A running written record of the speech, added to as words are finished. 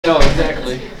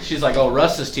actually. She's like, oh,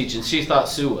 Russ is teaching. She thought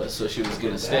Sue was, so she was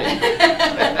going to stay.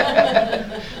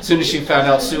 As soon as she found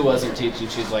out Sue wasn't teaching,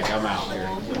 she's like, I'm out here.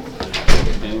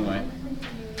 Anyway.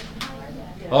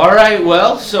 All right,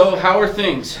 well, so how are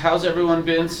things? How's everyone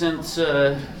been since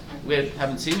we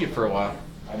haven't seen you for a while?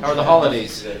 How are the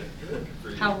holidays?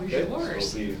 How was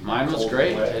yours? Mine was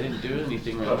great. I didn't do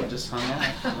anything really, just hung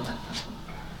out.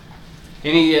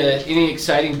 Any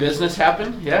exciting business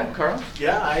happen? Yeah, Carl?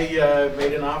 Yeah, I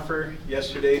made an offer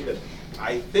yesterday that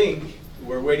I think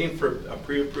we're waiting for a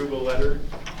pre-approval letter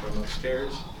from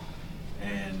upstairs,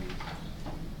 and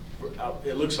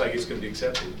it looks like it's going to be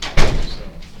accepted. So.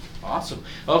 Awesome.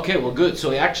 Okay, well, good.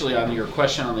 So actually, on your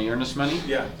question on the earnest money,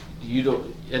 Yeah. you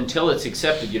don't, until it's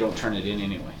accepted, you don't turn it in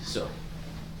anyway. So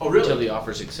Oh, really? until the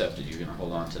offer's accepted, you're going to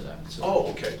hold on to that. So Oh,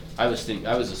 okay. I was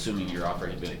assuming your offer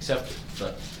had been accepted,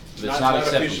 but if it's Not not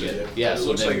accepted officially yet, yet, yeah. but it So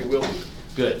looks then, like it will be.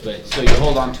 good. But so you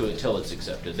hold on to it till it's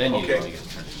accepted. Then you Okay. only get to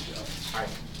turn it in. All right.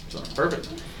 So perfect.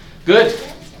 Good.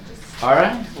 All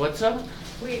right. What's up?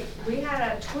 We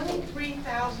had a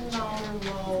 $23,000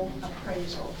 low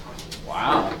appraisal.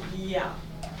 Wow. Yeah.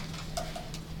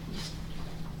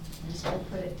 Just gonna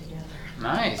put it together.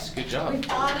 Nice. Good We job.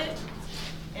 bought it,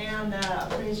 and the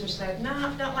appraiser said,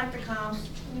 no, don't like the comps.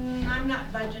 I'm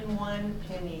not budging 1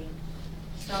 penny.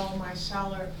 So my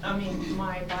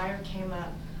buyer came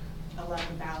up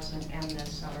 11,000, and the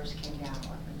sellers came down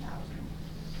 11,000.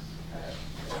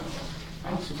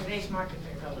 Awesome. Today's market,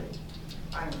 they really,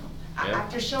 I don't know. Yeah.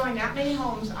 After showing that many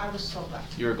homes, I was so glad.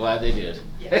 You were glad they did.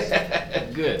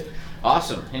 Yes. Good.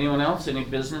 Awesome. Anyone else? Any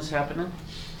business happening?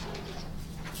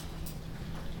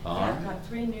 All Yeah, I've right. got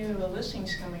 3 new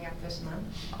listings coming up this month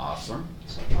Awesome.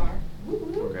 so far.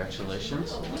 Congratulations.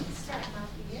 Starting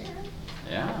off the year.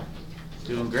 Yeah.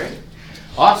 Doing great.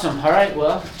 Awesome. All right.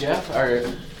 Well, Jeff,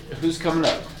 who's coming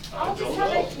up? I'll just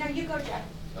have it, no, you go, Jeff.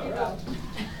 You go.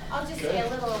 I'll just say a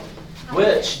little.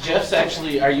 Which? Jeff's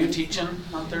actually, are you teaching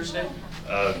on Thursday?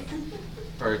 Uh,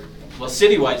 Or, well,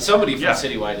 Citywide, somebody from Yeah.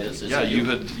 Citywide is. yeah, it you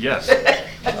had, yes.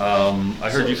 I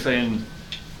heard you saying,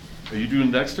 are you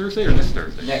doing next Thursday or this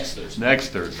Thursday? Next Thursday. Next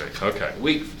Thursday, okay.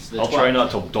 Week. It's the I'll try 12th.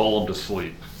 not to dull them to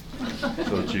sleep so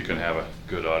that you can have a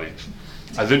good audience.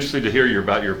 I was interested to hear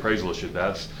about your appraisal issue.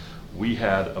 We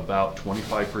had about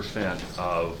 25%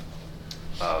 of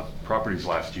properties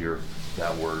last year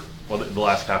that were, well, the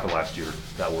last half of last year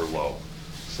that were low.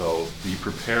 So be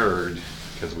prepared,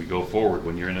 because we go forward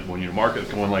when you're in a market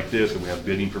going like this and we have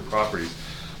bidding for properties.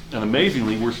 And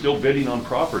amazingly, we're still bidding on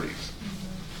properties.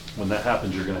 When that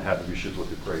happens, you're going to have issues with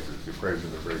the appraisers. The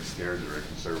appraisers are very scared, they're very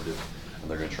conservative, and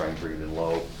they're going to try and bring it in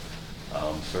low.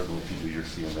 Certainly if you do your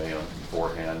CMA on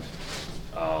beforehand,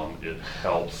 it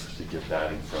helps to get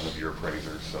that in front of your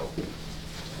appraiser. So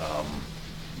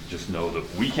just know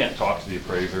that we can't talk to the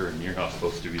appraiser, and you're not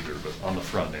supposed to either, but on the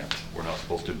front end, we're not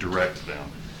supposed to direct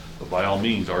them. But by all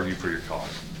means, argue for your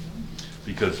cause.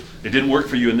 Because it didn't work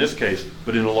for you in this case,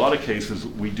 but in a lot of cases,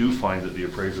 we do find that the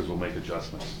appraisers will make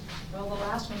adjustments. Well, the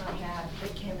last one I had,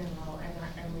 it came in low,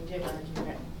 and we did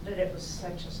argue that it was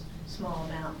such a small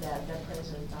amount that the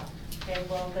appraiser thought, okay,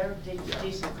 well, they're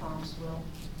decent comps, we'll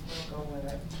go with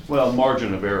it. Well,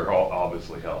 margin of error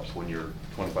obviously helps when you're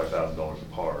 $25,000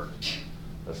 apart.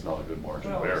 That's not a good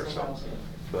margin of Well, error. it's So, lousy.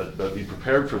 but be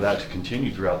prepared for that to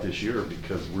continue throughout this year,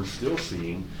 because we're still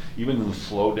seeing, even in the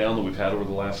slowdown that we've had over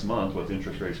the last month with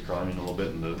interest rates climbing a little bit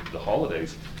in the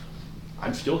holidays,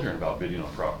 I'm still hearing about bidding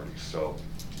on properties. So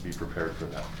be prepared for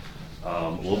that.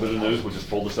 A little bit of news, we just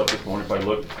pulled this up this morning. If I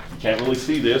look, you can't really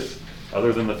see this,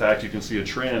 other than the fact you can see a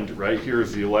trend. Right here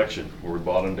is the election, where we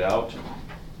bottomed out.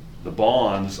 The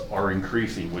bonds are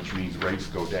increasing, which means rates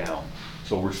go down.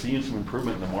 So we're seeing some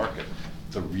improvement in the market.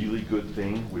 It's a really good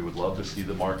thing. We would love to see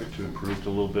the market to improve a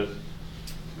little bit.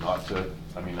 I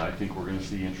think we're gonna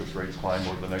see interest rates climb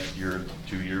over the next year,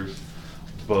 2 years,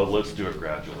 but let's do it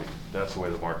gradually. That's the way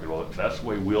the market will, that's the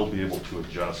way we'll be able to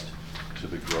adjust to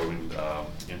the growing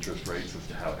interest rates, is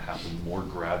to have it happen more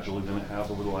gradually than it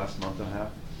has over the last month and a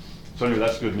half. So anyway,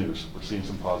 that's good news. We're seeing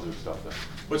some positive stuff there.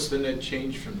 What's the net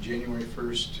change from January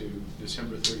 1st to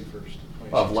December 31st?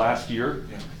 Of last year?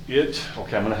 Yeah.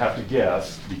 Okay, I'm gonna have to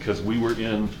guess, because we were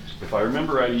in, if I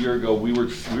remember right, a year ago, we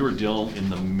were dealing in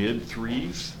the mid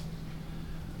 3s.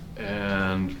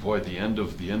 And boy, at the end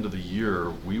of the year,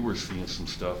 we were seeing some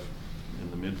stuff in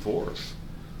the mid 4s.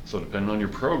 So depending on your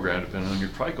program, depending on your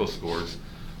FICO scores,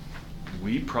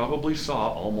 we probably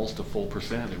saw almost a full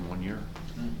percent in 1 year.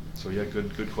 So yeah,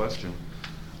 good question.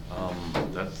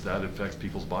 That affects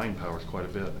people's buying powers quite a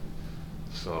bit.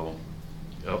 So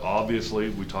obviously,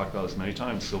 we talked about this many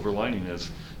times, silver lining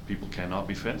is people cannot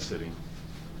be fence sitting.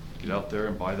 Get out there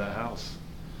and buy that house.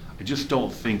 I just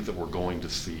don't think that we're going to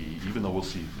see, even though we'll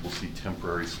see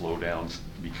temporary slowdowns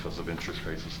because of interest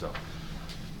rates and stuff.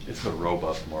 It's a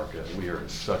robust market. We are in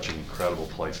such an incredible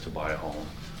place to buy a home.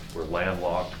 We're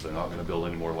landlocked. They're not going to build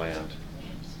any more land,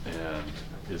 and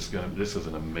this is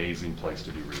an amazing place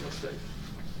to do real estate.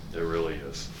 It really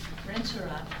is. Rents are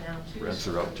up now too. Rents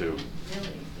are up too. Really,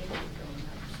 really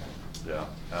going up,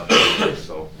 Yeah, absolutely.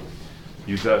 So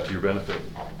use that to your benefit.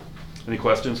 Any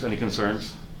questions? Any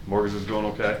concerns? Mortgage is going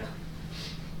okay?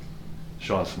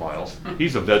 Sean smiles.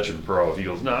 He's a veteran pro. He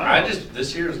goes, no.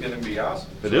 This year is gonna be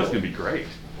awesome. It is gonna be great.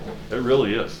 It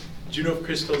really is. Do you know if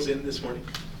Crystal's in this morning?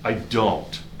 I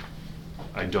don't.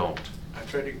 I don't. I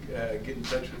tried to get in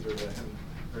touch with her, but I haven't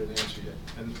heard an answer yet.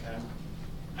 And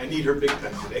I need her big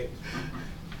time today.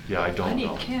 Yeah, I don't I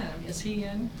know. need Ken, is he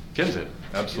in? Ken's in,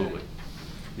 absolutely.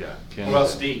 Yeah, Ken. What about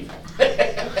Steve?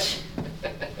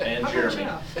 And How about Jeremy.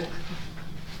 Jeff?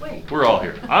 Wait. We're all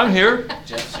here. I'm here.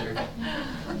 Jeff's here.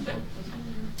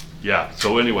 Yeah,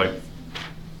 so anyway,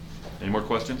 any more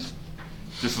questions?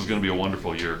 This is gonna be a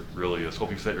wonderful year, really is. Hope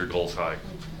you set your goals high,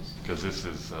 because this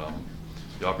is,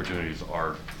 the opportunities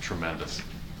are tremendous.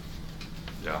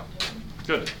 Yeah,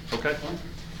 good, okay.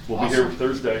 We'll be here Awesome.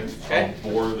 Thursday. Okay.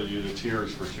 I'll bore you to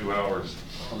tears for 2 hours.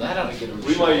 Well, that ought to get them.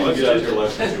 We might even get out here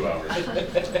less than 2 hours.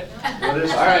 What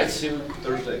is it? All right, Sue.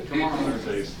 Thursday. Come on.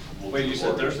 Thursdays. we'll Wait, you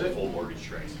said do our Thursday? Full mortgage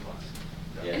training class.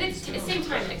 Yeah. And it's same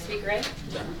time next week, right?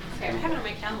 Yeah. Okay, I have it on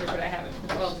my calendar, but I have it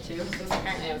from 12 to 2, so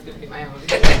apparently I was gonna be my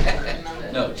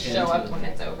own. No, No, 10 show to- up when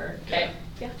it's over, okay?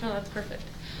 Yeah, no, that's perfect.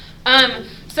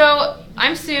 So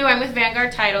I'm Sue, I'm with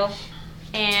Vanguard Title,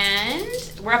 and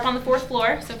we're up on the 4th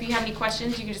floor, so if you have any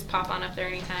questions, you can just pop on up there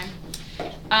anytime.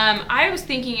 I was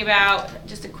thinking about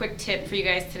just a quick tip for you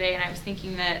guys today, and I was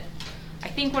thinking that I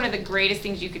think one of the greatest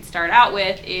things you could start out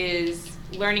with is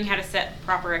learning how to set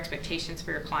proper expectations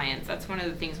for your clients. That's one of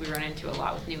the things we run into a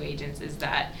lot with new agents, is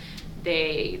that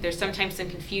there's sometimes some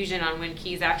confusion on when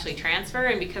keys actually transfer,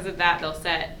 and because of that they'll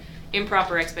set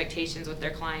improper expectations with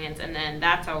their clients, and then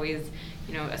that's always,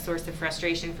 you know, a source of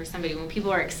frustration for somebody when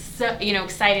people are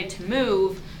excited to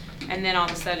move, and then all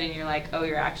of a sudden you're like, oh,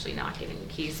 you're actually not getting the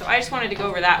keys. So I just wanted to go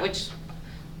over that, which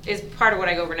is part of what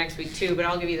I go over next week too, but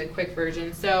I'll give you the quick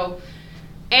version. So,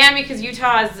 and because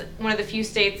Utah is one of the few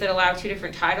states that allow 2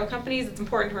 different title companies, it's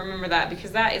important to remember that,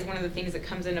 because that is one of the things that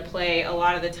comes into play a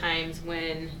lot of the times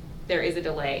when there is a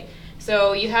delay.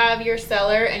 So you have your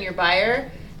seller and your buyer,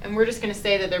 and we're just going to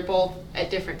say that they're both at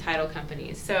different title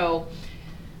companies. So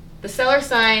the seller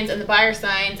signs and the buyer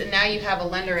signs, and now you have a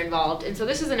lender involved. And so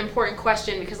this is an important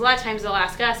question, because a lot of times they'll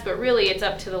ask us, but really it's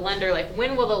up to the lender, like,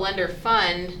 when will the lender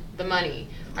fund the money?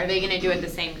 Are they going to do it the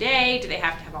same day? Do they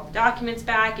have to have all the documents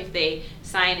back? If they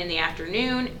sign in the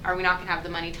afternoon, are we not going to have the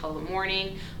money till the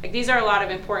morning? Like, these are a lot of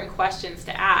important questions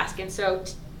to ask. And so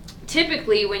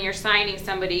typically when you're signing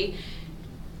somebody,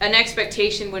 an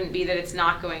expectation wouldn't be that it's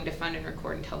not going to fund and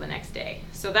record until the next day.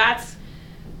 So that's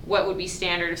what would be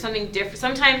standard. If something different,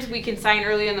 sometimes we can sign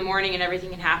early in the morning and everything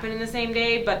can happen in the same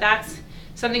day, but that's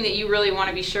something that you really want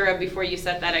to be sure of before you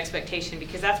set that expectation,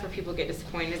 because that's where people get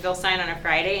disappointed, is they'll sign on a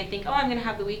Friday and think, oh, I'm going to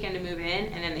have the weekend to move in,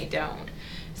 and then they don't.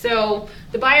 So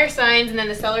the buyer signs, and then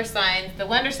the seller signs, the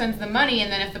lender sends the money,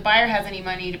 and then if the buyer has any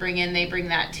money to bring in, they bring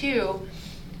that too.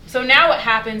 So now what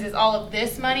happens is all of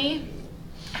this money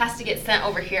has to get sent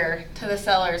over here to the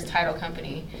seller's title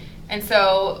company. And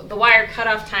so the wire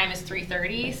cutoff time is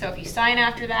 3:30. So if you sign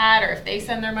after that, or if they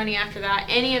send their money after that,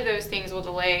 any of those things will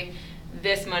delay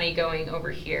this money going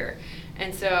over here.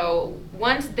 And so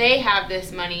once they have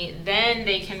this money, then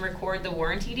they can record the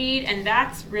warranty deed, and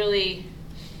that's really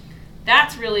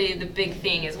the big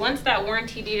thing, is once that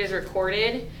warranty deed is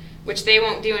recorded, which they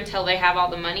won't do until they have all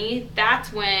the money,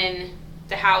 that's when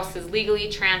the house is legally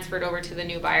transferred over to the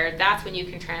new buyer. That's when you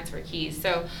can transfer keys.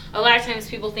 So a lot of times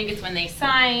people think it's when they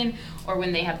sign, or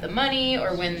when they have the money,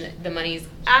 or when the money's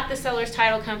at the seller's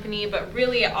title company, but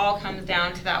really it all comes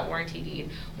down to that warranty deed.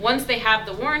 Once they have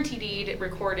the warranty deed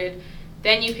recorded,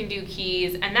 then you can do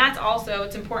keys. And that's also,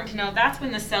 it's important to know, that's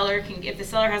when the seller can, if the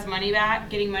seller has money back,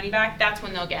 getting money back, that's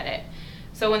when they'll get it.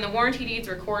 So when the warranty deed's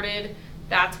recorded,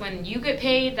 that's when you get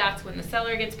paid, that's when the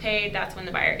seller gets paid, that's when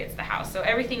the buyer gets the house. So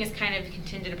everything is kind of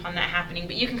contingent upon that happening.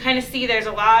 But you can kind of see there's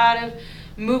a lot of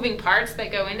moving parts that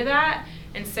go into that.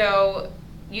 And so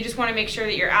you just want to make sure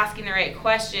that you're asking the right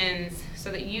questions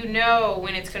so that you know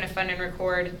when it's going to fund and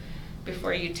record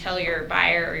before you tell your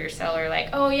buyer or your seller, like,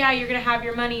 oh yeah, you're going to have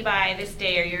your money by this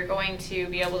day, or you're going to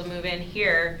be able to move in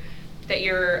here, that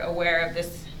you're aware of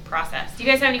this process. Do you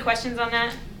guys have any questions on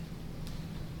that?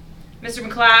 Mr.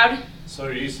 McLeod? So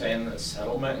are you saying that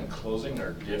settlement and closing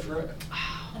are different?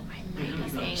 Oh, I might be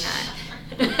saying that.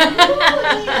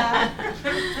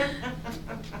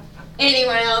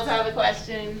 Anyone else have a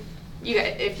question? You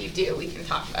guys, if you do, we can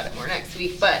talk about it more next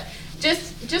week. But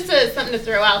just as something to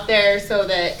throw out there, so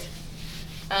that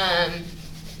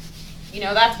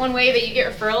that's one way that you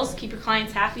get referrals. Keep your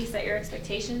clients happy. Set your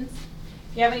expectations.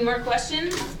 If you have any more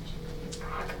questions,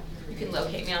 you can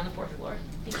locate me on the 4th floor.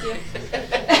 Thank you.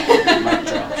 Mic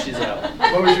drop. She's out.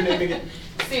 What was your name again?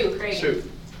 Sue, great. Sue.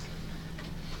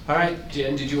 All right,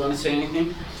 Jen, did you want to say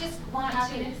anything? Just want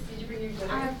Happiness. to. Did you bring your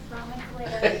glitter? I promise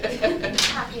later.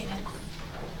 Happiness.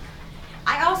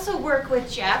 I also work with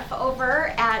Jeff over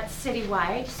at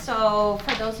Citywide. So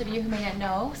for those of you who may not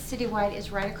know, Citywide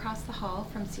is right across the hall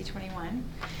from C21.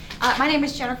 My name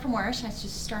is Jennifer Morris. Let's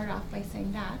just start off by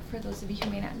saying that for those of you who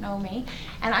may not know me.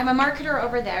 And I'm a marketer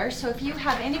over there. So if you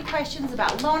have any questions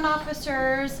about loan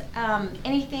officers,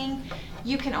 anything,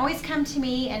 you can always come to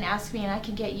me and ask me, and I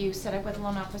can get you set up with a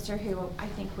loan officer who I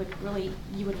think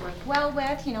you would work well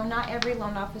with. Not every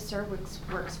loan officer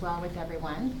works well with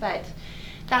everyone, but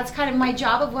that's kind of my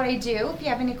job of what I do. If you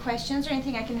have any questions or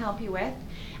anything I can help you with.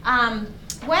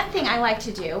 One thing I like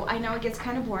to do, I know it gets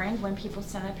kind of boring when people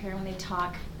stand up here when they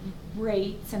talk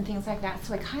rates and things like that,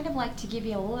 so I kind of like to give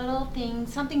you a little thing,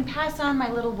 something, pass on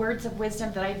my little words of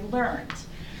wisdom that I've learned.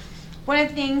 One of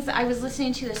the things I was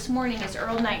listening to this morning is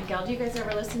Earl Nightingale. Do you guys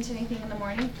ever listen to anything in the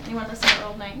morning? Anyone listen to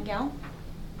Earl Nightingale?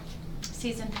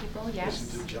 Seasoned people, yes.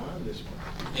 Listen to John this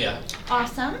morning. Yeah.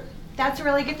 Awesome. That's a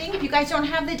really good thing. If you guys don't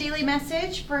have the daily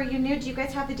message for you new, do you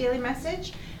guys have the daily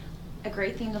message? A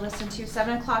great thing to listen to.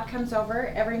 7 o'clock comes over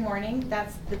every morning.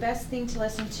 That's the best thing to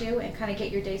listen to and kind of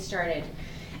get your day started.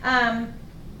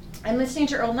 I'm listening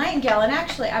to Earl Nightingale, and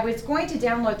actually I was going to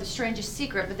download The Strangest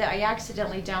Secret, but then I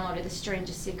accidentally downloaded The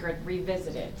Strangest Secret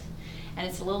Revisited. And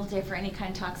it's a little different. He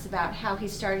kind of talks about how he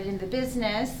started in the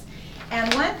business.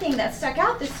 And one thing that stuck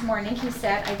out this morning, he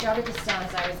said, I jotted this down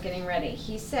as I was getting ready.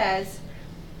 He says,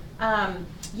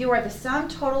 you are the sum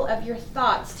total of your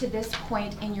thoughts to this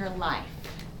point in your life.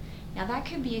 Now that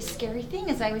could be a scary thing,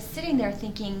 as I was sitting there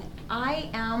thinking, I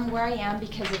am where I am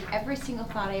because of every single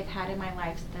thought I've had in my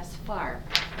life thus far.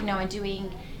 And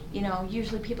doing,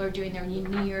 usually people are doing their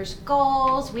New Year's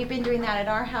goals. We've been doing that at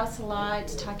our house a lot,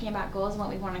 talking about goals and what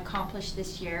we want to accomplish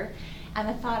this year. And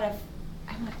the thought of,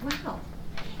 I'm like, wow.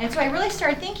 And so I really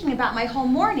started thinking about my whole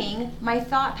morning, my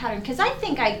thought pattern, because I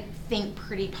think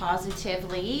pretty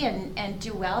positively and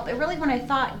do well, but really when I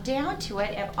thought down to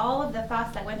it, of all of the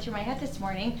thoughts that went through my head this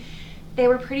morning, they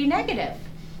were pretty negative.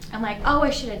 I'm like, oh,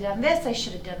 I should have done this, I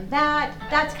should have done that.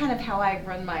 That's kind of how I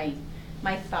run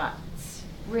my thoughts,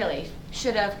 really.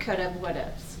 Should have, could have, would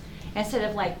have. Instead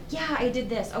of like, yeah, I did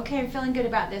this, okay, I'm feeling good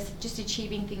about this, just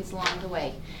achieving things along the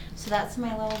way. So that's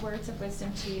my little words of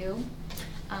wisdom to you.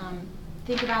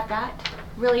 Think about that.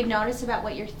 Really notice about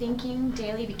what you're thinking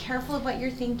daily. Be careful of what you're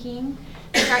thinking.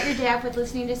 Start your day off with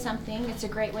listening to something. It's a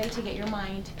great way to get your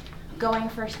mind going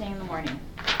first thing in the morning.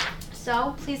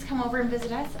 So please come over and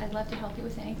visit us. I'd love to help you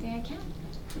with anything I can.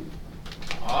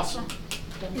 Awesome.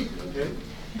 Okay.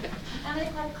 I'm gonna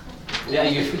clap. Yeah,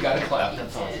 you got to clap.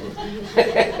 That's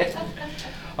awesome.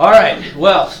 All right.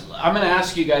 Well, I'm going to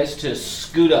ask you guys to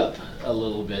scoot up a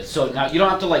little bit. So now you don't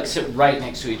have to like sit right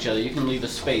next to each other. You can leave a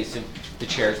space in the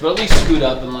chairs, but at least scoot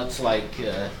up and let's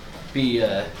be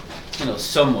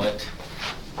somewhat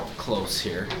close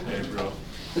here. Hey, bro.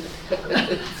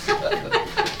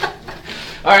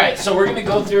 All right. So we're going to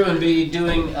go through and be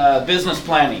doing business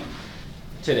planning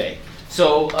today.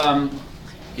 So.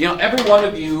 Every one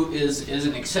of you is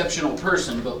an exceptional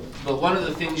person, but one of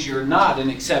the things you're not an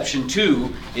exception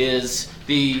to is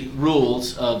the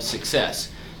rules of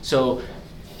success. So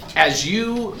as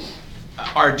you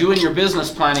are doing your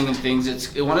business planning and things,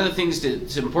 it's one of the things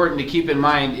that's important to keep in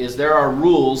mind is there are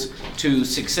rules to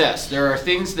success. There are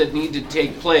things that need to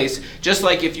take place. Just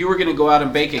like if you were going to go out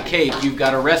and bake a cake, you've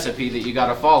got a recipe that you got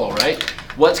to follow, right?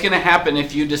 What's going to happen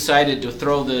if you decided to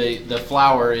throw the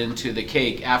flour into the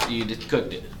cake after you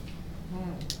cooked it?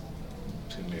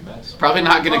 It's gonna be a mess. Probably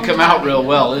not going to come out real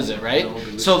well, is it, right?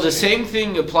 So the same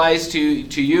thing applies to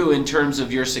you in terms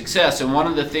of your success. And one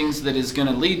of the things that is going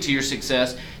to lead to your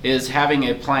success is having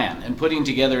a plan and putting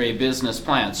together a business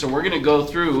plan. So we're going to go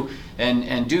through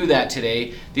and do that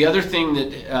today. The other thing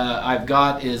that I've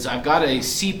got a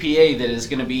CPA that is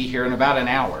going to be here in about an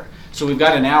hour. So we've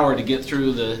got an hour to get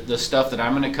through the stuff that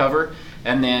I'm going to cover.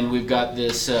 And then we've got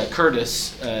this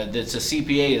Curtis that's a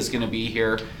CPA is going to be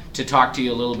here to talk to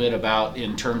you a little bit about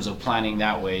in terms of planning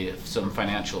that way, some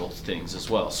financial things as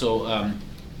well. So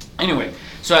anyway,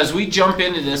 so as we jump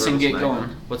into this and get going.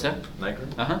 What's that? Niagara?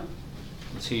 Uh-huh.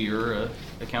 Is he your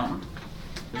accountant?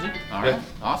 Is he? All right. Yeah.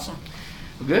 Awesome.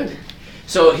 Well, good.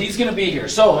 So he's going to be here.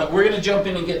 So we're going to jump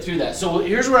in and get through that. So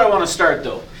here's where I want to start,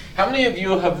 though. How many of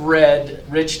you have read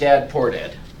Rich Dad, Poor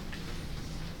Dad?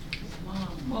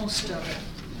 Most of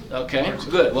it. Okay,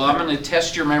 good. Well, I'm going to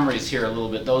test your memories here a little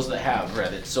bit, those that have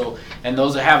read it. So, and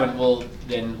those that haven't,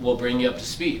 we'll bring you up to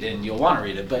speed, and you'll want to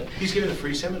read it. But He's giving a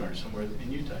free seminar somewhere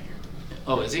in Utah here.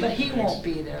 oh, is he? But he won't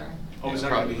be there. Oh, is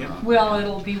that going to be him? Probably Well,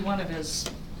 it'll be one of his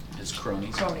His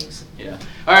cronies. cronies. Yeah.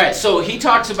 All right. So he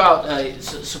talks about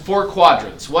 4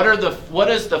 quadrants. What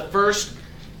is the first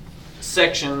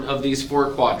section of these 4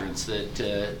 quadrants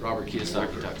that Robert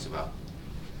Kiyosaki talks about?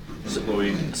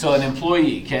 Employee. So an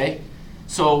employee, okay?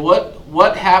 So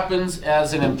what happens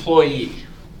as an employee?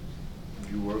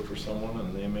 You work for someone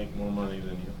and they make more money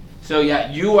than you. So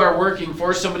yeah, you are working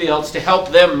for somebody else to help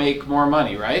them make more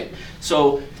money, right?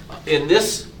 So in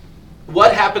this,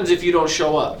 what happens if you don't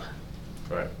show up?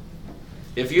 Right.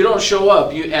 If you don't show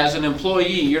up, you as an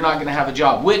employee, you're not going to have a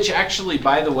job. Which actually,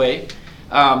 by the way,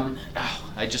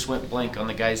 I just went blank on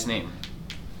the guy's name.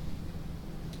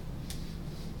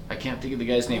 I can't think of the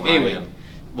guy's name. Anyway, Ryan.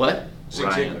 what? Zig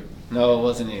Ryan. Ziglar. No, it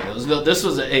wasn't it. This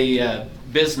was a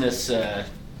business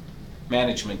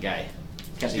management guy.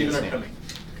 Can't think of Stephen his R. name.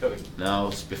 Covey. No,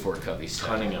 it's before Covey's time.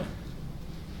 Cunningham.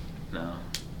 No,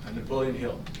 Napoleon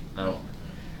Hill. no.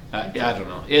 I don't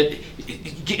know.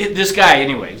 This guy,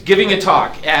 anyway, giving a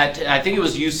talk at, I think it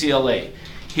was UCLA.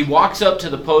 He walks up to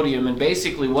the podium, and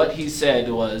basically what he said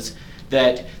was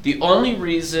that the only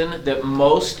reason that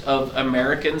most of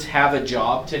Americans have a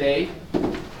job today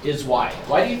is why.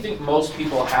 Why do you think most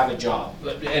people have a job?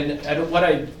 And what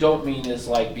I don't mean is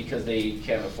like because they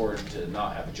can't afford to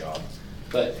not have a job.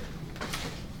 But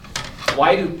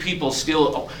why do people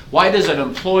still, why does an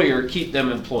employer keep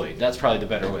them employed? That's probably the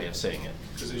better way of saying it.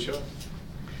 Does it show?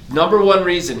 Number one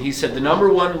reason, he said, the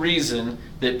number one reason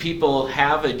that people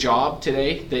have a job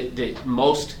today, that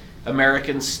most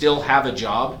Americans still have a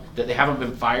job, that they haven't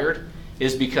been fired,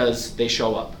 is because they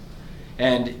show up.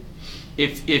 And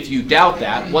if you doubt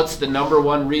that, what's the number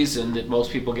one reason that most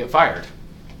people get fired?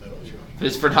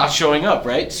 It's for not showing up,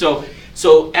 right? So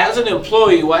as an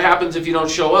employee, what happens if you don't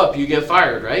show up? You get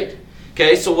fired, right?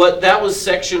 Okay, so that was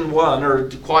section 1 or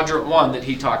quadrant 1 that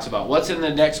he talks about. What's in the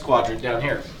next quadrant down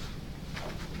here?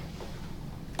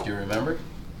 Do you remember?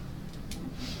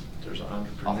 There's an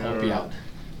entrepreneur. I'll help you out.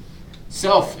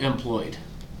 Self-employed.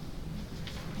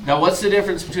 Now, what's the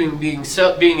difference between being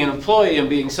an employee and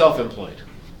being self-employed?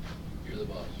 You're the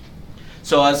boss.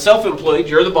 So as self-employed,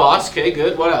 you're the boss. Okay,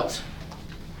 good. What else?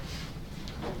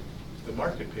 The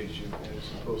market pays you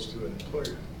as opposed to an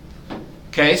employer.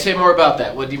 Okay, say more about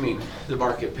that. What do you mean? The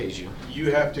market pays you.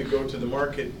 You have to go to the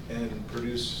market and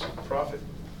produce profit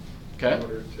Okay. in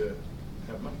order to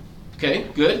have money. Okay,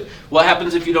 good. What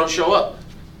happens if you don't show up?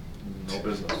 No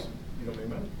business. You don't make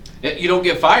money. You don't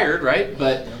get fired, right?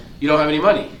 But you don't have any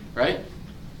money, right?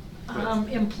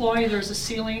 Employee, there's a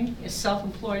ceiling. Is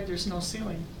self-employed, there's no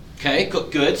ceiling. Okay,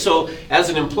 good. So as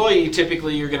an employee,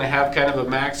 typically you're going to have kind of a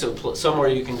max of somewhere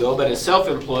you can go. But as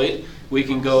self-employed, we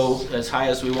can go as high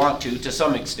as we want to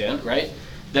some extent, right?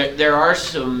 There are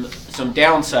some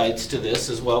downsides to this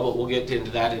as well, but we'll get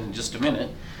into that in just a minute.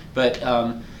 But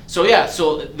so yeah,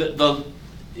 so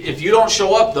if you don't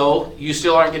show up though, you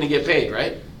still aren't going to get paid,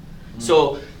 right?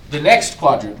 So the next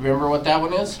quadrant, remember what that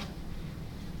one is?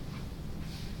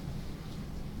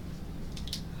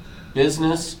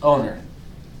 Business owner.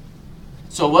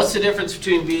 So what's the difference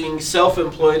between being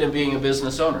self-employed and being a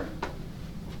business owner?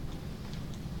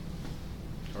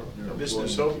 A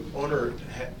business owner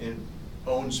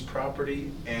owns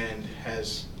property and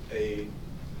has a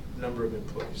number of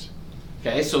employees.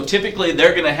 Okay, so typically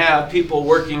they're going to have people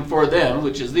working for them,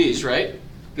 which is these, right?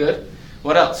 Good.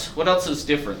 What else? What else is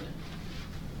different?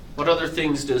 What other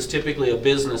things does typically a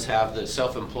business have that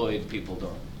self-employed people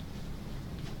don't?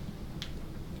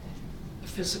 A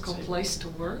physical place to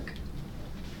work.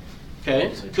 Okay,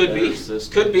 It's a could be. better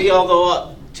system. Could be,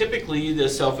 although typically the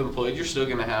self-employed, you're still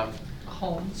going to have A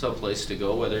home. some place to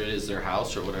go, whether it is their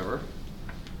house or whatever.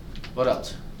 What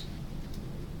else?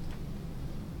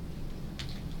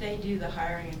 They do the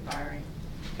hiring and firing.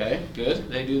 Okay, good.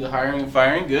 They do the hiring and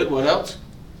firing. Good. What else?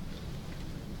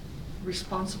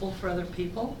 Responsible for other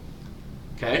people.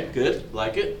 Okay, good.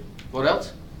 Like it. What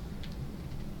else?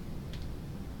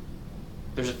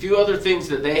 There's a few other things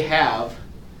that they have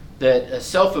that a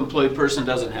self-employed person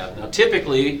doesn't have. Now,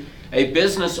 typically, a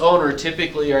business owner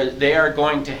they are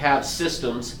going to have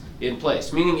systems in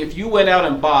place. Meaning, if you went out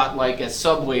and bought like a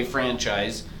Subway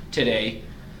franchise today,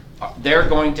 they're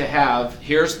going to have,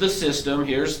 here's the system,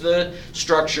 here's the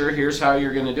structure, here's how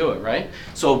you're going to do it, right?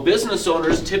 So business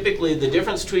owners, typically, the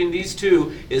difference between these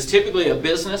two is typically a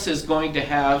business is going to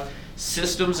have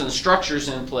systems and structures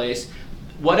in place.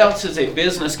 What else is a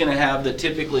business going to have that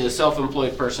typically a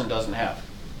self-employed person doesn't have?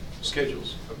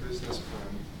 Schedules. A business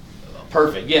plan.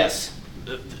 Perfect, yes.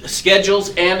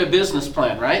 Schedules and a business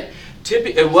plan, right?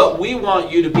 And what we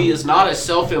want you to be is not a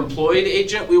self-employed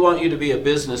agent, we want you to be a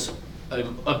business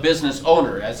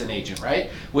owner as an agent, right?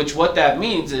 Which what that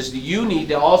means is that you need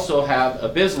to also have a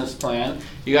business plan.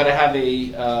 You got to have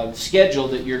a schedule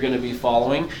that you're going to be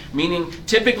following, meaning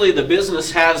typically the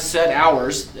business has set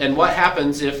hours, and what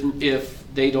happens if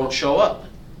they don't show up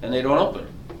and they don't open?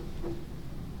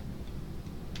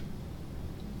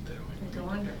 They go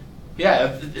under.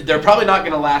 Yeah, they're probably not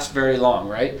going to last very long,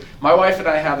 right? My wife and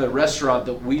I have a restaurant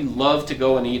that we love to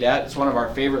go and eat at. It's one of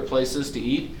our favorite places to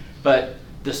eat, but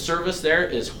the service there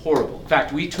is horrible. In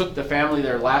fact, we took the family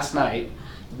there last night,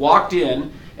 walked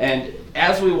in, and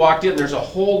as we walked in, there's a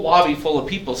whole lobby full of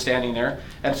people standing there.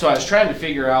 And so I was trying to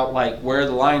figure out like where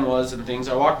the line was and things.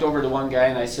 I walked over to one guy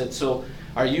and I said, "So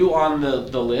are you on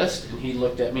the list?" And he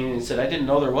looked at me and he said, "I didn't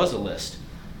know there was a list."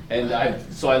 And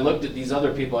so I looked at these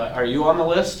other people. "Are you on the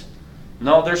list?"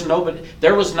 No, there's nobody.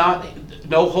 There was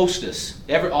no hostess.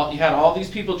 You had all these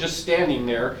people just standing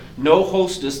there, no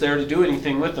hostess there to do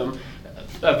anything with them.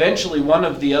 Eventually, one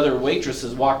of the other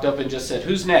waitresses walked up and just said,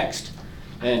 "Who's next?"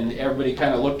 And everybody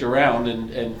kind of looked around,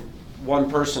 and one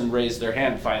person raised their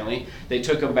hand finally. They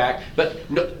took them back, but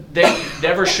no, they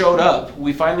never showed up.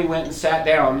 We finally went and sat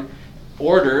down,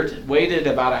 ordered, waited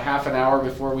about a half an hour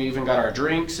before we even got our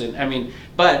drinks. And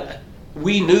but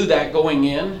we knew that going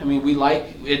in.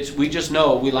 We just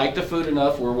know we like the food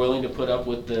enough. We're willing to put up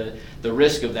with the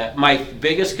risk of that. My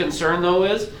biggest concern though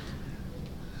is,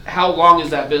 how long is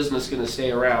that business going to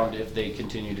stay around if they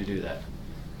continue to do that?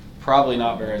 Probably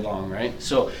not very long, right?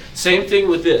 So same thing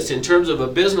with this. In terms of a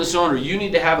business owner, you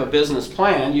need to have a business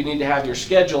plan, you need to have your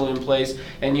schedule in place,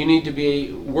 and you need to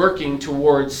be working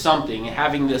towards something,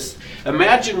 having this.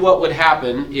 Imagine what would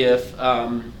happen if,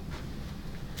 I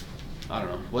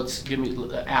don't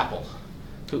know, Apple.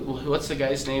 What's the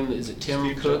guy's name? Is it Tim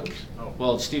Steve Cook? Jobs. Oh.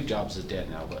 Well, Steve Jobs is dead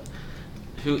now, but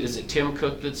is it Tim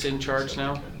Cook that's in charge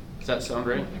now? Does that sound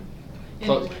right?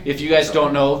 Close. Anyway. If you guys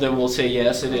don't know, then we'll say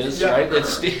yes, it is, right?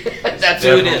 It's that's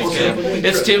who it is.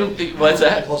 It's Tim. What's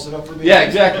that? Close enough for me. Yeah,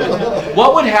 exactly.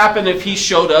 What would happen if he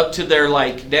showed up to their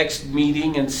next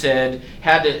meeting and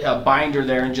had a binder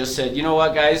there and just said, "You know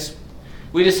what, guys?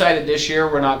 We decided this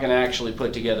year we're not going to actually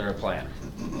put together a plan.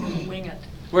 Wing it.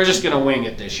 We're just going to wing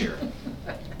it this year."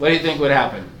 What do you think would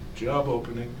happen? Job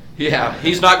opening. Yeah,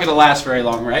 he's not going to last very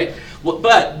long, right? Well,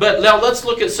 but now let's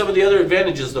look at some of the other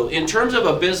advantages, though. In terms of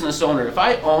a business owner, if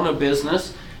I own a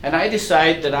business and I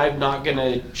decide that I'm not going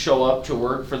to show up to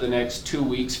work for the next 2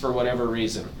 weeks for whatever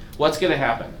reason, what's going to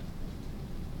happen?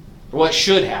 Or what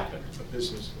should happen? The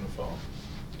business is going to fall.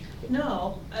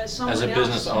 No, someone As a else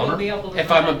business will owner? be able to.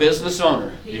 If I'm a business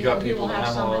owner. You got He will people to have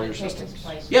handle all someone your to take systems. his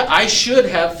place. Yeah, I should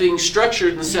have things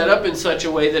structured and set up in such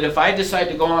a way that if I decide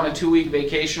to go on a 2-week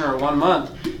vacation or 1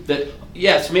 month, that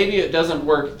yes, maybe it doesn't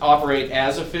operate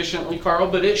as efficiently, Carl,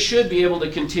 but it should be able to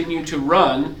continue to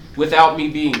run without me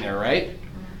being there, right?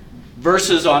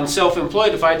 Versus on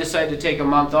self-employed, if I decide to take a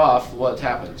month off, what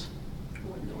happens?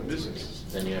 No business.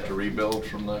 Then you have to rebuild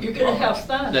from the. You're gonna have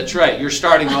fun. That's right, you're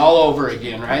starting all over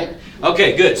again, right?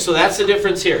 Okay, good, so that's the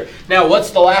difference here. Now,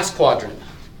 what's the last quadrant?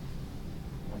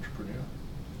 Entrepreneur.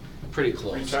 Pretty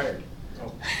close. Retired.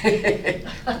 Oh.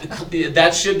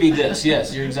 That should be this,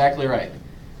 yes, you're exactly right.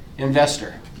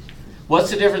 Investor.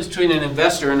 What's the difference between an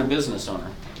investor and a business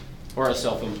owner? Or a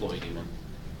self-employed even?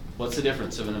 What's the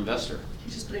difference of an investor?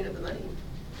 He's just putting up the money.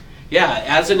 Yeah,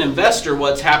 as an investor,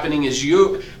 what's happening is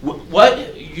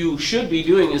what you should be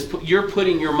doing is you're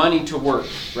putting your money to work,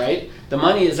 right? The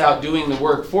money is out doing the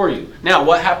work for you. Now,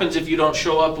 what happens if you don't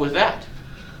show up with that?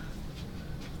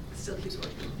 It still keeps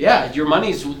working. Yeah,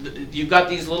 you've got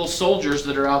these little soldiers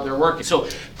that are out there working. So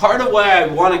part of why I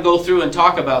want to go through and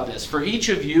talk about this, for each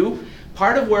of you,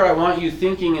 part of where I want you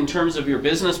thinking in terms of your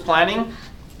business planning,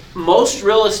 most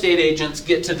real estate agents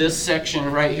get to this section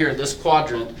right here, this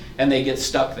quadrant, and they get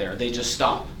stuck there. They just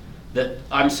stop. That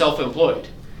I'm self-employed.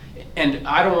 And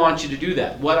I don't want you to do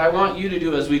that. What I want you to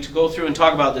do as we go through and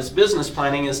talk about this business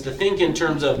planning is to think in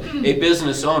terms of a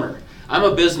business owner. I'm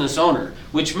a business owner,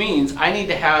 which means I need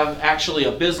to have actually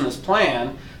a business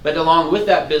plan, but along with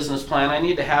that business plan, I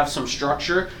need to have some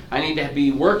structure. I need to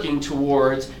be working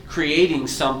towards creating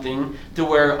something to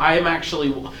where I am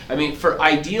actually,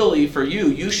 ideally for you,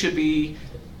 you should be,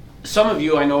 some of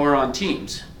you I know are on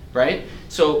teams, right?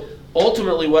 So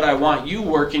ultimately what I want you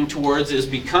working towards is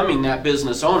becoming that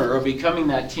business owner or becoming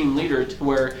that team leader to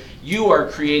where you are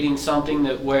creating something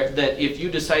that if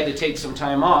you decide to take some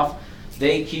time off,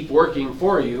 they keep working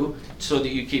for you so that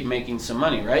you keep making some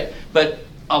money, right? But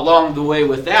along the way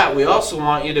with that, we also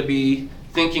want you to be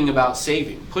thinking about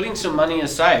saving, putting some money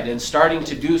aside and starting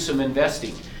to do some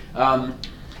investing.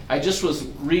 I just was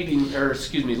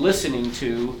listening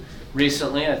to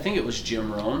recently, I think it was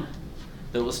Jim Rohn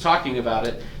that was talking about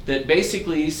it, that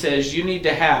basically says you need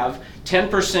to have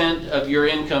 10% of your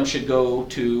income should go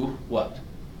to what?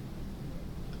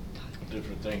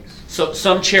 Different things. So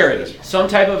some charity, some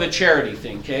type of a charity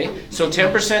thing, okay? So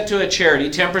 10% to a charity,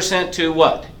 10% to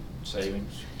what?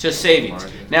 Savings. To savings.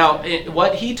 Marketing. Now,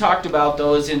 what he talked about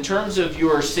though is in terms of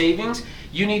your savings,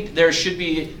 there should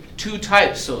be two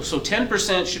types. So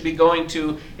 10% should be going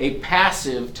to a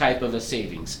passive type of a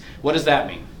savings. What does that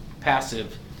mean?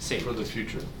 Passive savings. For the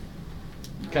future.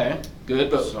 Okay,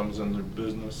 good, but Some's in their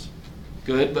business.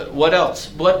 good, but what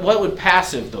else? What would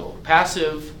passive though?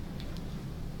 Passive.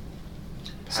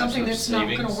 Something that's not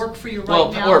gonna savings. work for you Well,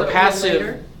 right now, or but will passive.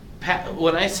 later.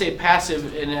 When I say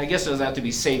passive, and I guess it doesn't have to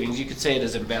be savings, you could say it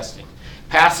as investing.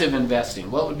 Passive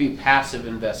investing. What would be passive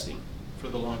investing? For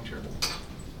the long term.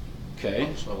 Okay.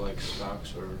 So like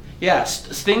stocks or. Yeah,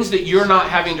 things that you're not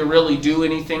having to really do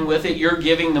anything with it. You're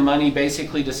giving the money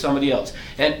basically to somebody else.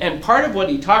 And part of what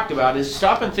he talked about is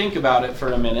stop and think about it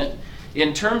for a minute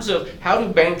in terms of how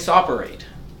do banks operate?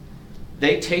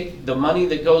 They take the money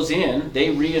that goes in, they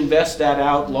reinvest that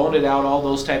out, loan it out, all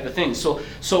those type of things.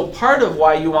 So part of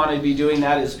why you want to be doing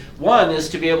that is, one, is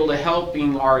to be able to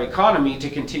helping our economy to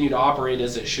continue to operate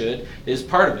as it should, is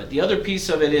part of it. The other piece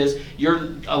of it is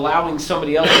you're allowing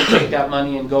somebody else to take that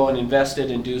money and go and invest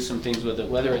it and do some things with it,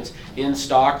 whether it's in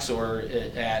stocks or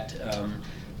at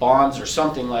bonds or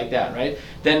something like that, right?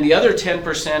 Then the other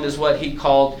 10% is what he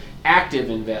called active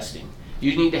investing.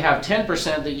 You need to have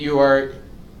 10% that you are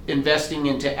investing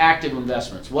into active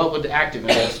investments. What would the active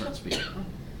investments be?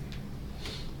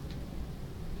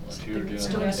 If you're It's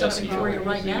doing doing something for you SEO,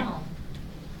 right now.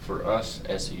 For us,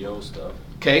 SEO stuff.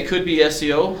 Okay, could be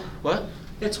SEO. What?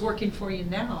 It's working for you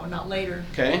now, not later.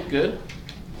 Okay, good.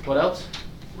 What else?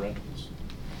 Rentals.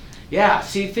 Yeah,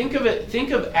 see, think of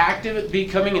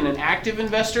becoming an active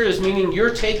investor as meaning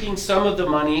you're taking some of the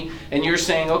money and you're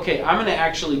saying, okay, I'm going to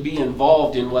actually be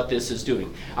involved in what this is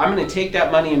doing. I'm going to take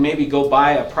that money and maybe go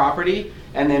buy a property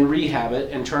and then rehab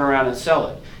it and turn around and sell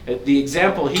it. The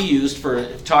example he used for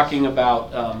talking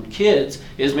about kids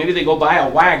is maybe they go buy a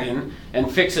wagon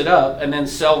and fix it up and then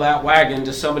sell that wagon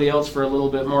to somebody else for a little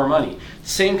bit more money.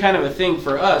 Same kind of a thing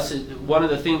for us. One of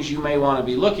the things you may want to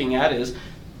be looking at is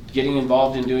getting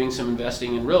involved in doing some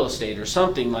investing in real estate or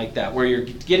something like that, where you're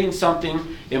getting something,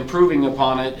 improving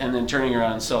upon it, and then turning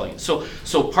around and selling it. So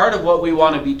part of what we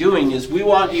want to be doing is we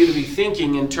want you to be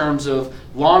thinking in terms of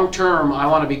long term, I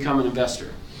want to become an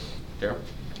investor. Darryl?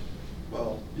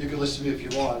 Well, you can listen to me if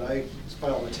you want. I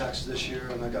filed all my taxes this year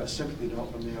and I got a sympathy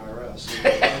note from the IRS.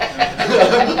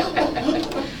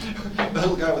 The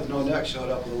little guy with no neck showed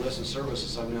up with a list of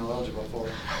services I'm now eligible for.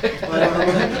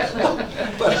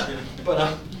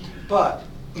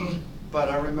 But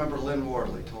I remember Lynn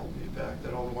Wardley told me back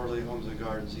that on Wardley Homes and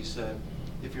Gardens, he said,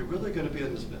 if you're really going to be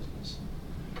in this business,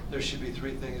 there should be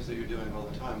three things that you're doing all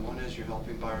the time. One is you're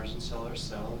helping buyers and sellers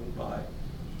sell and buy.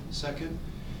 Second,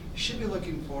 you should be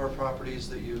looking for properties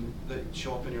that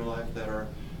show up in your life that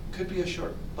could be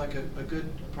like a good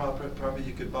property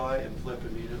you could buy and flip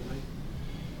immediately.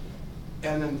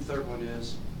 And then the third one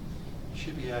is you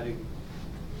should be adding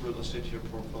real estate to your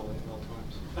portfolio at all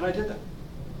times. And I did that.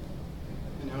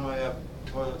 And now I have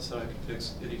toilets that I can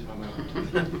fix anytime I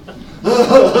want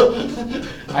to.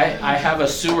 I have a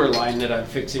sewer line that I'm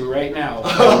fixing right now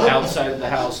outside of the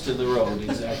house to the road,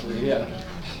 exactly, yeah.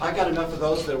 I got enough of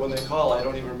those that when they call, I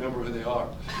don't even remember who they are.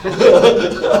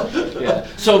 Yeah.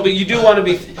 But you do want to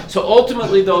be, so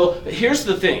ultimately though, here's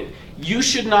the thing. You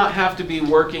should not have to be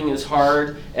working as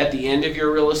hard at the end of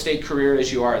your real estate career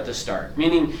as you are at the start.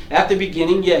 Meaning, at the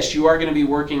beginning, yes, you are going to be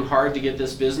working hard to get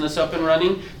this business up and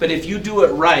running, but if you do it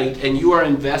right and you are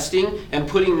investing and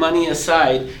putting money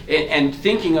aside and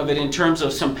thinking of it in terms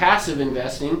of some passive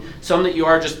investing, some that you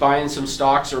are just buying some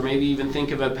stocks, or maybe even think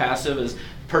of it passive as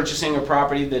purchasing a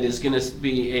property that is going to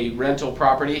be a rental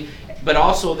property, but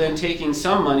also then taking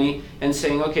some money and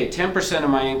saying, okay, 10% of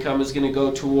my income is going to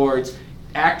go towards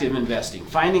active investing,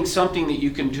 finding something that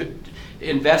you can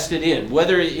invest it in.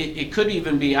 Whether it could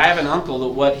even be, I have an uncle that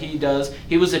what he does,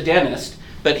 he was a dentist,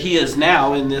 but he is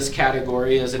now in this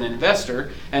category as an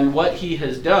investor. And what he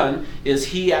has done is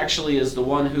he actually is the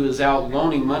one who is out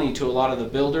loaning money to a lot of the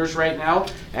builders right now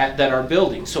that are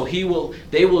building. So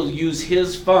they will use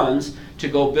his funds to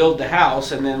go build the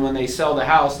house, and then when they sell the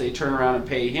house, they turn around and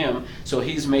pay him. So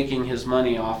he's making his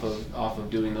money off of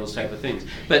doing those type of things.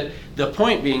 But the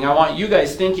point being, I want you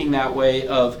guys thinking that way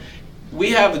of,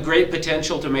 we have the great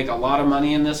potential to make a lot of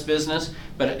money in this business,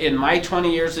 but in my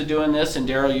 20 years of doing this, and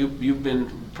Daryl, you've been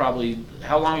probably,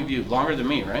 how long have you? Longer than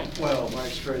me, right? Well, my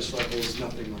experience level is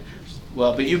nothing like yours.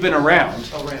 Well, but you've been around.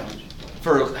 Around.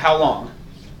 For how long?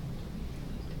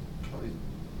 Probably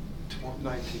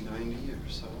 1990 or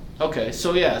so. Okay,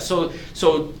 so yeah, so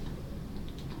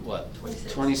what?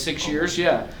 26 years,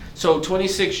 yeah. So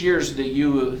 26 years that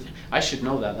you, I should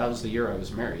know that. That was the year I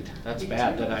was married. That's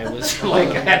bad that I was like,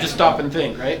 I had to stop and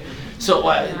think, right? So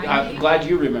I'm glad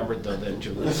you remembered though then,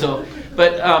 Julie. So,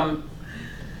 but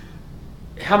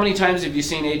how many times have you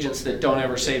seen agents that don't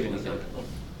ever save anything?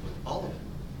 All of them,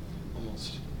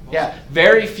 almost. Yeah,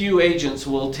 very few agents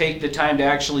will take the time to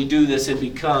actually do this and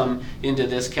become into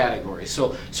this category.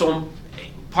 So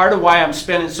part of why I'm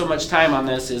spending so much time on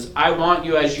this is I want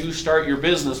you, as you start your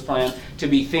business plan, to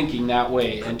be thinking that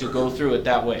way and to go through it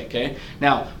that way, okay?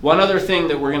 Now, one other thing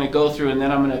that we're going to go through, and then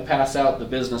I'm going to pass out the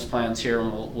business plans here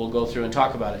and we'll go through and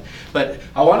talk about it. But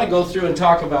I want to go through and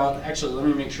talk about, actually, let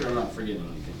me make sure I'm not forgetting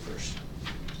anything first.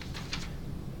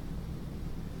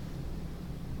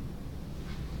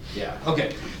 Yeah,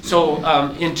 okay. So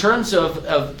in terms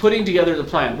of putting together the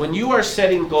plan, when you are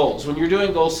setting goals, when you're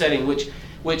doing goal setting,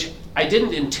 which I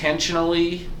didn't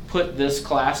intentionally put this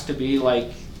class to be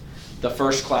like the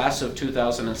first class of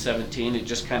 2017. It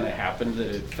just kind of happened that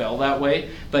it fell that way,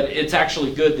 but it's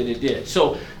actually good that it did.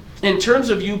 So in terms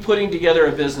of you putting together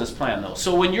a business plan though,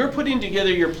 so when you're putting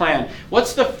together your plan,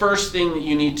 what's the first thing that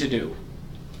you need to do?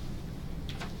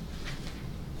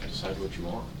 Decide what you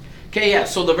want. Okay, yeah,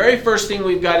 so the very first thing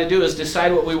we've got to do is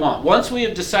decide what we want. Once we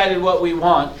have decided what we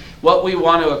want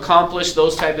to accomplish,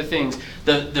 those type of things,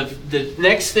 the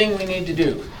next thing we need to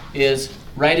do is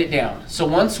write it down. So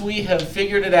once we have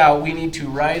figured it out, we need to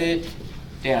write it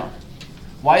down.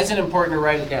 Why is it important to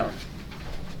write it down?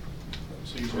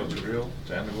 So it's real,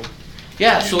 tangible.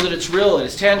 Yeah, so that it's real and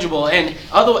it's tangible. And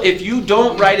otherwise, if you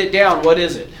don't write it down, what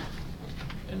is it?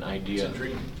 An idea. It's a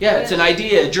dream. Yeah, it's an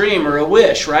idea, a dream, or a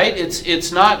wish, right?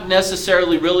 It's not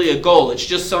necessarily really a goal. It's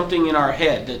just something in our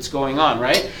head that's going on,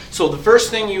 right? So the first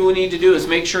thing you will need to do is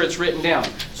make sure it's written down.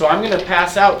 So I'm going to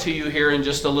pass out to you here in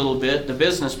just a little bit the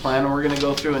business plan, and we're going to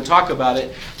go through and talk about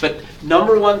it. But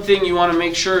number one thing you want to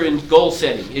make sure in goal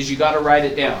setting is you got to write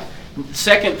it down.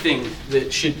 Second thing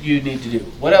that you need to do.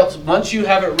 What else? Once you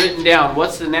have it written down,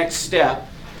 what's the next step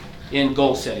in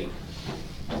goal setting?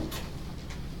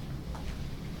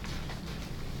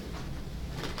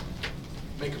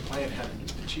 Make a plan how to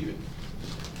achieve it.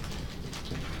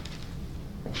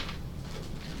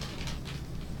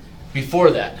 Before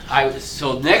that,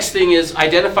 so next thing is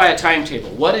identify a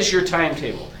timetable. What is your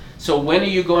timetable? So when are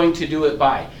you going to do it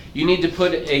by? You need to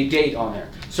put a date on there.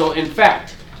 So in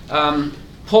fact,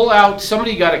 pull out,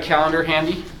 somebody got a calendar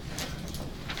handy?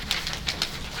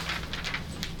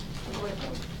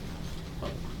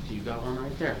 You got one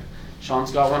right there.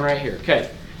 Sean's got one right here. Okay.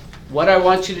 What I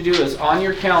want you to do is on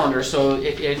your calendar, so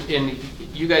and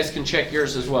you guys can check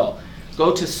yours as well.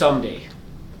 Go to someday.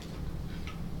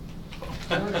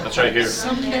 That's right here.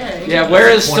 Someday. Yeah, where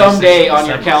is someday on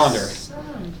your calendar?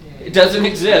 Someday. It doesn't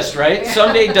exist, right?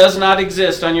 Someday does not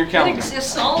exist on your It calendar.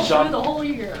 exists all Sean? through the whole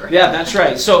year. Yeah, that's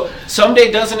right. So someday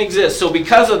doesn't exist. So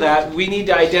because of that, we need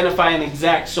to identify an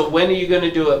exact. So when are you going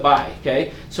to do it by?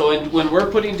 Okay. So when we're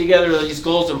putting together these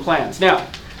goals and plans. Now,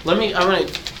 I'm going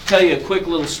to tell you a quick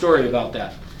little story about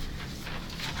that.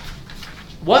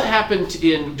 What happened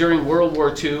during World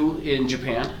War II in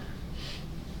Japan?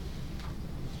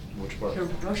 Which part?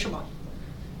 Hiroshima,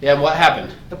 Yeah, what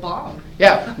happened? the bomb.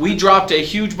 Yeah, we dropped a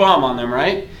huge bomb on them,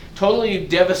 right? Totally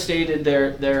devastated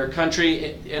their country,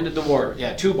 it ended the war.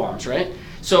 Yeah, 2 bombs, right?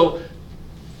 So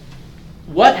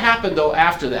what happened though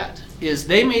after that is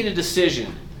they made a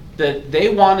decision that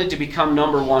they wanted to become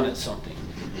number one at something.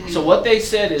 So what they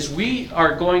said is we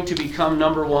are going to become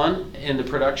number one in the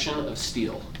production of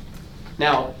steel.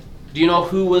 Now, do you know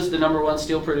who was the number one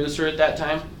steel producer at that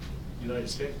time? United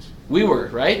States. We were,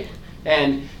 right?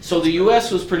 And so the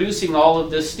US was producing all of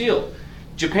this steel.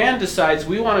 Japan decides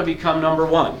we want to become number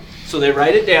one. So they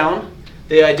write it down.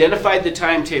 They identified the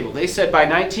timetable. They said by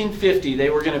 1950 they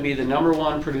were going to be the number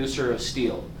one producer of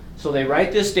steel. So they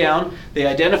write this down. They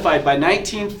identified by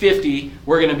 1950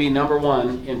 we're going to be number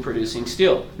one in producing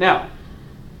steel. Now,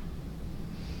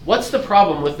 what's the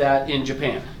problem with that in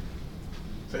Japan?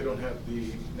 They don't have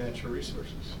the natural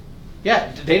resources.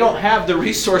 Yeah, they don't have the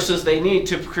resources they need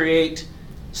to create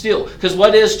steel. Because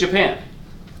what is Japan?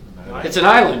 It's an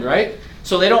island, right?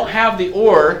 So they don't have the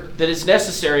ore that is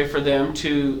necessary for them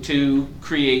to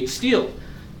create steel.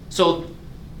 So,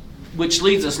 which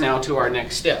leads us now to our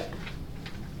next step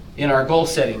in our goal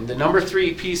setting. The number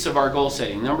 3 piece of our goal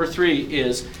setting. Number 3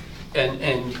 is,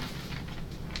 and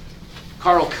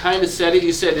Carl kind of said it,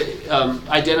 you said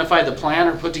identify the plan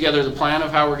or put together the plan of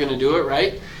how we're going to do it,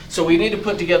 right? So we need to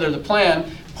put together the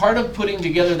plan. Part of putting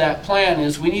together that plan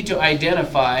is we need to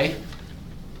identify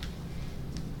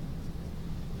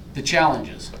the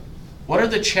challenges. What are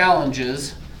the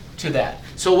challenges to that?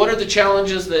 So what are the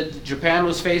challenges that Japan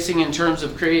was facing in terms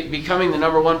of becoming the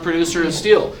number 1 producer of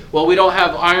steel? Well, we don't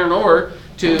have iron ore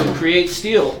to create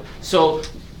steel. So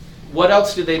what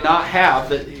else do they not have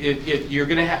that if you're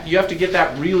going to have, you have to get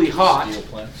that really hot. Steel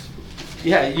plants.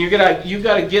 Yeah, you got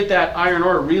to get that iron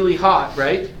ore really hot,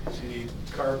 right? So you need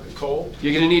coal.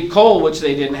 You're going to need coal, which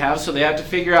they didn't have, so they have to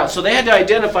figure out. So they had to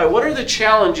identify what are the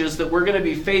challenges that we're going to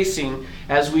be facing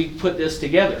as we put this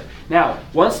together. Now,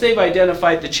 once they've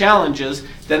identified the challenges,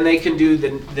 then they can do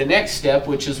the next step,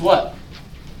 which is what?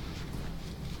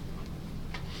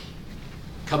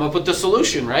 Come up with the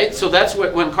solution, right? So that's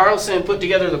what, when Carl's saying put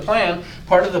together the plan,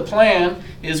 part of the plan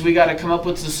is we got to come up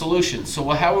with the solution. So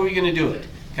how are we going to do it?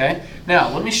 Okay? Now,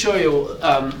 let me show you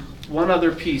one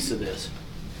other piece of this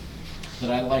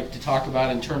that I like to talk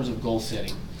about in terms of goal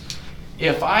setting.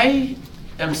 If I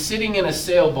am sitting in a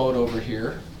sailboat over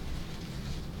here,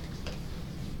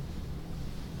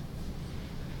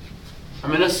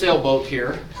 I'm in a sailboat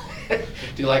here. Do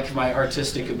you like my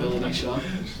artistic ability, Sean?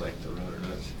 It's like the rudder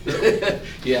nuts.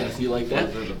 Yeah, you like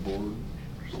that? There's a board.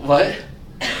 What?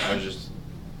 I was just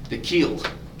The keel.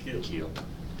 Keel.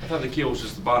 I thought the keel was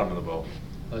just the bottom of the boat.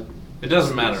 What? It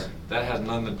doesn't matter. That has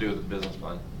nothing to do with the business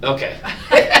plan. Okay.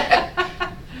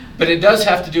 But it does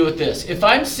have to do with this. If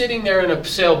I'm sitting there in a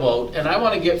sailboat and I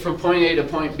want to get from point A to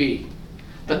point B,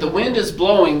 but the wind is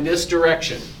blowing this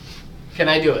direction, can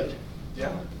I do it?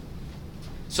 Yeah,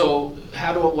 So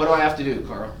what do I have to do,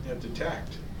 Carl? you have to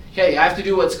tact. Okay, I have to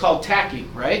do what's called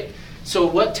tacking, right? So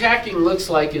what tacking looks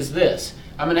like is this.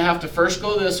 I'm going to have to first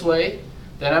go this way,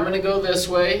 then I'm going to go this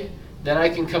way, then I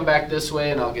can come back this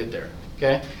way and I'll get there.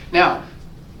 Okay? Now,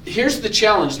 here's the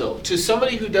challenge though. To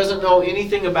somebody who doesn't know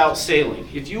anything about sailing,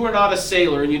 if you were not a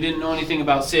sailor and you didn't know anything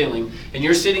about sailing, and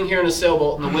you're sitting here in a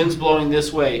sailboat and the wind's blowing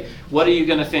this way, what are you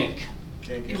going to think?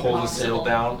 Can't get Pull the sail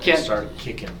down and Can't- start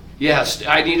kicking. Yes,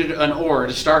 I needed an oar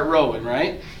to start rowing,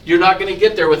 right? You're not going to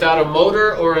get there without a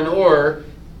motor or an oar,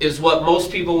 is what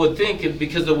most people would think,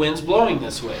 because the wind's blowing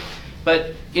this way.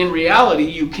 But in reality,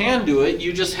 you can do it.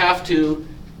 You just have to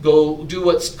go do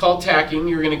what's called tacking.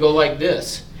 You're going to go like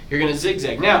this. You're going to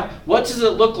zigzag. Now, what does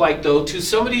it look like, though, to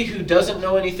somebody who doesn't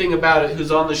know anything about it,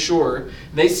 who's on the shore,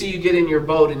 they see you get in your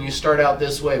boat and you start out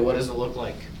this way. What does it look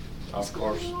like? Of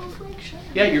course.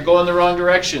 Yeah, you're going the wrong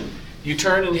direction. You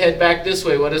turn and head back this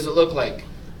way. What does it look like?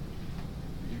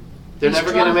 They're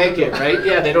never going to make it, right?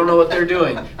 Yeah, they don't know what they're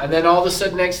doing. And then all of a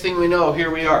sudden, next thing we know,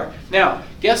 here we are. Now,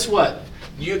 guess what?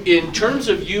 In terms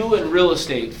of you and real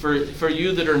estate, for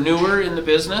you that are newer in the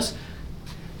business,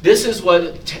 this is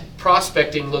what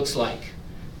prospecting looks like.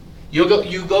 You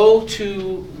go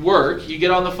to work, you get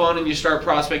on the phone and you start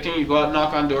prospecting, you go out and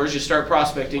knock on doors, you start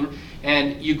prospecting,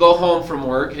 and you go home from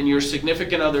work and your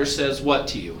significant other says what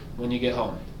to you when you get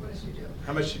home? What did you do?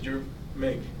 How much did you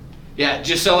make? Yeah, did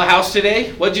you sell a house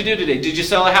today? What'd you do today? Did you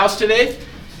sell a house today?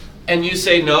 And you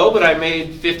say, no, but I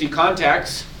made 50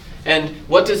 contacts. And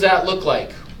what does that look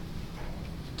like?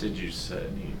 Did you set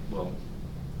any, well,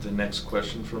 the next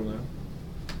question from them?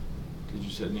 Did you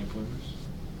set any appointments?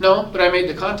 No, but I made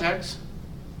the contacts.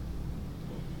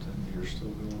 Then you're still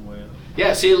going way up.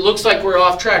 Yeah, see, it looks like we're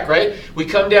off track, right? We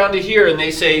come down to here and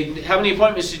they say, how many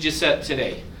appointments did you set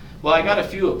today? Well, I got a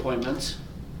few appointments.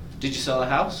 Did you sell a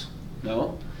house?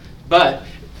 No. But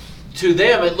to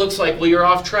them, it looks like, well, you're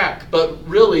off track. But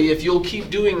really, if you'll keep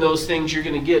doing those things, you're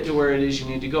going to get to where it is you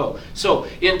need to go. So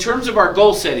in terms of our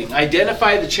goal setting,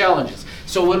 identify the challenges.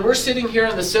 So when we're sitting here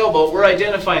in the sailboat, we're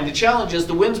identifying the challenges.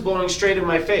 The wind's blowing straight in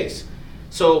my face.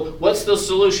 So what's the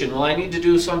solution? Well, I need to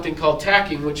do something called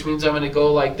tacking, which means I'm going to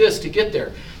go like this to get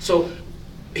there. So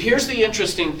here's the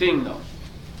interesting thing, though.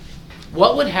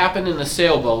 What would happen in the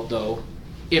sailboat, though,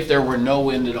 if there were no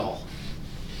wind at all?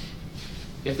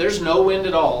 If there's no wind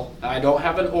at all, I don't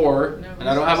have an oar, and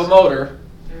I don't have a motor.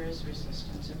 There is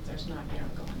resistance. If there's not, you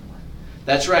don't go anywhere.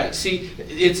 That's right. See,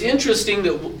 it's interesting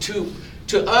that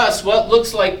to us, what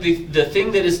looks like the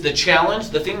thing that is the challenge,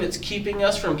 the thing that's keeping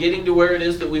us from getting to where it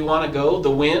is that we want to go,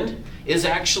 the wind, is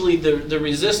actually the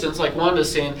resistance, like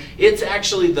Wanda's saying, it's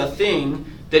actually the thing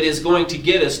that is going to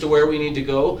get us to where we need to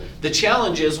go. The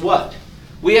challenge is what?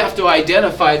 We have to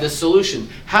identify the solution.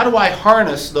 How do I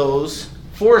harness those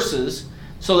forces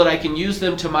so that I can use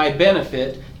them to my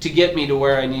benefit to get me to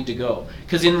where I need to go?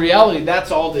 Because in reality,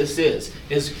 that's all this is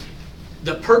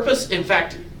the purpose. In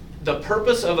fact, the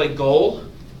purpose of a goal,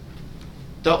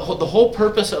 the whole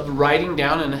purpose of writing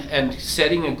down and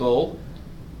setting a goal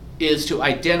is to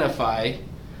identify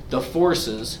the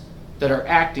forces that are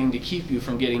acting to keep you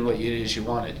from getting what it is you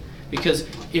wanted. Because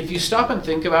if you stop and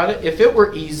think about it, if it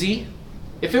were easy,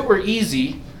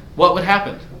 what would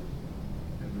happen?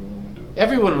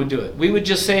 Everyone would do it. We would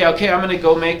just say, okay, I'm going to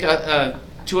go make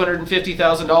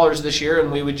 $250,000 this year,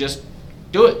 and we would just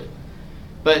do it.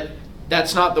 But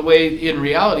that's not the way, in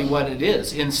reality, what it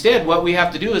is. Instead, what we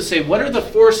have to do is say, what are the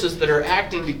forces that are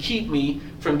acting to keep me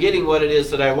from getting what it is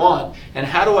that I want? And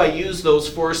how do I use those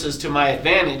forces to my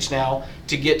advantage now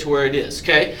to get to where it is?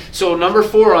 Okay? So number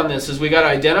 4 on this is we got to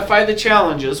identify the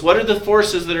challenges. What are the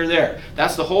forces that are there?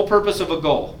 That's the whole purpose of a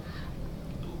goal.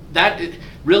 That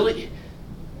really,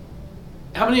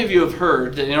 how many of you have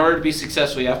heard that in order to be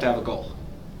successful, you have to have a goal?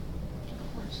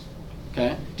 Of course.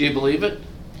 Okay? Do you believe it?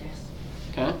 Yes.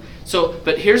 Okay? So,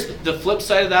 but here's the flip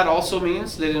side of that also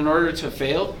means that in order to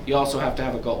fail, you also have to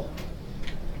have a goal.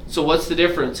 So what's the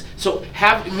difference? So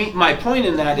my point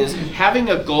in that is having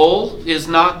a goal is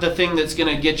not the thing that's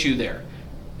going to get you there.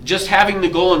 Just having the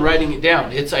goal and writing it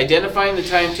down. It's identifying the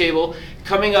timetable,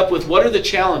 coming up with what are the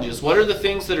challenges, what are the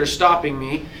things that are stopping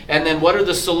me, and then what are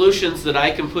the solutions that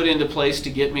I can put into place to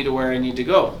get me to where I need to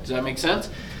go. Does that make sense?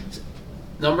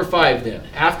 Number 5 then.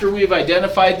 After we've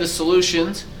identified the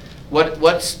solutions,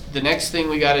 what's the next thing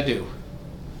we got to do?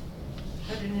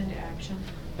 Put it into action.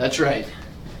 That's right.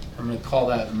 I'm going to call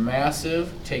that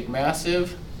take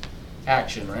massive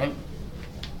action, right?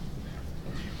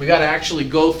 We got to actually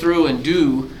go through and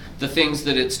do the things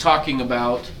that it's talking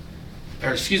about,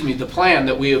 or excuse me, the plan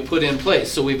that we have put in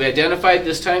place. So we've identified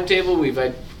this timetable, we've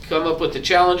come up with the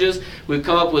challenges, we've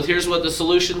come up with here's what the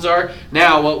solutions are.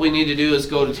 Now what we need to do is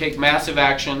go to take massive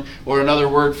action, or another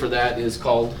word for that is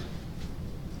called,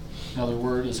 another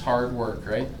word is hard work,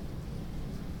 right?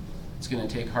 It's going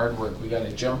to take hard work. We got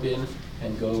to jump in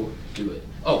and go do it.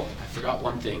 Oh, I forgot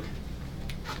one thing.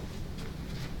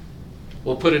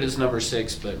 We'll put it as number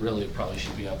 6, but really it probably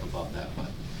should be up above that. But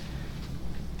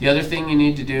the other thing you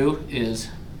need to do is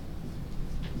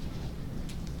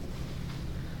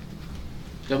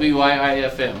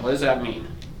WIIFM. What does that mean?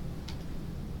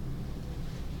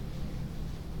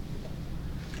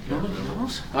 Nobody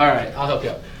knows? All right, I'll help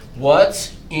you out.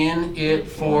 What's in it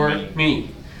for me?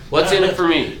 What's in it for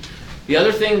me? The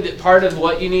other thing that part of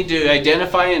what you need to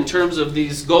identify in terms of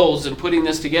these goals and putting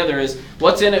this together is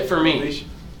what's in it for me?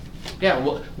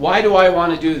 Yeah, why do I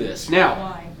want to do this? Now,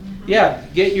 Why? yeah,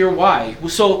 get your why.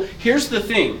 So here's the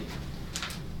thing.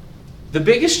 The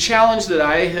biggest challenge that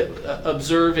I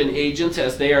observe in agents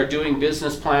as they are doing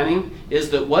business planning is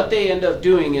that what they end up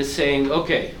doing is saying,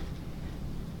 okay,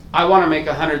 I want to make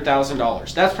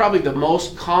 $100,000. That's probably the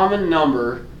most common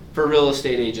number for real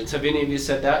estate agents. Have any of you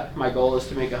said that? My goal is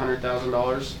to make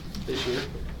 $100,000 this year.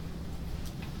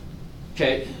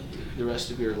 Okay, the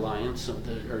rest of you are lying.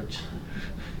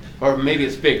 Or maybe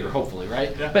it's bigger, hopefully,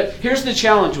 right? Yeah. But here's the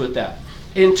challenge with that.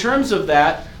 In terms of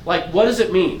that, like, what does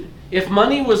it mean? If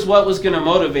money was what was going to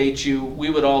motivate you, we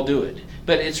would all do it.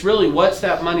 But it's really, what's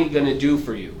that money going to do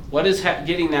for you? What is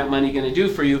getting that money going to do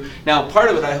for you? Now, part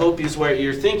of it, I hope, is where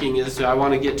you're thinking is, I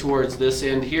want to get towards this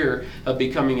end here of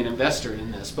becoming an investor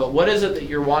in this. But what is it that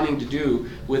you're wanting to do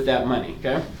with that money?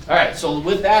 Okay? All right, so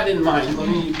with that in mind, let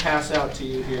me pass out to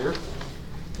you here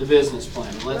the business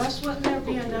plan. Russ, wouldn't there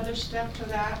be another step to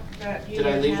that you Did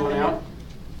I leave one out?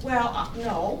 Well,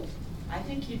 no, I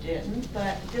think you didn't,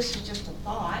 but this is just a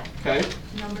thought. Okay.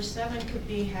 Number 7 could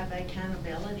be have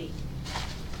accountability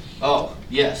Oh,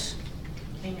 yes.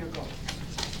 in your goal.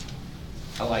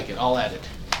 I like it. I'll add it.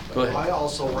 Go ahead. I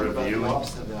also wonder about the Reviewing.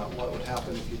 opposite of that. What would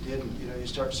happen if you didn't? You know, you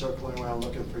start circling around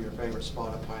looking for your favorite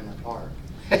spot at Pioneer Park.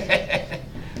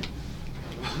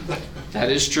 That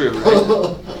is true,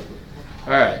 right?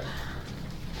 All right.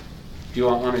 Do you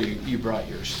want one, or you brought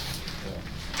yours?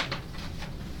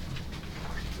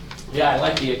 Yeah, I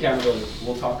like the accountability.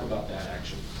 We'll talk about that,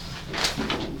 actually.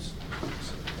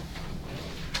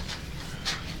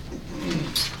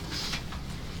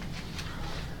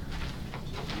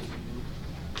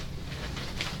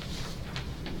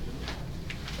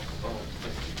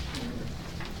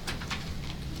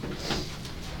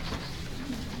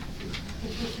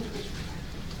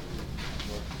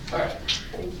 All right.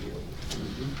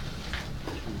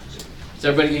 Has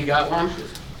everybody got one?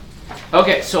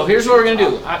 Okay, so here's what we're gonna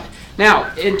do.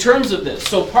 Now, in terms of this,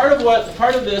 so part of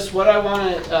this, what I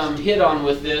want to hit on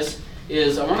with this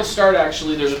is I want to start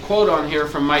actually. There's a quote on here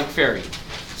from Mike Ferry.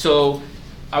 So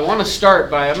I want to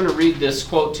start by I'm going to read this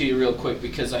quote to you real quick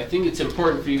because I think it's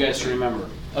important for you guys to remember.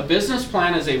 A business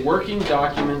plan is a working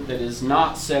document that is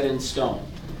not set in stone,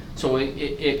 so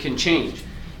it can change.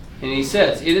 And he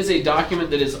says, it is a document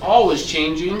that is always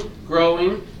changing,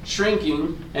 growing,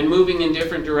 shrinking, and moving in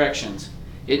different directions.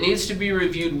 It needs to be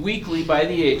reviewed weekly by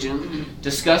the agent,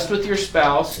 discussed with your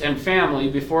spouse and family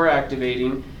before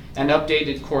activating, and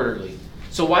updated quarterly.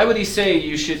 So why would he say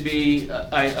you should be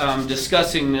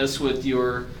discussing this with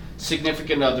your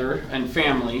significant other and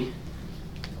family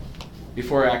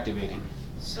before activating?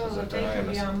 So that they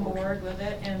can be on board with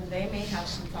it, and they may have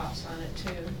some thoughts on it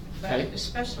too. But Okay.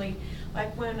 especially,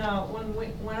 like when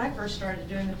I first started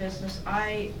doing the business,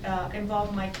 I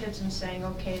involved my kids in saying,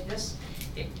 okay,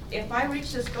 if I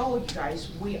reach this goal, you guys,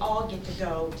 we all get to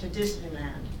go to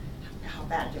Disneyland. How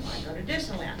bad do you want to go to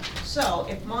Disneyland? So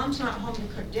if mom's not home to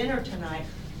cook dinner tonight,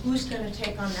 who's going to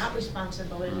take on that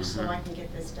responsibility so I can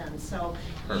get this done? So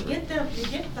you get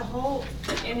the whole,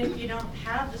 and if you don't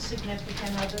have the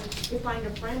significant other, you find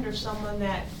a friend or someone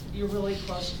that you're really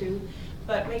close to,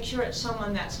 but make sure it's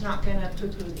someone that's not going to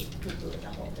poo-poo the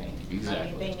whole thing. Exactly.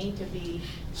 I mean, they need to be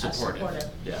Supportive.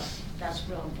 Yeah. That's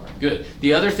real important. Good.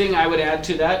 The other thing I would add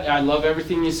to that, I love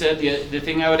everything you said. The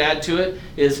thing I would add to it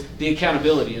is the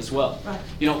accountability as well. Right.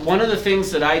 You know, one of the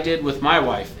things that I did with my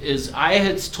wife is I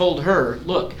had told her,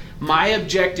 look, my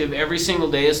objective every single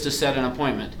day is to set an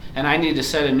appointment, and I need to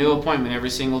set a new appointment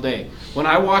every single day. When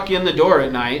I walk in the door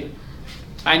at night,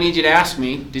 I need you to ask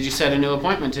me, did you set a new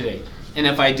appointment today? And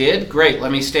if I did, great,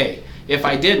 let me stay. If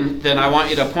I didn't, then I want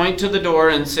you to point to the door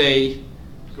and say,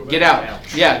 get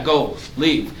out. Yeah, go,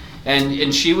 leave.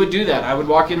 And she would do that. I would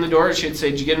walk in the door and she'd say,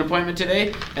 did you get an appointment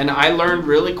today? And I learned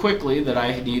really quickly that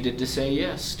I needed to say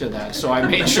yes to that. So I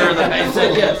made sure that I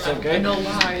said yes, okay? No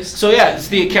lies. So yeah, it's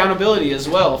the accountability as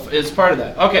well is part of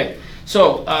that. Okay,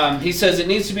 so he says it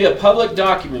needs to be a public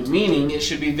document, meaning it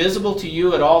should be visible to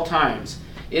you at all times.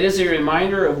 It is a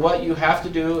reminder of what you have to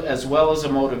do as well as a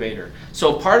motivator.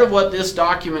 So part of what this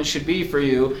document should be for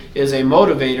you is a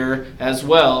motivator as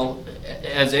well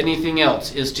as anything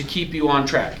else, is to keep you on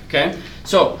track, okay?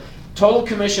 So total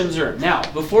commissions earned. Now,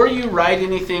 before you write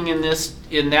anything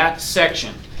in that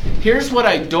section, here's what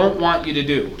I don't want you to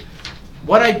do.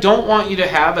 What I don't want you to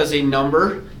have as a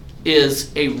number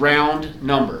is a round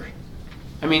number.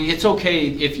 I mean, it's okay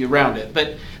if you round it,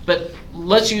 but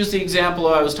let's use the example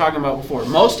I was talking about before.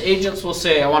 Most agents will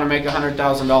say, I want to make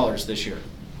 $100,000 this year.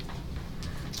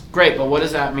 Great, but what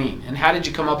does that mean? And how did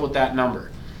you come up with that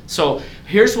number? So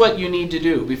here's what you need to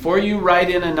do. Before you write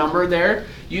in a number there,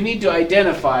 you need to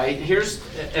identify,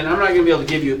 and I'm not going to be able to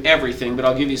give you everything, but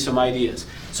I'll give you some ideas.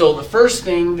 So the first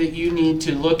thing that you need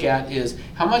to look at is,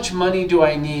 how much money do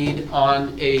I need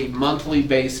on a monthly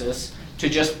basis to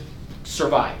just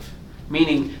survive?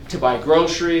 Meaning to buy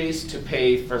groceries, to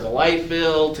pay for the light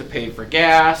bill, to pay for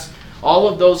gas, all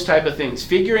of those type of things.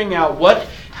 Figuring out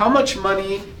how much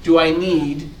money do I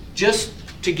need just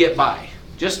to get by?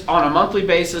 Just on a monthly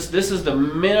basis, this is the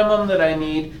minimum that I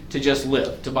need to just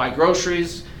live, to buy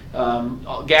groceries,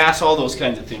 gas, all those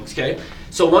kinds of things, okay?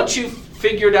 So once you've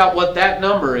figured out what that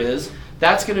number is,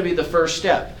 that's going to be the first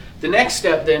step. The next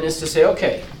step then is to say,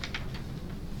 okay,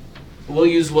 we'll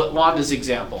use Wanda's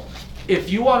example.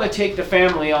 If you want to take the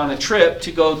family on a trip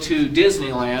to go to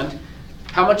Disneyland,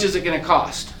 how much is it going to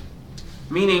cost?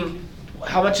 Meaning,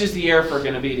 how much is the airfare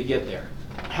going to be to get there?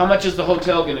 How much is the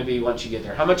hotel going to be once you get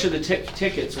there? How much are the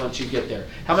tickets once you get there?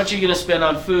 How much are you going to spend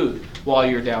on food while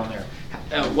you're down there?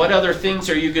 What other things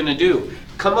are you going to do?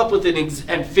 Come up with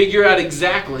and figure out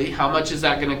exactly how much is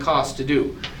that going to cost to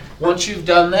do. Once you've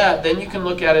done that, then you can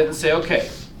look at it and say, okay,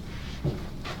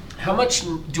 how much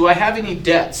do I have any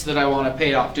debts that I want to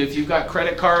pay off? If you've got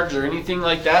credit cards or anything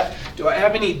like that, do I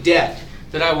have any debt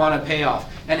that I want to pay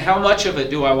off? And how much of it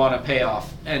do I want to pay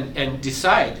off? And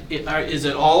decide, is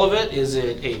it all of it? Is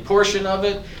it a portion of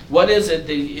it? What is it,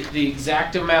 the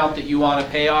exact amount that you want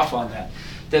to pay off on that?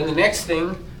 Then the next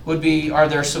thing would be, are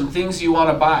there some things you want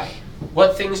to buy?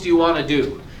 What things do you want to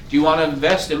do? Do you want to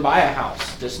invest and buy a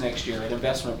house this next year, an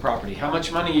investment property? How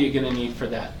much money are you going to need for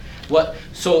that?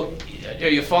 So are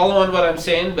you following what I'm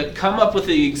saying? But come up with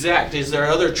the exact. Is there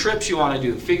other trips you want to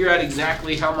do? Figure out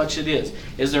exactly how much it is.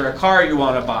 Is there a car you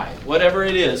want to buy? Whatever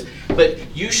it is.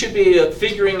 But you should be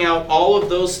figuring out all of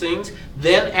those things,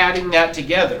 then adding that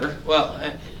together. Well,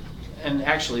 and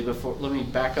actually, let me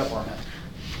back up on that.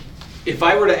 if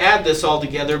I were to add this all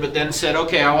together, but then said,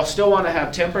 okay, I still want to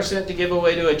have 10% to give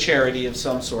away to a charity of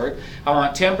some sort. I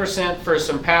want 10% for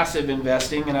some passive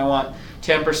investing, and I want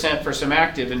 10% for some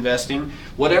active investing.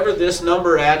 Whatever this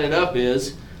number added up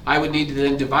is, I would need to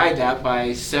then divide that by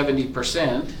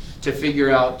 70% to figure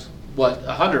out what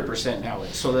 100% now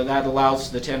is. So that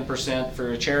allows the 10%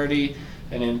 for a charity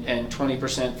and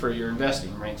 20% for your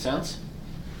investing. Make sense?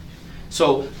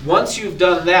 So once you've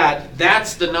done that,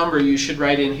 that's the number you should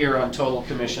write in here on total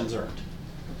commissions earned.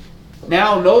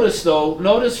 Now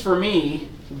notice for me,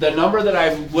 the number that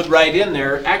I would write in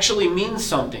there actually means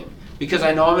something. Because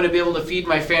I know I'm going to be able to feed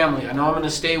my family. I know I'm going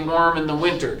to stay warm in the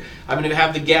winter. I'm going to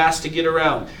have the gas to get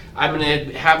around. I'm going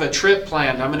to have a trip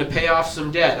planned. I'm going to pay off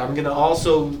some debt. I'm going to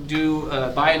also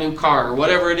buy a new car or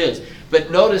whatever it is.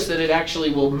 But notice that it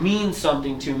actually will mean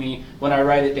something to me when I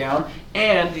write it down.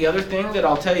 And the other thing that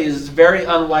I'll tell you is it's very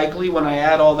unlikely when I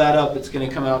add all that up, it's going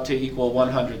to come out to equal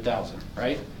 100,000,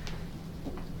 right?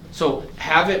 So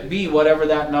have it be whatever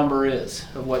that number is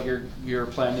of what your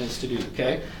plan is to do,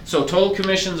 okay? So total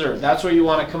commissions earned, that's what you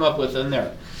want to come up with in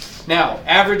there. Now,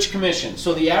 average commission.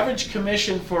 So the average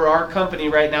commission for our company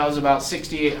right now is about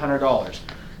 $6,800.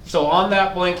 So on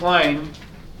that blank line,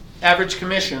 average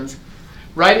commissions,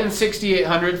 write in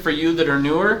 $6,800 for you that are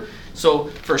newer. So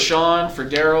for Sean, for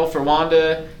Daryl, for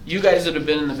Wanda, you guys that have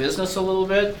been in the business a little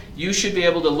bit, you should be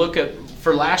able to look at,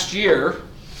 for last year,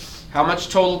 how much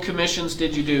total commissions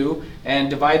did you do, and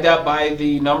divide that by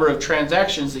the number of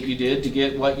transactions that you did to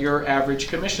get what your average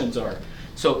commissions are.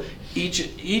 So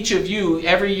each of you,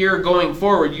 every year going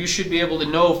forward, you should be able to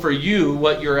know for you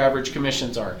what your average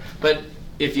commissions are. But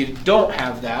if you don't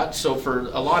have that, so for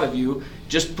a lot of you,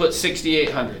 just put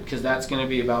 6,800 because that's going to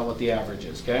be about what the average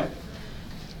is, okay?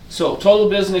 So total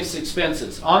business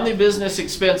expenses. On the business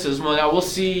expenses, well, now we'll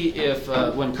see if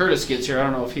when Curtis gets here, I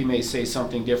don't know if he may say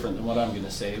something different than what I'm going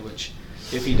to say, which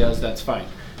if he does, that's fine.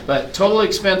 But total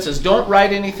expenses, don't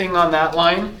write anything on that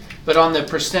line, but on the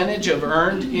percentage of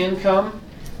earned income,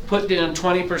 put down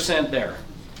 20% there.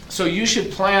 So you should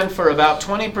plan for about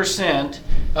 20%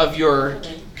 of your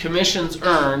commissions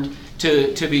earned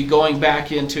to be going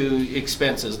back into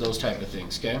expenses, those type of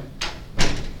things, okay?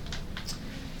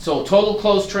 So total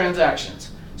closed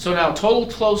transactions. So now total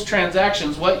closed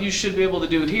transactions, what you should be able to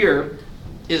do here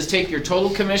is take your total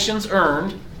commissions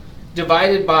earned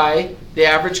divided by the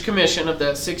average commission of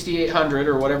that 6,800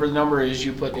 or whatever the number is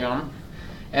you put down,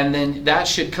 and then that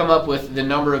should come up with the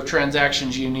number of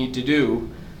transactions you need to do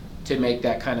to make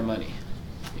that kind of money.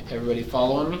 Everybody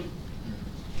following me?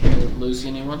 Lose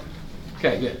anyone?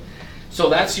 Okay, good. So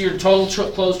that's your total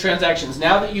closed transactions.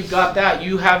 Now that you've got that,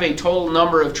 you have a total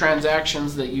number of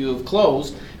transactions that you have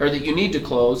closed, or that you need to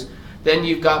close. Then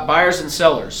you've got buyers and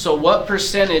sellers. So what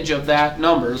percentage of that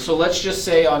number, so let's just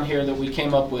say on here that we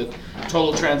came up with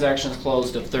total transactions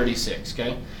closed of 36,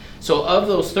 okay? So of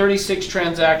those 36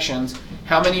 transactions,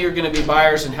 how many are going to be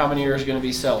buyers and how many are going to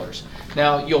be sellers?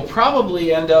 Now, you'll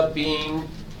probably end up being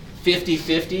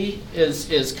 50-50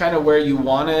 is kind of where you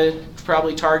want to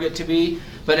probably target to be.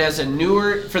 But as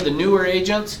for the newer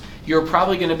agents, you're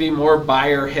probably going to be more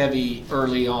buyer heavy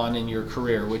early on in your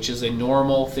career, which is a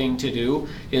normal thing to do,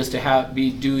 is to be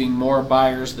doing more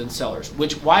buyers than sellers.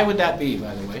 Why would that be,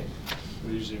 by the way?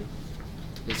 They're easier.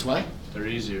 It's what? They're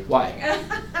easier. Why?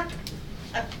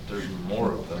 There's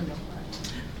more of them.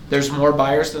 There's more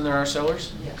buyers than there are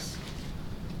sellers? Yes.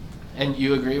 And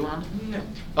you agree, Wanda? No.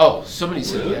 Oh, somebody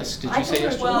said Really? yes. Did I you say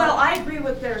think- yes? Well, I agree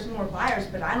with there's more buyers,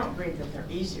 but I don't agree that they're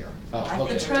easier. Oh, I think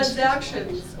okay. The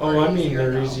transactions Oh, are I mean,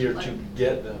 they're though, easier like- to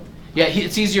get them. Yeah,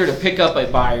 it's easier to pick up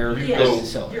a buyer than Yes, a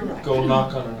seller. you're right. Go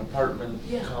knock on an apartment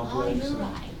Yeah, complex. oh, you're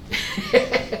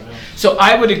and- right. So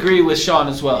I would agree with Sean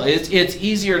as well. It's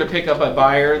easier to pick up a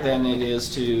buyer than it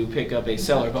is to pick up a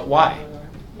seller. But why?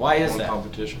 Why is More that?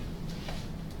 competition.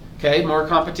 Okay, more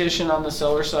competition on the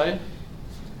seller side?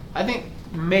 I think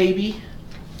maybe.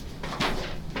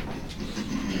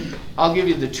 I'll give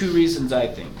you the two reasons I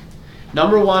think.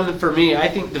 Number one, for me, I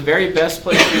think the very best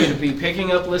place for you to be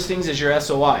picking up listings is your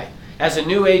SOI. As a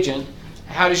new agent,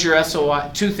 how does your SOI,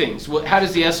 two things. How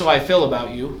does the SOI feel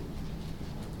about you?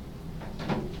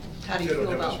 How do you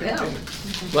feel about them?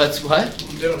 What?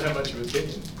 They don't have much of an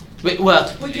opinion.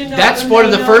 Well, Well, you know, that's when part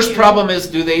of they the know first you- problem is,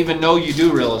 do they even know you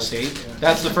do real estate?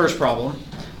 That's the first problem.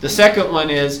 The second one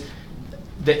is,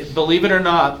 that, believe it or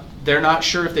not, they're not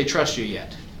sure if they trust you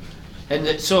yet. And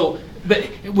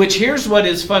which here's what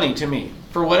is funny to me.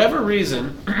 For whatever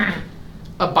reason,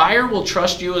 a buyer will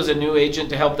trust you as a new agent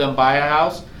to help them buy a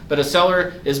house, but a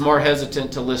seller is more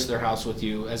hesitant to list their house with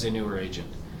you as a newer agent.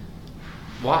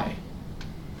 Why?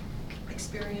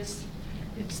 Experience.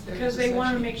 It's their Because they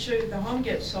want to decision. make sure that the home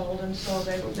gets sold, and so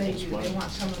they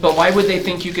want some of the. But why would they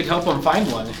think you could help them find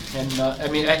one? And, I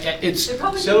mean, it's, They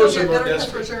probably think Sellers they'll are get more better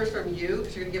customer desperate. service from you,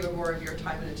 because you're gonna give them more of your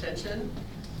time and attention.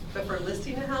 But for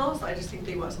listing a house, I just think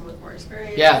they want someone with more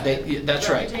experience. yeah, that's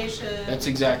right. Reputation. That's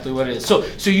exactly what it is. So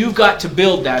you've got to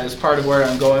build that as part of where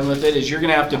I'm going with it, is you're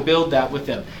gonna have to build that with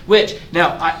them. Which,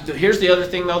 now, here's the other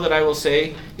thing though that I will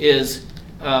say is,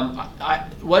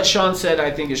 what Sean said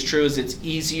I think is true, is it's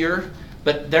easier,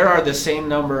 but there are the same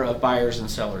number of buyers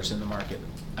and sellers in the market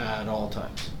at all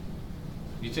times.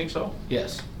 You think so?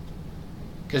 Yes.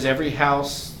 Because every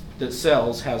house that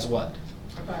sells has what?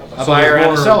 A So buyer there's and a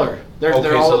more- seller. They're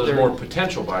Okay, all, so there's they're, more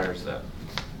potential buyers then.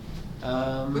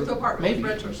 With apartment maybe.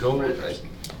 renters. Go- renters.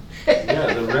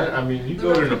 Yeah, the rent, I mean, you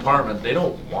go to an apartment, they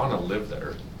don't wanna live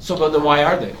there, So, but then why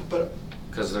are they? But,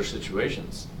 cause their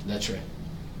situations. That's right.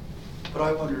 but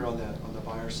I wonder on the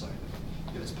buyer side,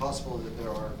 if it's possible that there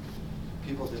are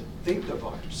people that think they're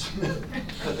buyers,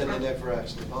 but then they never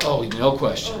actually buy. Oh, no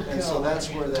question. And so that's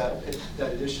where that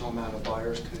additional amount of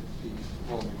buyers could be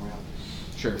roaming around.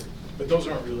 Sure. But those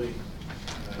aren't really.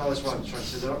 That's what I'm trying to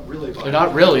say, they're not really buyers. They're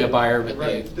not really a buyer, but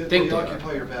they Right, think they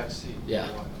occupy are. your back seat. Yeah.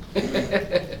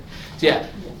 Yeah,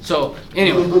 so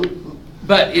anyway,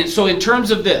 but so in terms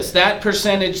of this, that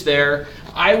percentage there,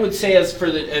 I would say as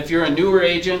for the, if you're a newer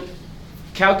agent,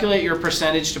 calculate your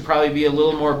percentage to probably be a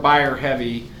little more buyer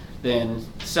heavy than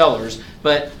sellers,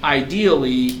 but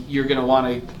ideally, you're gonna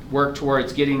wanna work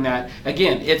towards getting that.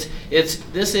 Again,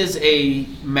 this is a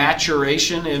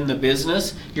maturation in the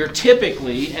business. You're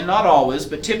typically, and not always,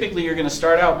 but typically you're gonna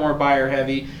start out more buyer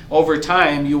heavy. Over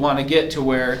time, you wanna get to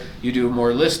where you do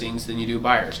more listings than you do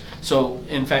buyers. So,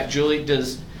 in fact, Julie,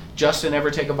 does Justin ever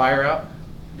take a buyer out?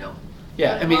 No.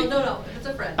 Yeah, I mean. Well, no, if it's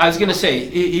a friend. I was gonna say,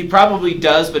 he probably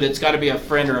does, but it's gotta be a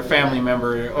friend or a family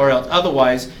member, or else,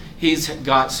 otherwise, he's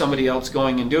got somebody else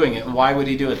going and doing it, and why would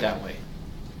he do it that way?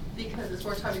 Because it's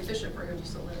more time efficient for him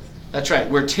just to list. That's right,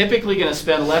 we're typically gonna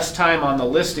spend less time on the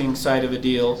listing side of a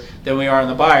deal than we are on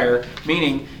the buyer,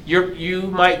 meaning you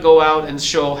might go out and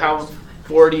show how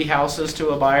 40 houses to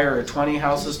a buyer, or 20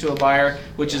 houses to a buyer,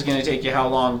 which is gonna take you how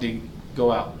long to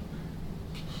go out?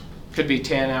 Could be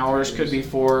 10 hours, could be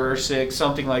 4 or 6,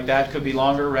 something like that, could be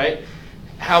longer, right?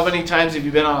 How many times have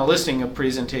you been on a listing of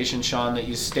presentation, Sean, that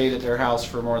you stayed at their house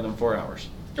for more than 4 hours?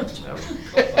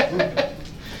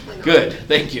 Good,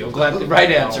 thank you. I'm glad, the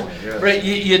right answer. Right,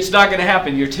 it's not gonna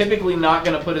happen. You're typically not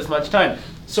gonna put as much time.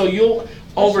 So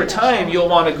over time, you'll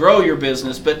wanna grow your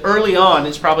business, but early on,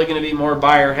 it's probably gonna be more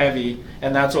buyer heavy,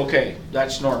 and that's okay.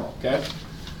 That's normal, okay?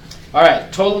 All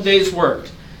right, total days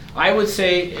worked. I would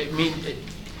say, I mean,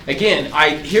 again,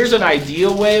 here's an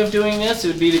ideal way of doing this. It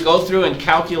would be to go through and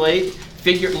calculate,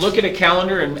 look at a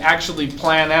calendar and actually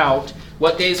plan out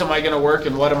what days am I gonna work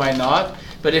and what am I not.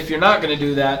 But if you're not gonna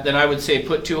do that, then I would say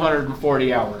put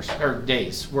 240 hours, or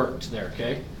days worked there,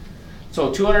 okay?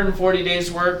 So 240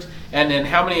 days worked, and then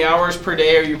how many hours per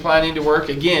day are you planning to work?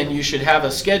 Again, you should have a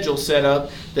schedule set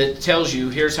up that tells you,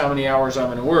 here's how many hours I'm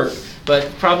gonna work. But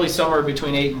probably somewhere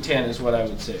between 8 and 10 is what I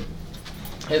would say.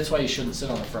 That's why you shouldn't sit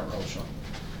on the front row, Sean.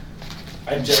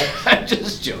 I'm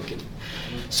just joking.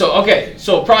 So, okay,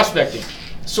 so prospecting,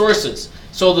 sources.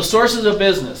 So the sources of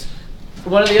business.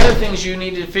 One of the other things you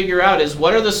need to figure out is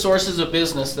what are the sources of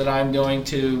business that I'm going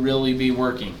to really be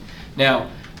working. Now,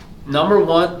 number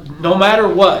one, no matter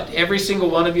what, every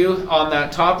single one of you on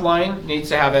that top line needs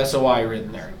to have SOI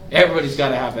written there. Everybody's got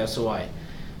to have SOI.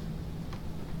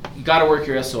 You got to work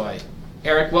your SOI.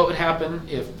 Eric, what would happen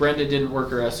if Brenda didn't work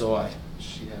her SOI?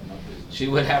 She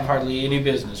would have hardly any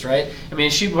business, right? I mean,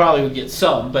 she probably would get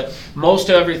some, but most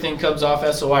of everything comes off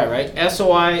SOI, right?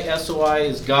 SOI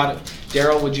has got it.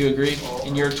 Daryl, would you agree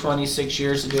in your 26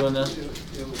 years of doing this?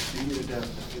 It would be to death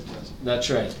if it doesn't. That's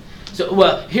right. So,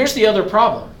 well, here's the other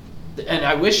problem. And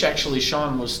I wish actually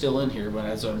Sean was still in here, but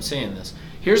as I'm saying this.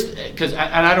 And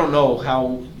I don't know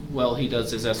how well he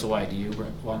does his SOI. Do you,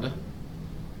 Wanda?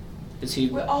 Is he?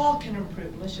 We all can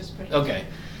improve, let's just put it. Okay.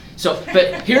 So,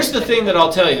 but here's the thing that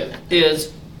I'll tell you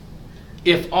is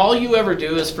if all you ever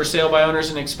do is for sale by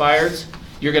owners and expireds,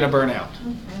 you're going to burn out.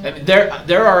 I mean,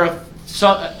 there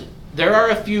are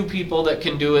a few people that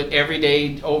can do it every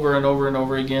day over and over and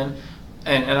over again.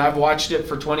 And I've watched it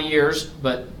for 20 years,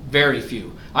 but very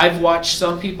few. I've watched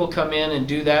some people come in and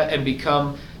do that and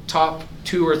become top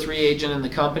 2 or 3 agent in the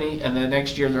company, and the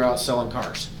next year they're out selling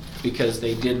cars because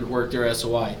they didn't work their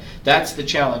SOI. That's the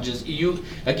challenge.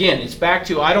 Again, it's back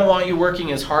to I don't want you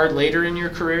working as hard later in your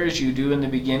career as you do in the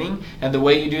beginning, and the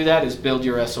way you do that is build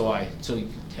your SOI. So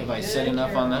have I said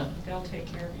enough on that? They'll take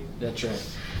care of you. That's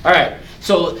right. All right,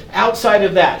 so outside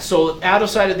of that,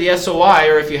 outside of the SOI,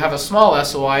 or if you have a small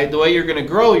SOI, the way you're going to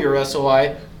grow your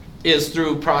SOI is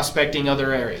through prospecting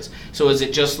other areas. So is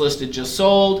it just listed, just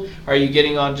sold? Are you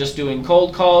getting on just doing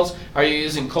cold calls? Are you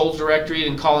using cold directory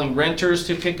and calling renters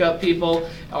to pick up people?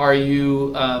 Are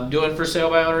you doing for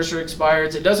sale by owners or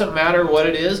expireds? It doesn't matter what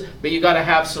it is, but you got to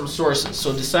have some sources.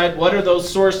 So decide what are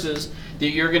those sources that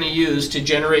you're going to use to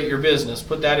generate your business.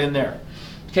 Put that in there.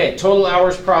 Okay, total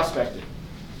hours prospected.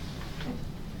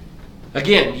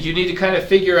 Again, you need to kind of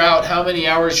figure out how many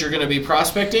hours you're going to be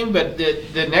prospecting, but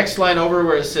the next line over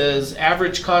where it says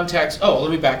average contacts, oh,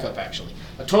 let me back up actually.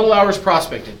 A total hours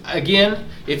prospected. Again,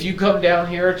 if you come down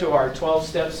here to our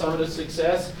 12-step summit of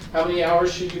success, how many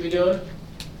hours should you be doing?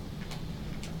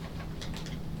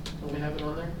 Don't we have it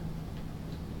on there?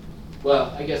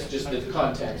 Well, I guess just the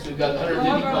contacts. We've got 150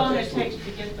 However long it contacts. takes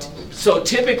to get those. So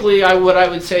typically, what I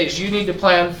would say is you need to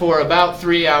plan for about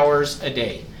 3 hours a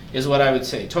day, is what I would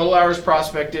say. Total hours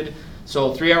prospected,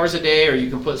 so 3 hours a day, or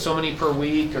you can put so many per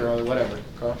week, or whatever.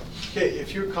 Carl? Okay,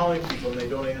 if you're calling people and they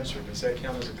don't answer, does that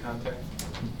count as a contact?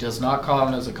 Does not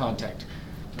count as a contact.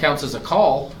 Counts as a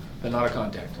call, but not a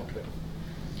contact. Okay.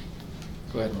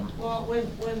 Go ahead, Mom.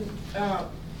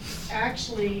 Well,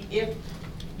 actually, if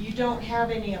you don't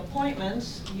have any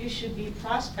appointments, you should be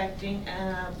prospecting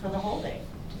for the whole day.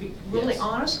 To be really Yes.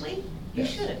 honestly, you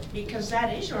Yes. should, because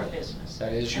that is your business.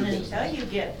 That is your business. And until you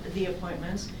get the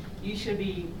appointments, you should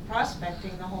be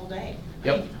prospecting the whole day. I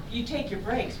Yep. mean, you take your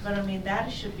breaks, but I mean,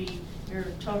 that should be your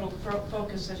total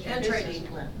focus as your And business training.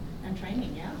 plan. And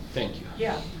training, yeah. Thank you.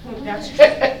 Yeah, that's true.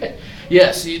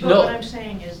 Yes, you But what know. I'm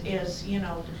saying is, you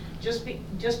know, just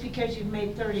because you've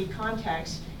made 30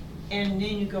 contacts and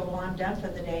then you go, well, I'm done for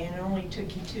the day, and it only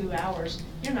took you 2 hours,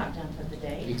 you're not done for the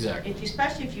day. Exactly.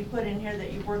 Especially if you put in here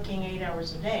that you're working 8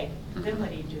 hours a day, then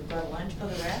what do? Go to lunch for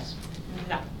the rest?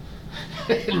 No.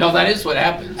 No, that is what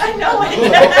happens. I know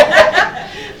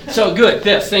it. So good,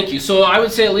 yes, thank you. So I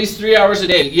would say at least 3 hours a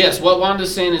day. Yes, what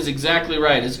Wanda's saying is exactly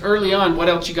right. Is early on, what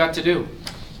else you got to do?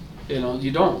 You know,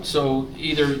 you don't. So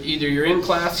either you're in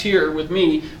class here with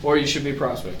me, or you should be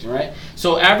prospecting, right?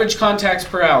 So average contacts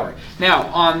per hour. Now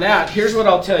on that, here's what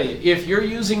I'll tell you. If you're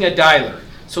using a dialer,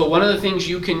 so one of the things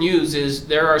you can use is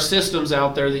there are systems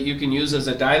out there that you can use as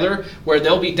a dialer where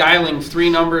they'll be dialing 3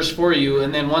 numbers for you,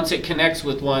 and then once it connects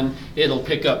with one, it'll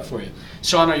pick up for you.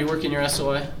 Sean, are you working your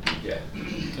SOI? Yeah.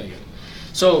 Okay, good.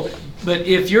 So, but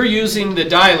if you're using the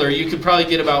dialer, you could probably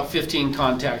get about 15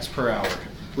 contacts per hour.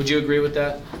 Would you agree with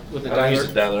that? With the I don't use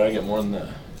dialer? a dialer, I get more than that.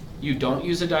 You don't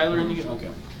use a dialer and you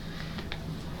okay.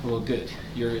 Well, good.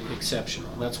 You're exceptional.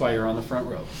 That's why you're on the front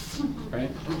row, right?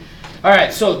 All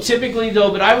right, so typically though,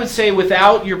 but I would say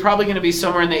without, you're probably going to be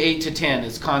somewhere in the 8 to 10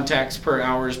 is contacts per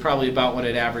hour is probably about what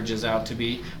it averages out to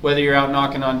be, whether you're out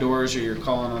knocking on doors or you're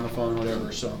calling on the phone,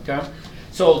 whatever, so, okay?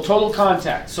 So total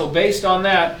contacts. So based on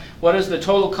that, what is the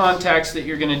total contacts that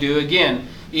you're going to do? Again,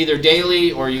 either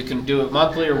daily or you can do it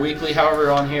monthly or weekly,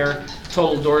 however on here.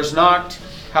 Total doors knocked,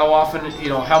 how often, you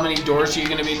know, how many doors are you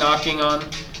going to be knocking on?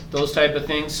 Those type of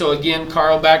things. So again,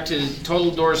 Carl, back to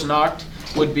total doors knocked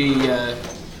would be,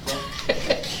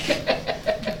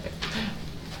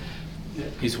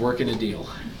 he's working a deal.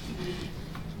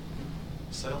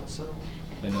 Sell.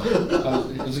 I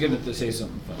know. I was going to say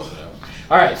something funny.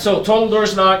 All right, so total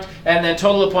doors knocked and then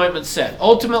total appointments set.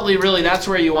 Ultimately, really, that's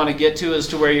where you want to get to, is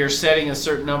to where you're setting a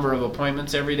certain number of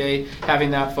appointments every day,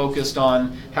 having that focused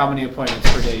on how many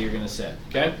appointments per day you're going to set,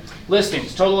 okay?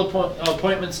 Listings, total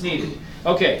appointments needed.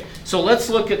 Okay, so let's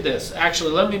look at this.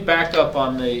 Actually, let me back up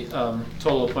on the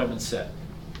total appointments set.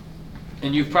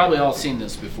 And you've probably all seen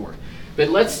this before. But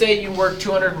let's say you work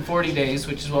 240 days,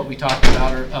 which is what we talked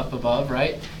about up above,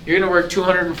 right? You're going to work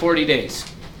 240 days.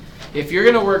 If you're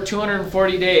going to work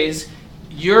 240 days,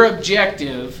 your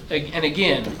objective, and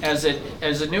again, as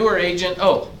a newer agent,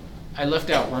 oh, I left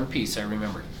out one piece, I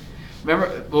remember. Remember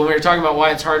when we were talking about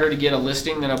why it's harder to get a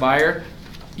listing than a buyer?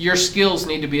 Your skills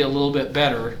need to be a little bit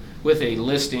better with a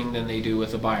listing than they do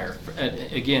with a buyer.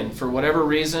 Again, for whatever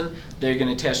reason, they're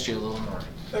going to test you a little more.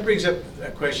 That brings up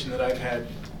a question that I've had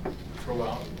for a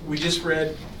while. We just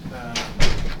read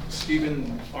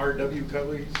Stephen R.W.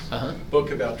 Covey's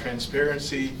book about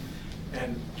transparency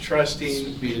and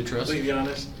trusting, Speed of trust. completely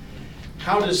honest.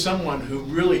 How does someone who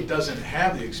really doesn't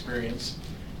have the experience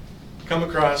come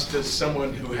across as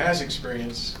someone who has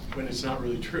experience when it's not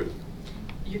really true?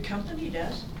 Your company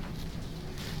does.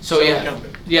 So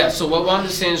so what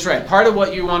Wanda's saying is right. Part of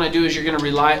what you want to do is you're going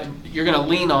to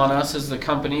lean on us as the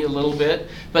company a little bit.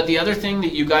 But the other thing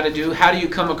that you got to do, how do you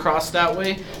come across that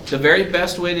way? The very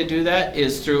best way to do that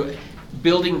is through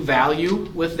building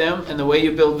value with them, and the way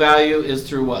you build value is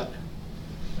through what?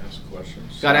 Ask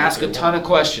questions. Got to ask a ton of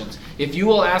questions. If you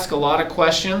will ask a lot of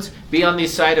questions, be on the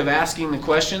side of asking the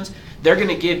questions, they're going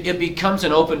to give, it becomes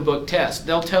an open book test.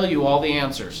 They'll tell you all the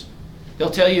answers.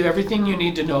 They'll tell you everything you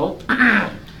need to know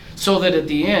so that at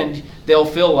the end, they'll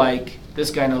feel like this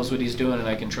guy knows what he's doing and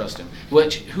I can trust him.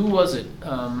 Who was it?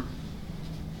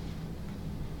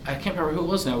 I can't remember who it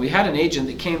was now. We had an agent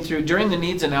that came through during the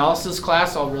needs analysis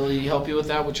class. I'll really help you with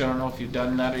that, which I don't know if you've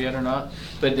done that yet or not.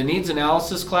 But the needs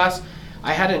analysis class,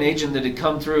 I had an agent that had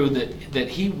come through that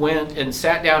he went and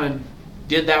sat down and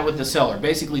did that with the seller.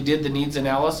 Basically did the needs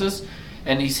analysis.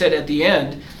 And he said at the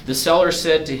end, the seller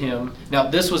said to him, now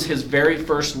this was his very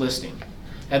first listing.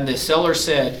 And the seller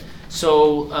said,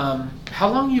 so how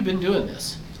long have you been doing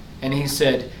this? And he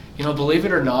said, you know, believe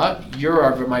it or not,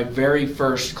 you're my very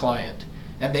first client.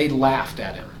 And they laughed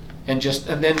at him and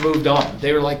then moved on.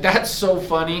 They were like, that's so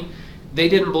funny. They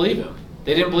didn't believe him.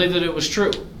 They didn't believe that it was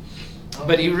true.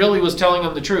 But he really was telling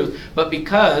them the truth. But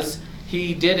because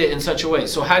he did it in such a way.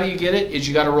 So how do you get it? Is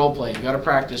you got to role play. You got to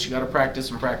practice. You got to practice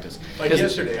and practice. Like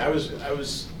yesterday, I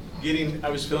was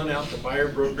filling out the buyer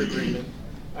broker agreement.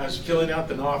 I was filling out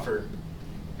an offer.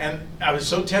 And I was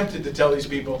so tempted to tell these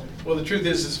people, well, the truth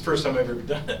is, it's the first time I've ever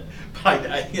done it. But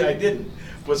I didn't.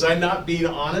 Was I not being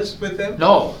honest with them?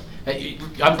 No.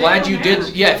 I'm glad you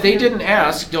didn't. Yeah, if they didn't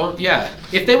ask, don't, yeah.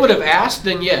 If they would have asked,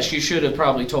 then yes, you should have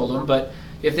probably told them. But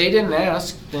if they didn't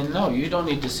ask, then no, you don't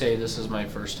need to say this is my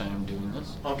first time doing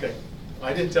this. Okay.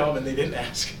 I didn't tell them and they didn't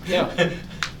ask. Yeah.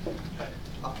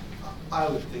 I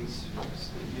would think so.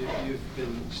 You've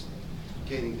been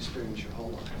gaining experience your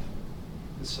whole life.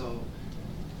 And so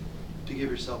to give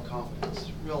yourself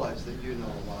confidence, realize that you know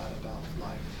a lot about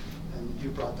life. And you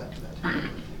brought that to that table with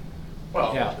you.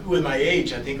 Well, Yeah. with my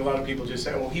age, I think a lot of people just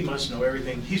say, well, he must know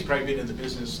everything. He's probably been in the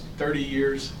business 30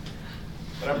 years.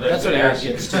 But I'm That's what Eric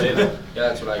gets today, though. Yeah,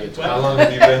 that's what I get to. How long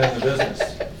have you been in the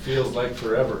business? Feels like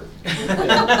forever. And then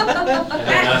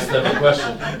ask them a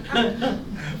question.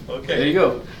 Okay. There you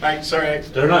go. All right, sorry,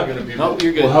 They're not gonna be. Nope,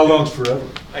 you're good. Well, how long's forever?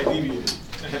 I deviated.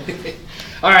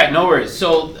 All right, no worries.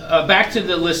 So back to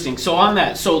the listing. So on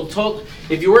that,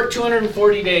 if you work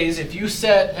 240 days, if you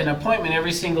set an appointment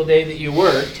every single day that you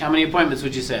worked, how many appointments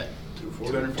would you set?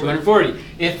 240.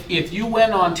 If you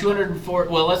went on 240,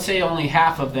 well, let's say only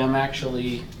half of them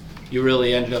actually you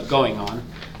really ended up going on,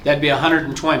 that'd be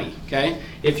 120, okay?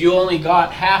 If you only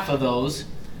got half of those,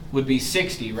 would be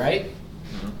 60, right?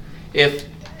 Mm-hmm.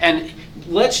 And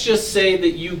let's just say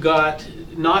that you got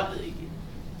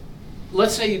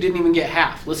let's say you didn't even get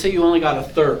half. Let's say you only got a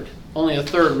third. Only a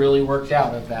third really worked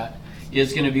out of that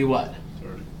is going to be what?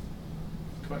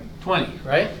 30. 20,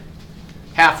 right?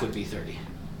 Half would be 30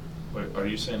 Wait, are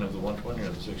you saying of the 120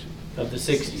 or the 60? of the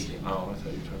 60. Oh, I thought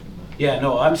you were talking about. Yeah,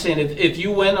 no, I'm saying if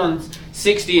you went on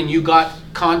 60 and you got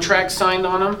contracts signed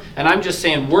on them, and I'm just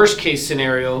saying worst case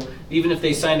scenario, even if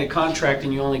they signed a contract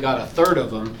and you only got a third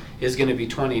of them, is going to be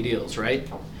 20 deals, right?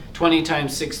 20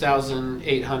 times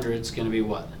 6,800 is going to be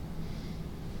what?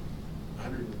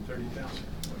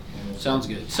 130,000. Sounds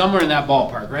good. Somewhere in that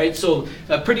ballpark, right? So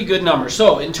a pretty good number.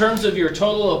 So in terms of your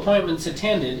total appointments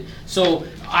attended, so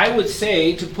I would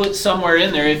say to put somewhere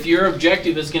in there, if your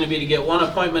objective is going to be to get one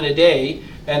appointment a day,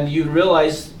 and you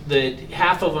realize that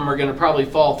half of them are going to probably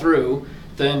fall through,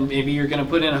 then maybe you're going to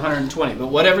put in 120. But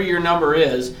whatever your number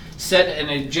is, set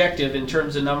an objective in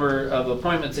terms of number of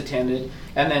appointments attended,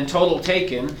 and then total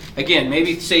taken. Again,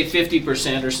 maybe say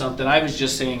 50% or something. I was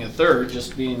just saying a third,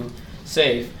 just being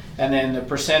safe. And then the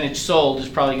percentage sold is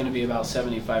probably going to be about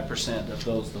 75% of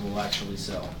those that will actually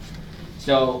sell.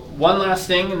 So one last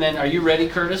thing, and then are you ready,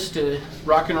 Curtis, to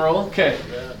rock and roll? Okay.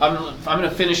 I'm going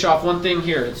to finish off one thing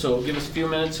here, so give us a few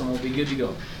minutes and we'll be good to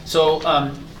go. So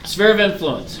sphere of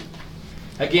influence.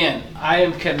 Again,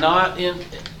 I cannot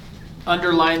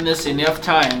underline this enough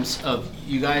times of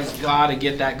you guys got to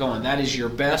get that going. That is your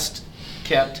best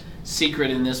kept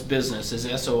secret in this business is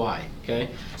SOI. Okay.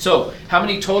 So how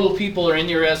many total people are in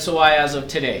your SOI as of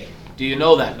today? Do you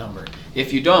know that number?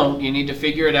 If you don't, you need to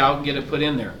figure it out and get it put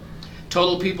in there.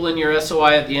 Total people in your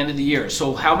SOI at the end of the year.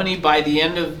 So how many by the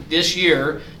end of this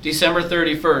year, December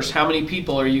 31st, how many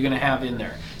people are you going to have in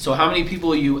there? So how many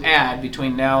people you add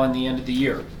between now and the end of the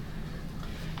year?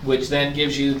 Which then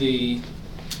gives you the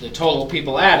total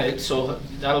people added, so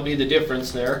that'll be the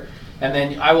difference there. And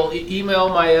then I will email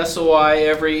my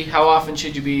SOI how often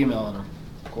should you be emailing them?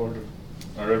 Quarter.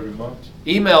 Or every month?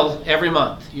 Email every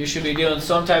month. You should be doing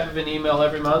some type of an email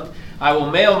every month. I will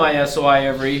mail my SOI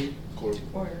every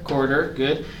quarter,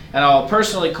 good. And I'll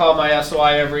personally call my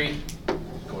SOI every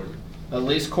quarter. At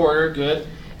least quarter, good.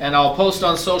 And I'll post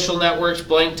on social networks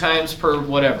blank times per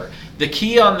whatever. The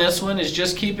key on this one is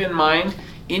just keep in mind,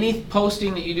 any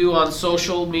posting that you do on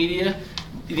social media,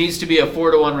 it needs to be a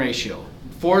 4-to-1 ratio.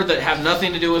 4 that have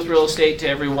nothing to do with real estate to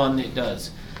every one that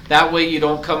does. That way you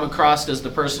don't come across as the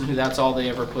person who that's all they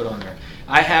ever put on there.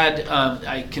 I had,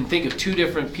 I can think of 2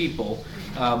 different people.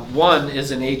 One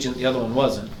is an agent, the other one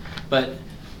wasn't. But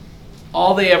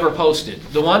all they ever posted.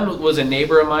 The one was a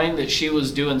neighbor of mine that she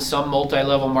was doing some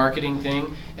multi-level marketing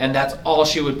thing, and that's all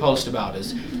she would post about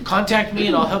is, contact me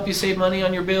and I'll help you save money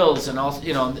on your bills, and I'll,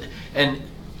 you know, and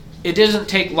it doesn't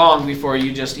take long before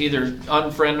you just either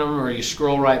unfriend them or you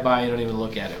scroll right by and don't even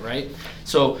look at it, right?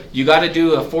 So you got to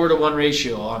do a 4-to-1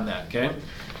 ratio on that, okay?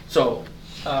 So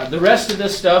the rest of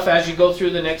this stuff, as you go through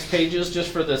the next pages, just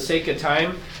for the sake of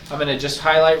time, I'm going to just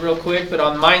highlight real quick, but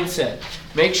on mindset,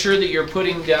 make sure that you're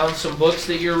putting down some books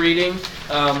that you're reading.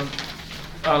 On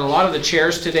a lot of the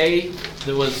chairs today,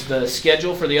 there was the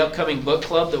schedule for the upcoming book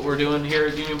club that we're doing here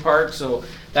at Union Park, so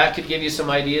that could give you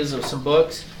some ideas of some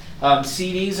books.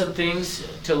 CDs and things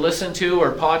to listen to,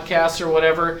 or podcasts or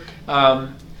whatever.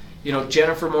 You know,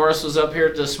 Jennifer Morris was up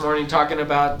here this morning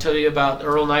tell you about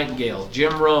Earl Nightingale,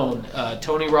 Jim Rohn,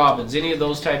 Tony Robbins. Any of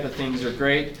those type of things are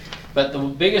great. But the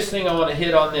biggest thing I want to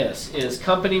hit on this is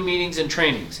company meetings and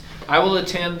trainings. I will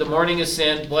attend the Morning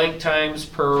Ascent blank times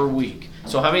per week.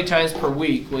 So how many times per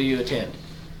week will you attend?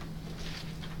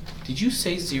 Did you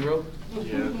say 0?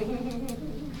 Yeah.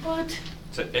 What?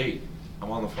 It's at 8. I'm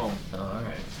on the phone. Oh, all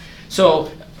right. So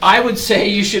I would say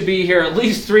you should be here at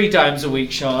least 3 times a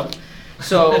week, Sean.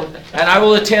 So, and I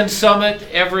will attend Summit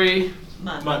every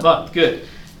month. Good.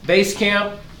 Base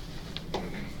Camp.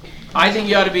 I think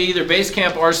you ought to be either base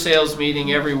camp or sales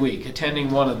meeting every week, attending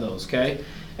one of those, okay?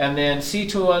 And then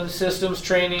C21 systems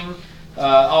training.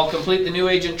 I'll complete the new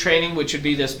agent training, which would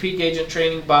be this peak agent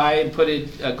training, buy and put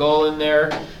a goal in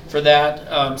there for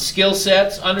that. Skill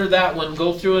sets, under that one,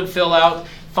 go through and fill out.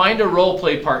 Find a role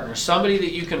play partner, somebody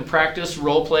that you can practice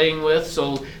role playing with.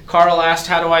 So Carl asked,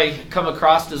 how do I come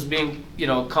across as being, you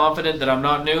know, confident that I'm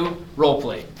not new? Role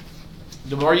play.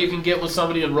 The more you can get with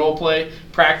somebody and role play,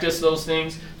 practice those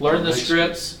things, learn the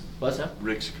scripts. What's that?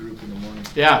 Rick's group in the morning.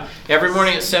 Yeah, every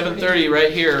morning at 7:30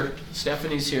 right here.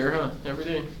 Stephanie's here, huh? Every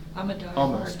day. I'm a diehard.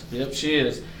 Almost. Yep, she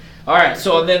is. All right,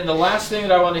 so and then the last thing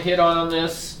that I want to hit on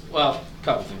this, well, a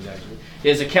couple things actually,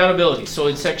 is accountability. So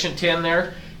in section 10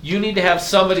 there, you need to have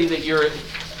somebody that you're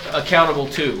accountable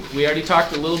to. We already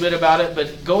talked a little bit about it,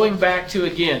 but going back to,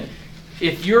 again,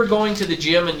 if you're going to the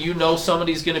gym and you know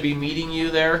somebody's going to be meeting you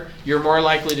there, you're more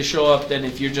likely to show up than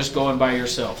if you're just going by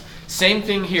yourself. Same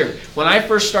thing here. When I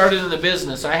first started in the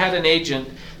business, I had an agent.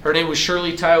 Her name was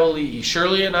Shirley Taiwali'i.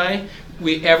 Shirley and I,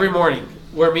 every morning,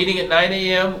 we're meeting at 9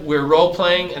 a.m., we're role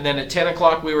playing, and then at 10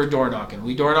 o'clock we were door knocking.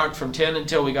 We door knocked from 10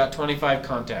 until we got 25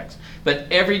 contacts. But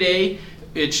every day,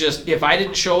 it's just, if I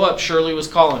didn't show up, Shirley was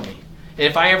calling me. And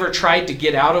if I ever tried to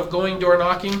get out of going door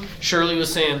knocking, Shirley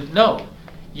was saying, no.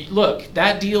 Look,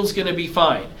 that deal's going to be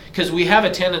fine. Because we have a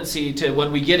tendency to,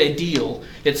 when we get a deal,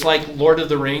 it's like Lord of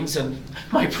the Rings and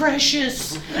my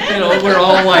precious. You know, we're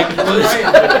all like,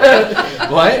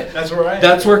 what? That's where I am.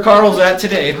 That's where Carl's at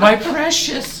today. My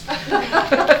precious.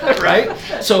 Right?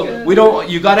 So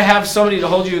you got to have somebody to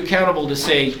hold you accountable to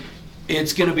say,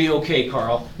 it's going to be okay,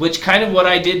 Carl. Which kind of what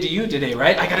I did to you today,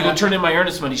 right? I got to go turn in my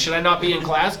earnest money. Should I not be in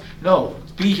class? No,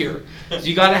 be here. So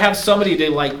you got to have somebody to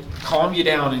like calm you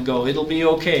down and go, it'll be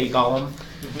okay, Gollum.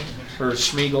 Or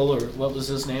Schmeagol, or what was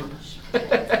his name?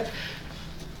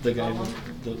 The guy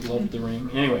that loved the ring.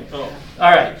 Anyway. Oh.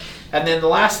 All right. And then the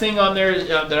last thing on there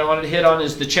that I wanted to hit on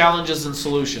is the challenges and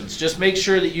solutions. Just make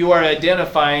sure that you are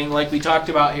identifying, like we talked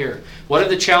about here, what are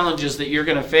the challenges that you're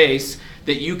going to face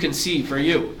that you can see for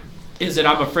you? Is it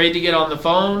I'm afraid to get on the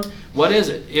phone? What is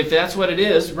it? If that's what it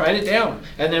is, write it down.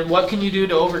 And then what can you do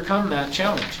to overcome that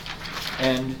challenge?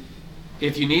 And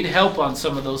if you need help on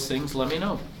some of those things, let me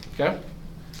know. Okay?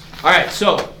 All right,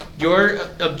 so your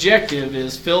objective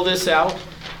is fill this out,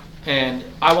 and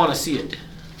I want to see it.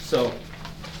 So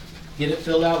get it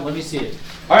filled out, let me see it.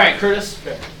 All right, Curtis,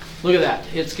 look at that.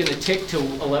 It's going to tick to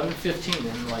 11:15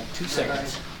 in like 2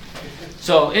 seconds.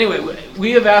 So anyway,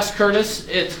 we have asked Curtis,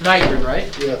 it's Nygren,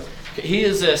 right? Yeah. He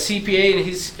is a CPA,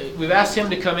 and we've asked him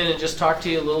to come in and just talk to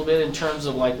you a little bit in terms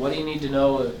of like what do you need to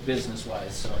know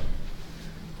business-wise. So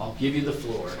I'll give you the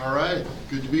floor. All right,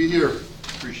 good to be here.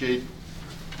 Appreciate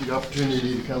the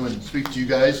opportunity to come and speak to you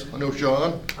guys. I know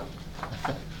Sean.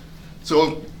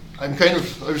 So I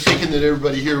was thinking that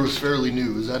everybody here was fairly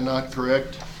new. Is that not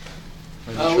correct?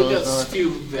 We've got a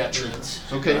few veterans.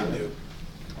 Okay.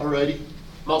 All righty.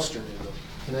 Most are new though.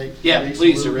 Can I Yeah, erase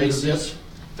please a little bit erase of this.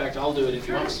 In fact, I'll do it if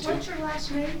you want me Curtis, to. what's your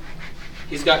last name?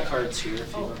 He's got cards here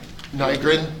if you want.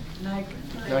 Nygren? Nygren.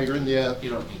 Nygren, yeah. You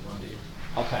don't need one, do you?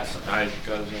 I'll pass it. I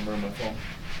got his number on my phone.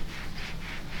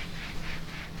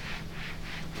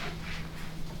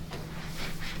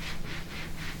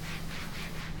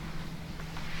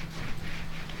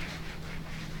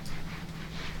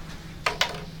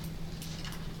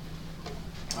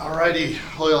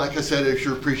 Alrighty, well, like I said, I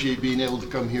sure appreciate being able to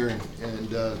come here and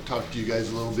talk to you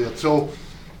guys a little bit. So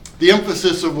the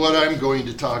emphasis of what I'm going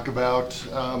to talk about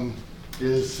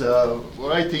is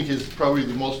what I think is probably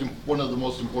one of the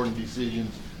most important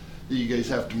decisions that you guys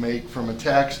have to make from a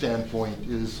tax standpoint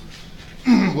is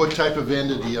what type of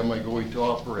entity am I going to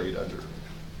operate under?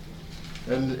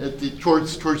 And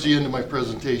towards the end of my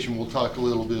presentation, we'll talk a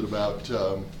little bit about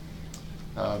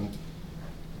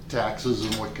taxes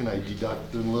and what can I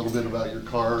deduct, and a little bit about your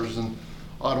cars and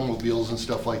automobiles and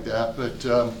stuff like that. But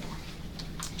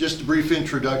just a brief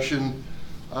introduction.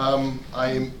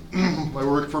 I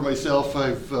work for myself.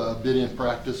 I've been in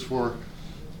practice for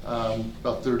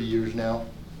about 30 years now,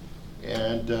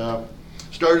 and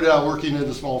started out working at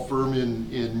a small firm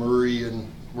in Murray, and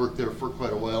worked there for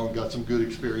quite a while and got some good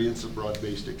experience, a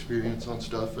broad-based experience on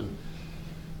stuff,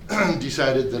 and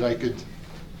decided that I could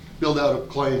build out a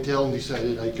clientele, and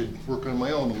decided I could work on my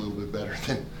own a little bit better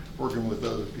than working with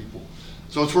other people.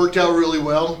 So it's worked out really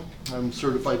well. I'm a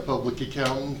certified public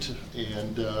accountant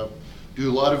and do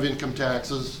a lot of income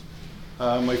taxes.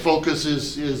 My focus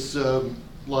is a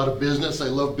lot of business. I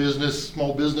love business,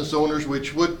 small business owners,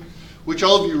 which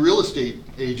all of you real estate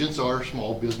agents are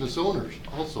small business owners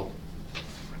also.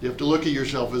 You have to look at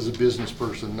yourself as a business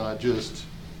person, not just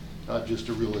a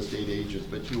real estate agent,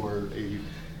 but you are a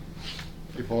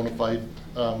bona fide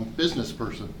business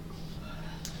person.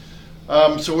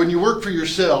 So when you work for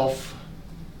yourself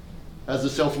as a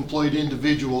self-employed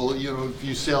individual, you know, if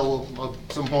you sell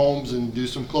some homes and do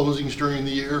some closings during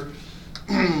the year,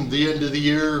 the end of the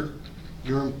year,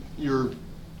 your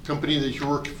company that you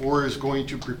work for is going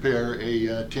to prepare a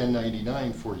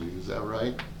 1099 for you. Is that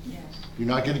right? Yes. You're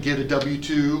not going to get a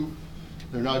W-2.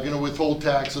 They're not going to withhold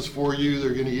taxes for you.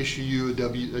 They're going to issue you a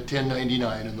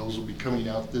 1099, and those will be coming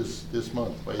out this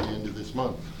month, by the end of this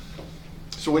month.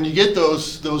 So when you get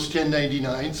those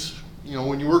 1099s, you know,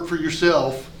 when you work for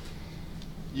yourself,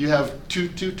 you have two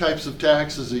types of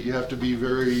taxes that you have to be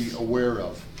very aware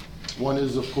of. One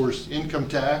is, of course, income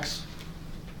tax.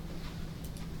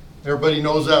 Everybody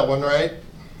knows that one, right?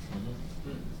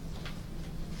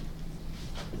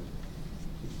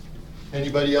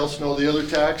 Anybody else know the other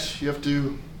tax you have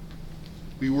to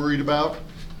be worried about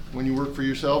when you work for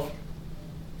yourself?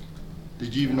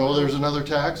 Did you even know there's another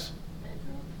tax?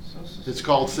 It's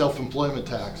called self-employment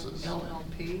taxes.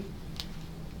 LLP.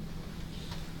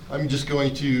 I'm just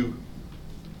going to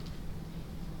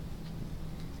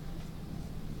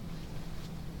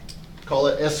call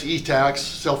it SE tax,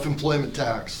 self-employment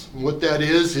tax. And what that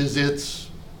is it's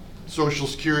Social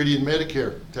Security and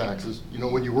Medicare taxes. You know,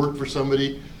 when you work for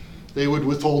somebody, they would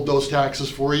withhold those taxes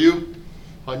for you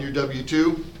on your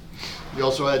W-2. You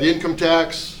also had income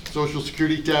tax, Social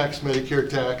Security tax, Medicare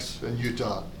tax, and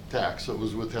Utah tax that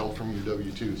was withheld from your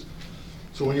W-2s.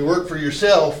 So when you work for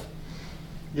yourself,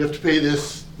 you have to pay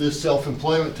this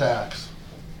self-employment tax.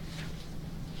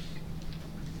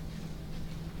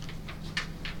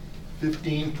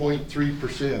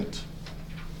 15.3%.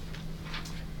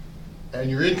 And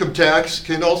your income tax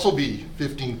can also be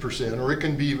 15%, or it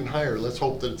can be even higher. Let's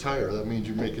hope that it's higher. That means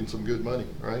you're making some good money,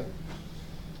 right?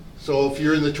 So if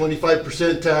you're in the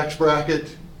 25% tax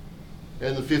bracket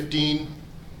and the 15,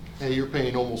 hey, you're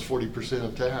paying almost 40%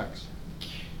 of tax.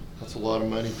 That's a lot of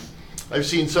money. I've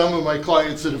seen some of my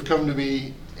clients that have come to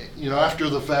me, you know, after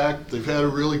the fact, they've had a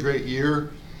really great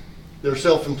year. Their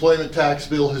self-employment tax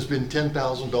bill has been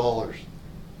 $10,000,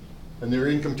 and their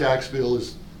income tax bill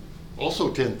is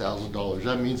also $10,000.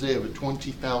 That means they have a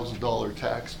 $20,000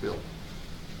 tax bill.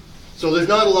 So there's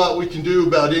not a lot we can do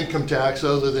about income tax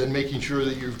other than making sure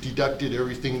that you've deducted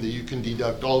everything that you can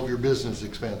deduct, all of your business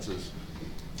expenses.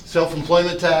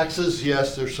 Self-employment taxes,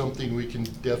 yes, there's something we can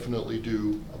definitely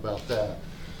do about that.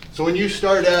 So when you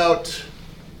start out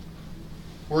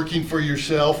working for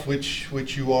yourself,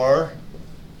 which you are,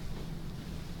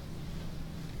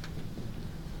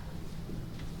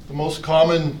 the most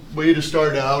common way to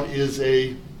start out is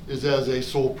as a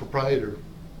sole proprietor.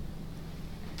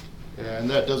 And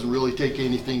that doesn't really take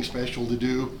anything special to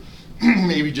do.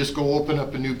 Maybe just go open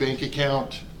up a new bank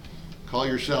account, call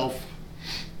yourself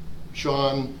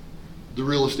Sean, the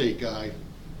real estate guy,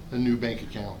 a new bank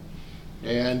account.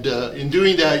 And in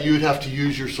doing that, you would have to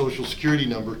use your Social Security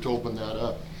number to open that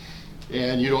up.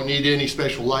 And you don't need any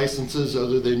special licenses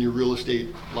other than your real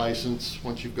estate license.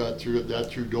 Once you've got through that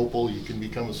through DOPL, you can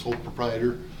become a sole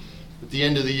proprietor. At the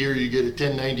end of the year, you get a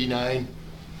 1099.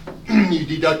 You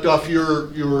deduct off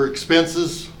your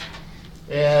expenses,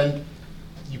 and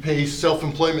you pay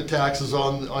self-employment taxes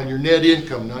on your net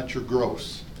income, not your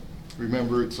gross.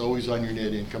 Remember, it's always on your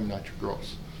net income, not your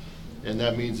gross. And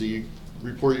that means that you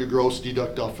report your gross,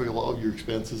 deduct off all your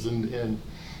expenses, and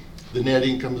the net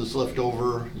income that's left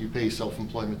over, you pay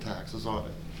self-employment taxes on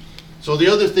it. So the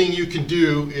other thing you can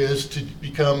do is to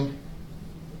become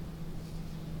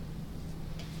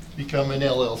an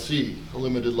LLC, a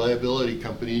limited liability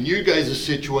company. In your guys'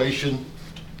 situation,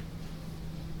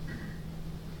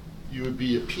 you would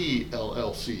be a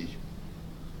PLLC.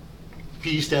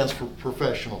 P stands for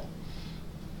professional.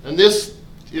 And this,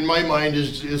 in my mind,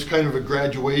 is kind of a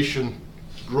graduation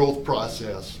growth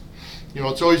process. You know,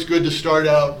 it's always good to start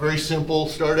out very simple,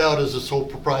 start out as a sole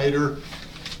proprietor,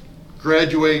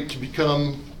 graduate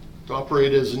to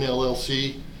operate as an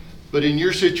LLC. But in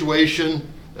your situation,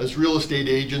 as real estate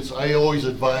agents, I always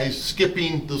advise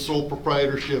skipping the sole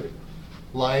proprietorship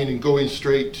line and going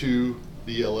straight to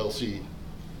the LLC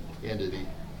entity.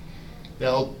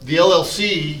 Now, the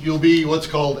LLC, you'll be what's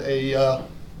called a,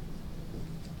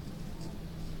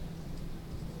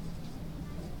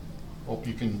 hope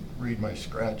you can read my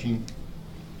scratching.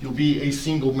 You'll be a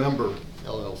single member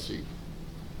LLC.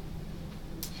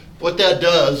 What that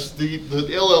does, the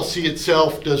LLC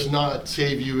itself does not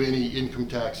save you any income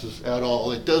taxes at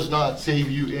all. It does not save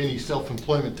you any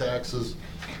self-employment taxes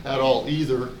at all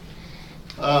either.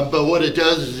 But what it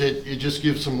does is it just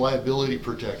gives some liability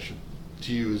protection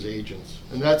to you as agents.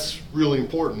 And that's really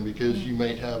important because you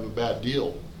might have a bad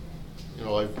deal. You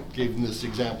know, I've given this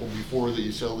example before that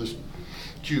you sell this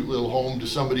cute little home to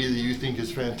somebody that you think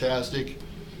is fantastic.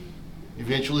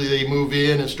 Eventually they move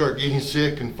in and start getting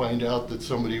sick and find out that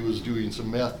somebody was doing some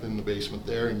meth in the basement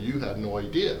there and you had no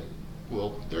idea.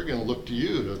 Well, they're going to look to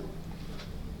you to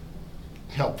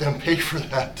help them pay for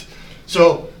that.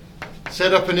 So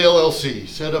set up an LLC,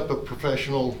 set up a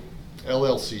professional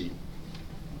LLC.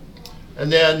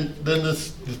 And then the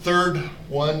third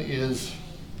one is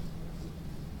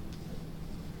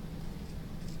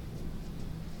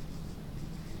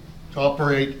to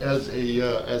operate as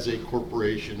a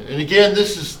corporation. And again,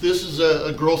 this is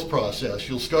a growth process.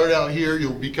 You'll start out here,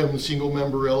 you'll become a single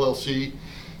member LLC.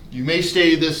 You may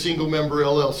stay this single member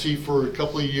LLC for a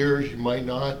couple of years, you might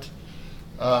not.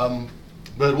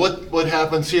 But what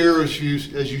happens here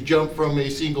is as you jump from a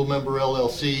single member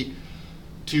LLC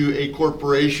to a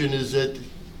corporation is that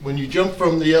when you jump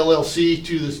from the LLC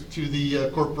to the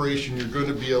corporation, you're going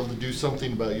to be able to do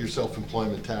something about your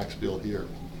self-employment tax bill here.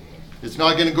 It's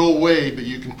not going to go away, but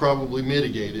you can probably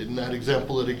mitigate it. In that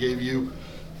example that I gave you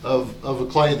of a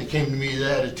client that came to me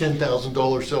that had a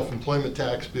 $10,000 self-employment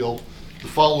tax bill, the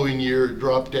following year it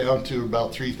dropped down to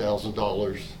about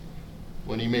 $3,000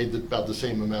 when he made about the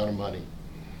same amount of money.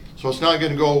 So it's not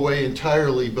going to go away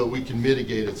entirely, but we can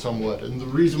mitigate it somewhat. And the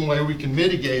reason why we can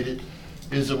mitigate it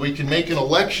is that we can make an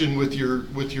election with your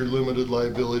limited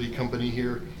liability company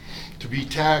here to be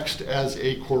taxed as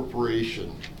a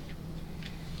corporation.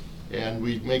 And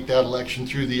we make that election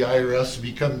through the IRS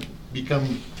to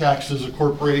become taxed as a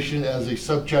corporation, as a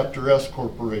subchapter S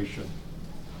corporation.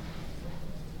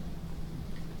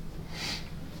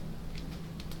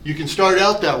 You can start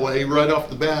out that way right off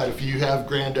the bat if you have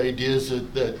grand ideas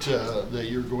that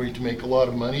you're going to make a lot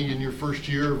of money in your first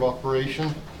year of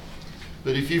operation.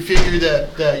 But if you figure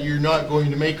that you're not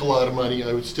going to make a lot of money,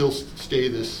 I would still stay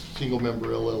this single member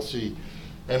LLC.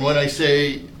 And when I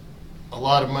say a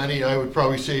lot of money, I would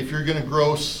probably say if you're going to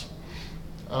gross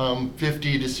 $50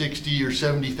 to $60 or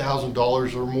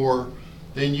 $70,000 or more,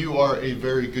 then you are a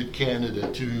very good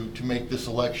candidate to make this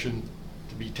election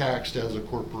to be taxed as a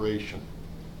corporation.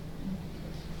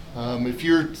 If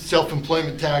your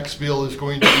self-employment tax bill is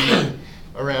going to be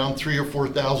around $3,000 or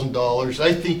 $4,000,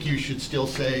 I think you should still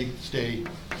stay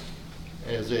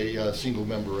as a single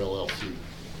member LLC.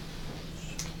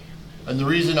 And the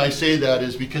reason I say that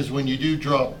is because when you do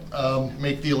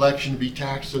make the election to be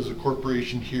taxed as a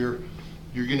corporation here,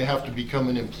 you're going to have to become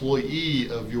an employee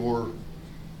of your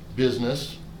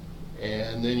business,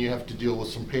 and then you have to deal with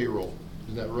some payroll.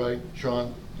 Isn't that right,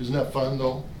 Sean? Isn't that fun,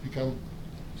 though?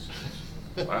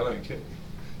 I like it.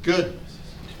 Good.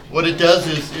 What it does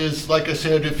is like I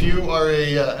said, if you are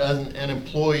an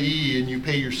employee and you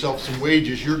pay yourself some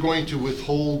wages, you're going to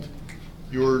withhold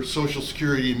your Social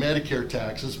Security and Medicare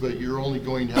taxes, but you're only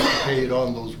going to have to pay it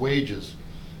on those wages.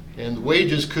 And the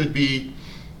wages could be,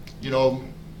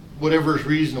 whatever is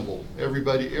reasonable.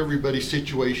 Everybody's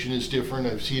situation is different.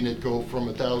 I've seen it go from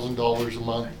 $1,000 a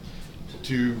month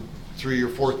to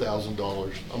 $3,000 or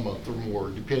 $4,000 a month or more,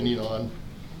 depending on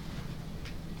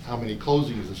how many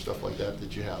closings and stuff like that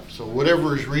you have. So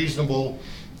whatever is reasonable,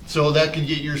 so that can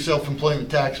get your self-employment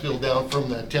tax bill down from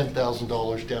that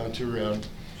 $10,000 down to around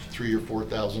 $3,000 or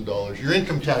 $4,000. Your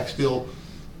income tax bill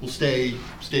will stay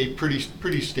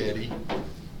pretty steady,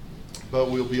 but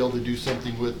we'll be able to do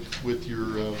something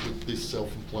with this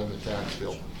self-employment tax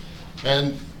bill.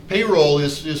 And payroll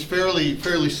is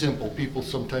fairly simple. People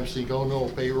sometimes think, oh no,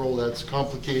 payroll, that's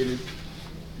complicated.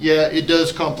 Yeah, it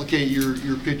does complicate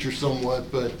your picture somewhat,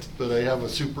 but I have a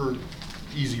super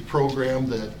easy program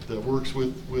that works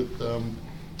with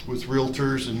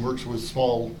realtors and works with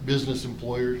small business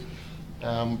employers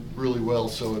really well.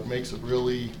 So it makes it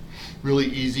really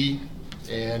easy,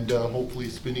 and hopefully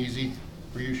it's been easy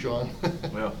for you, Sean.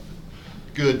 Well,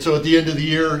 Good. So at the end of the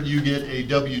year, you get a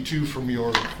W-2 from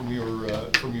your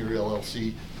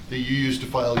LLC that you use to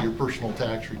file your personal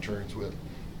tax returns with.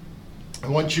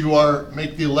 And once you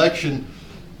make the election,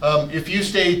 if you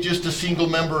stay just a single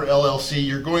member LLC,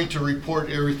 you're going to report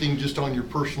everything just on your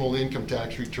personal income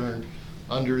tax return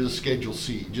under the Schedule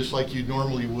C, just like you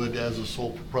normally would as a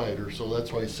sole proprietor. So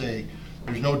that's why I say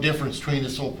there's no difference between a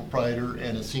sole proprietor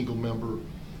and a single member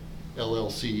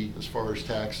LLC as far as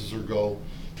taxes are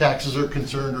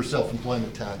concerned, or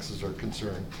self-employment taxes are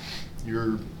concerned.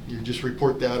 You just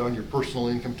report that on your personal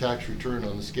income tax return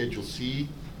on the Schedule C.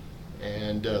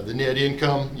 And the net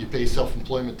income, you pay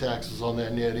self-employment taxes on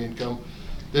that net income.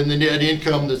 Then the net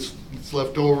income that's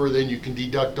left over, then you can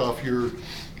deduct off your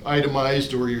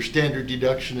itemized or your standard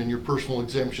deduction and your personal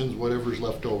exemptions, whatever's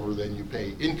left over, then you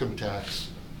pay income tax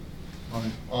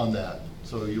on that.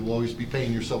 So you'll always be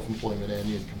paying your self-employment and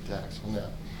income tax on that.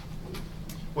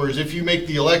 Whereas if you make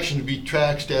the election to be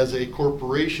taxed as a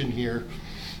corporation here,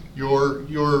 your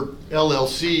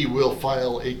LLC will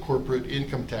file a corporate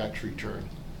income tax return.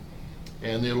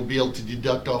 And it'll be able to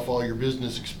deduct off all your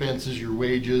business expenses, your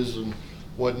wages and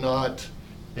whatnot.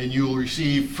 And you'll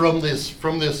receive from this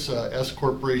S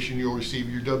corporation, you'll receive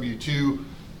your W-2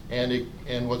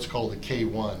 and what's called a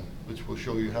K-1, which will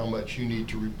show you how much you need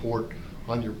to report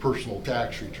on your personal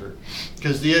tax return.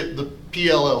 Because the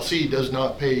PLLC does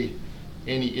not pay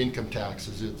any income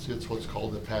taxes. It's what's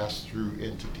called a pass-through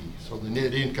entity. So the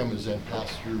net income is then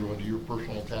passed through onto your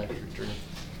personal tax return,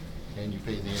 and you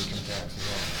pay the income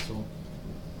taxes on it. So,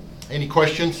 any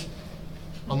questions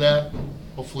on that?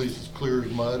 Hopefully it's as clear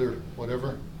as mud or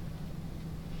whatever.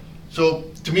 So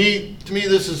to me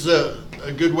this is a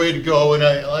good way to go. And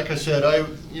like I said,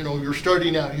 you're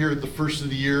starting out here at the first of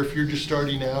the year. If you're just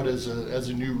starting out as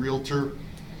a new realtor,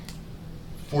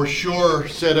 for sure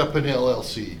set up an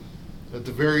LLC. At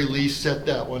the very least, set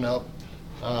that one up.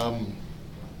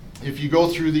 If you go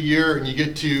through the year and you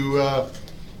get to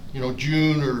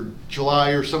June or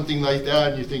July or something like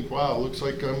that, and you think, wow, looks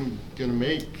like I'm gonna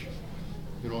make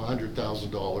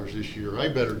 $100,000 this year, I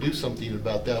better do something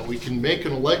about that. We can make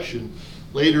an election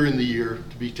later in the year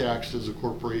to be taxed as a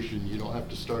corporation. You don't have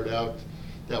to start out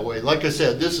that way. Like I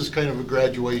said, this is kind of a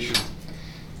graduation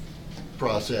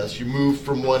process. You move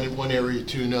from one area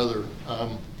to another.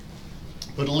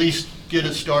 But at least get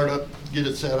it started, get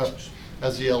it set up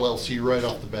as the LLC right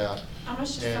off the bat. How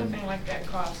much does something like that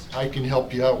cost? I can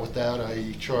help you out with that.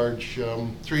 I charge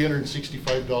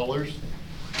 $365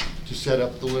 to set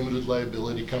up the limited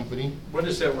liability company. What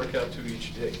does that work out to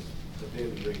each day, the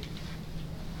daily rate?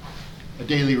 A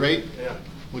daily rate? Yeah.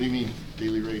 What do you mean,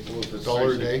 daily rate? Well, if it's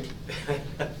 $1 a day?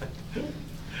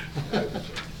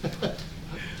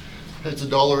 It's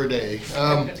 $1 a day.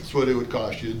 That's what it would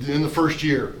cost you in the first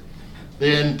year.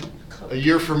 Then a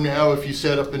year from now, if you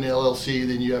set up an LLC,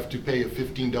 then you have to pay a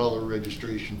 $15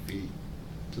 registration fee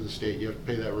to the state. You have to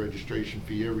pay that registration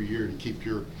fee every year to keep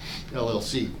your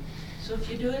LLC. So if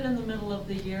you do it in the middle of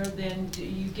the year, then do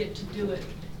you get to do it,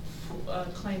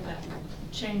 claim that,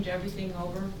 change everything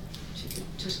over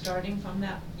to starting from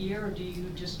that year, or do you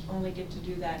just only get to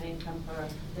do that income for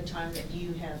the time that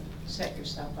you have set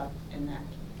yourself up in that?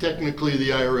 Technically, the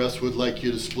IRS would like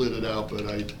you to split it out, but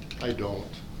I don't.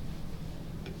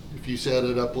 If you set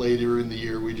it up later in the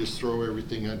year, we just throw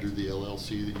everything under the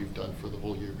LLC that you've done for the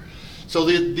whole year. So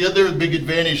the other big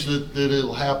advantage that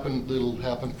it'll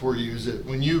happen for you is that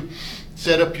when you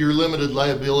set up your limited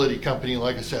liability company,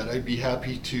 like I said, I'd be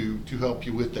happy to help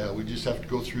you with that. We just have to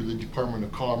go through the Department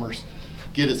of Commerce,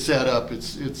 get it set up.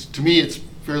 To me, it's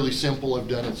fairly simple. I've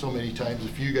done it so many times.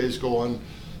 If you guys go on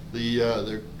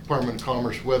the Department of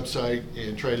Commerce website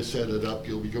and try to set it up,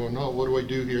 you'll be going, oh, what do I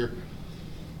do here?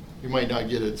 You might not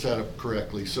get it set up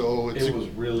correctly. So it was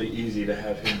really easy to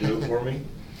have him do it for me.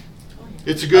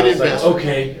 It's a good investment.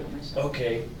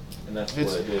 Okay, and that's what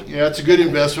I did. Yeah, it's a good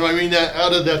investment. I mean, that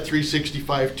out of that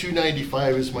 $365,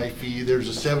 $295 is my fee. There's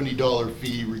a $70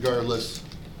 fee regardless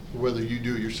of whether you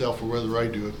do it yourself or whether I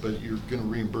do it, but you're going to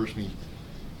reimburse me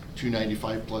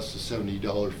 $295 plus the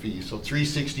 $70 fee. So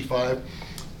 $365.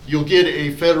 You'll get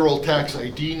a federal tax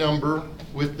ID number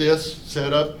with this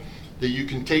set up that you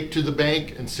can take to the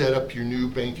bank and set up your new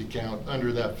bank account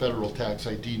under that federal tax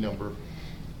ID number.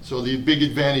 So the big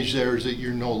advantage there is that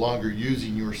you're no longer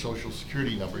using your social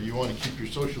security number. You want to keep your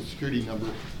social security number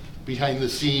behind the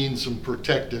scenes and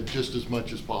protected just as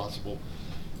much as possible,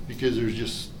 because there's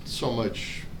just so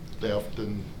much theft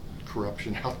and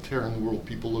corruption out there in the world,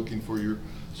 people looking for your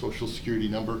social security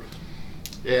number.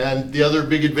 And the other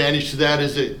big advantage to that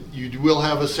is that you will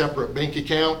have a separate bank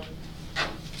account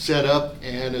set up,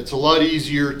 and it's a lot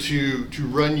easier to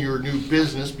run your new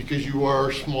business because you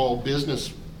are small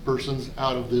business persons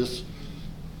out of this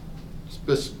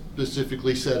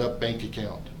specifically set up bank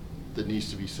account that needs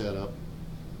to be set up.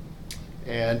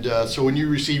 And so when you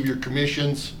receive your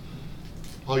commissions,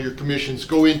 all your commissions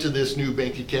go into this new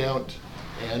bank account,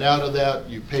 and out of that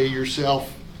you pay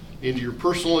yourself into your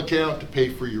personal account to pay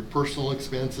for your personal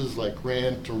expenses like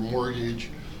rent or mortgage,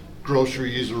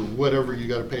 groceries, or whatever you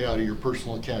got to pay out of your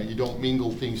personal account. You don't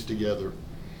mingle things together.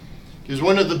 Because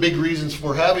one of the big reasons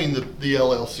for having the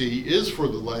LLC is for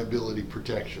the liability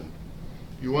protection.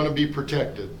 You want to be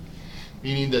protected,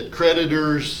 meaning that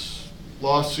creditors,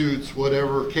 lawsuits,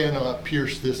 whatever, cannot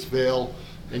pierce this veil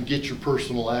and get your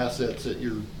personal assets that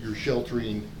you're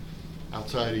sheltering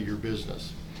outside of your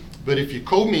business. But if you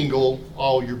commingle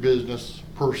all your business,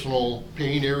 personal,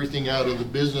 paying everything out of the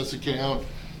business account,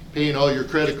 paying all your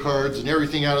credit cards and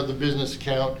everything out of the business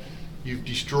account, you've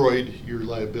destroyed your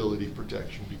liability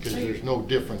protection, because there's no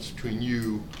difference between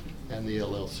you and the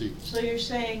LLC. So you're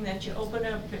saying that you open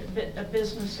up a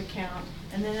business account,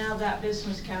 and then out of that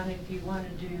business account, if you want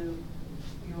to do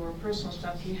your personal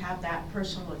stuff, you have that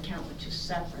personal account which is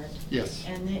separate. Yes.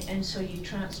 And so you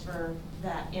transfer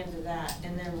that into that,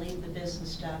 and then leave the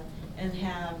business stuff, and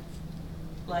have,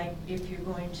 like, if you're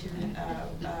going to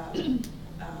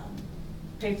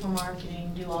pay for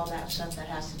marketing, do all that stuff that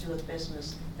has to do with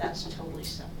business, that's totally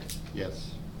separate.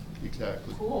 Yes,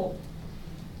 exactly. Cool.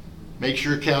 Makes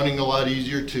your accounting a lot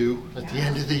easier too at the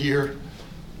end of the year.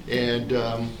 And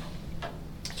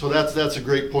so that's a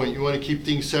great point. You want to keep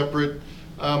things separate.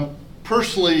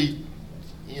 Personally,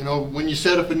 you know, when you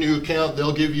set up a new account,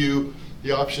 they'll give you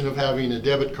the option of having a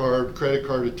debit card, credit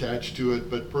card attached to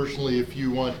it. But personally, if you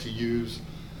want to use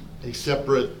a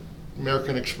separate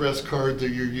American Express card that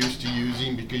you're used to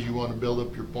using because you want to build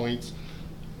up your points,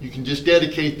 you can just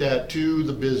dedicate that to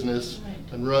the business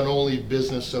and run only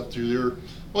business stuff through there.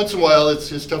 Once in a while,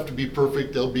 it's tough to be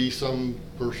perfect. There'll be some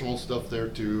personal stuff there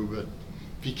too, but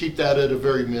if you keep that at a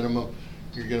very minimum,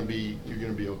 you're gonna be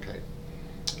okay.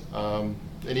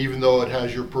 And even though it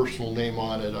has your personal name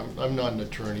on it, I'm not an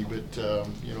attorney, but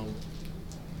you know,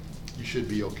 you should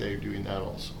be okay doing that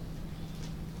also.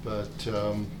 But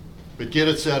get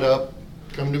it set up.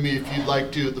 Come to me if you'd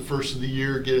like to at the first of the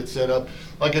year, get it set up.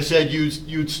 Like I said,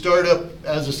 you'd start up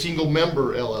as a single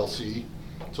member LLC.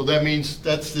 So that means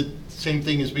that's the same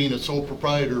thing as being a sole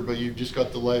proprietor, but you've just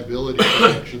got the liability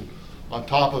protection on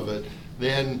top of it.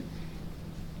 Then,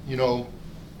 you know,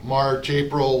 March,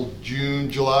 April,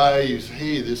 June, July, you say,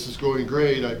 hey, this is going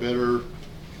great,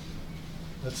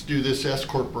 let's do this S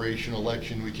corporation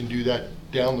election. We can do that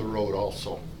down the road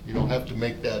also. You don't have to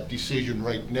make that decision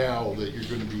right now that you're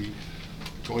going to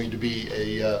be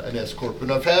an S corp.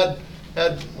 And I've had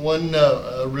one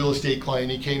real estate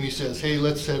client. He came, he says, hey,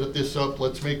 let's set this up,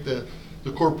 let's make the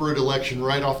corporate election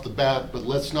right off the bat, but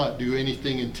let's not do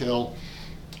anything until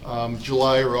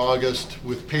July or August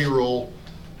with payroll,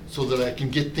 so that I can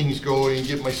get things going,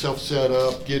 get myself set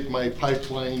up, get my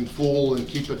pipeline full and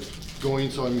keep it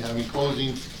going, so I'm having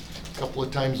closings a couple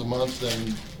of times a month.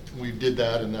 And we did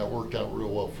that, and that worked out real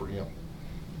well for him.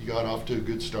 He got off to a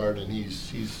good start, and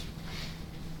he's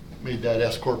made that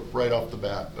S corp right off the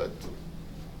bat. But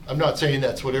I'm not saying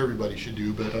that's what everybody should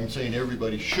do, but I'm saying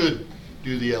everybody should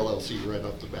do the LLC right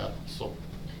off the bat. So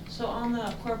on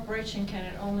the corporation, can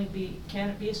it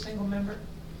be a single member?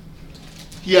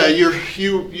 Yeah, you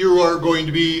are going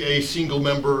to be a single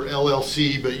member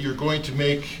LLC, but you're going to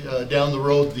make down the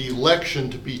road the election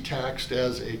to be taxed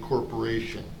as a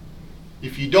corporation.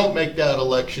 If you don't make that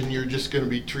election, you're just going to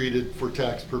be treated for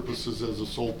tax purposes as a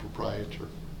sole proprietor.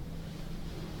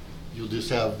 You'll just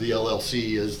have the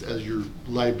LLC as your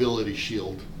liability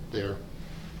shield there.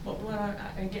 Well, I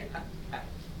don't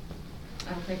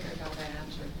think I got that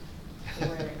answer the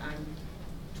way I'm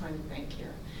trying to think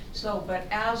here. So, but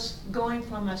as going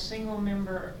from a single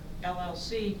member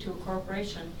LLC to a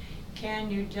corporation,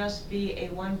 can you just be a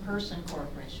one-person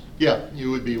corporation? Yeah,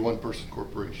 you would be a one-person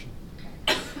corporation.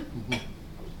 Okay.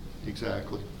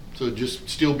 Exactly. So it'd just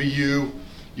still be you.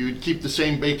 You would keep the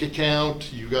same bank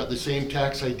account. You got the same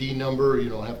tax ID number. You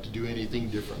don't have to do anything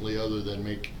differently other than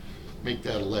make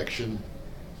that election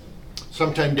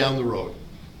sometime down the road.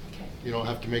 Okay. You don't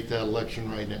have to make that election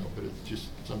right now, but it's just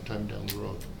sometime down the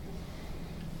road.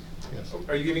 yes.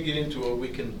 Are you gonna get into what we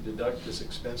can deduct as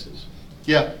expenses?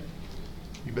 Yeah,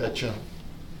 you betcha.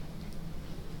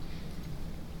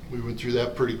 We went through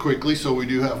that pretty quickly, so we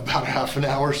do have about half an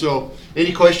hour. So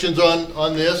any questions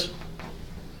on this?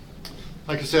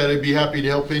 Like I said, I'd be happy to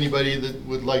help anybody that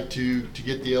would like to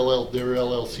get their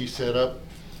LLC set up.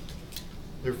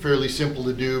 They're fairly simple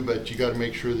to do, but you gotta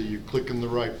make sure that you're clicking the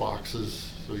right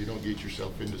boxes so you don't get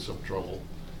yourself into some trouble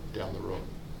down the road.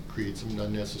 Create some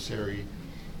unnecessary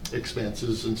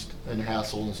expenses and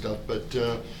hassle and stuff, but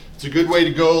it's a good way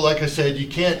to go. Like I said, you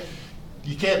can't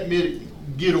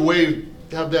get away,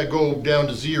 have that go down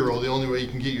to zero. The only way you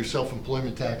can get your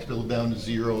self-employment tax bill down to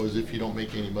zero is if you don't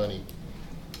make any money,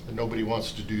 and nobody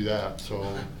wants to do that. So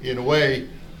in a way,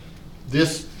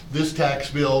 this tax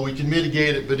bill, we can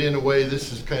mitigate it, but in a way,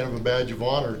 this is kind of a badge of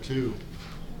honor too,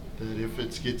 that if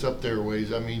it gets up there a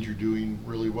ways, that means you're doing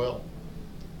really well.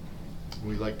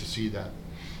 We like to see that.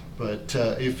 But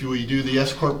if we do the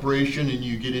S corporation and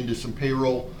you get into some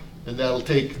payroll, then that'll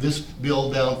take this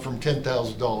bill down from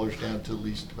 $10,000 down to at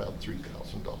least about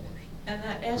 $3,000. And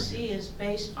that SE is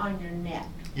based on your net,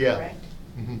 Yeah. correct?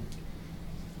 Mm-hmm.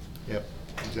 Yep,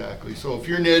 exactly. So if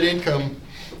your net income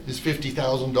is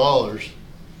 $50,000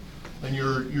 and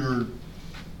you're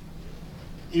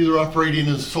either operating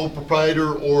as a sole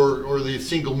proprietor or the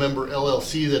single member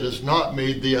LLC that has not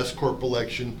made the S corp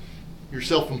election, your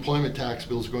self-employment tax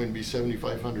bill is going to be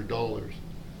 $7,500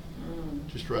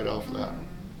 just right off of that.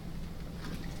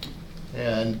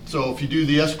 And so if you do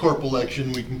the S corp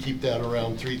election, we can keep that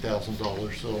around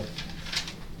 $3,000. So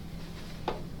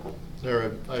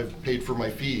there, I've paid for my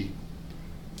fee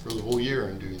for the whole year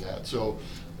in doing that. So,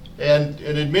 and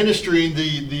administering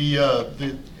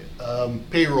the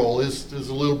payroll is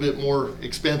a little bit more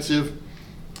expensive.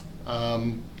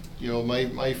 You know,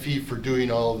 my fee for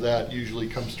doing all of that usually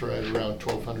comes to right around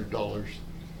 $1,200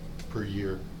 per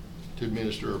year to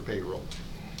administer a payroll.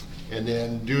 And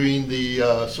then doing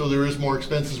the, so there is more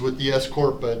expenses with the S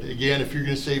corp, but again, if you're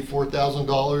gonna save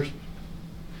 $4,000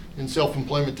 in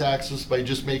self-employment taxes by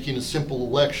just making a simple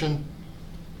election,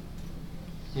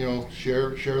 you know,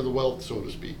 share the wealth, so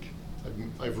to speak.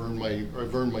 I've earned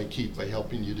my keep by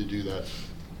helping you to do that.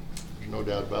 There's no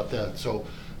doubt about that. So,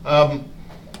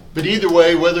 but either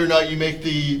way, whether or not you make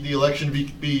the election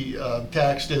be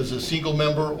taxed as a single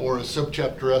member or a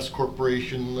subchapter S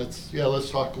corporation, let's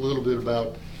talk a little bit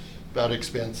about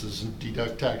expenses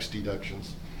and tax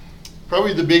deductions.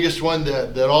 Probably the biggest one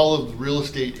that all of the real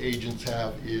estate agents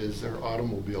have is their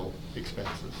automobile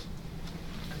expenses.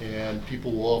 And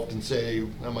people will often say,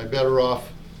 am I better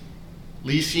off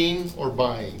leasing or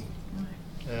buying?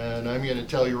 And I'm going to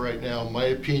tell you right now, my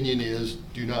opinion is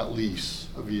do not lease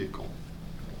a vehicle.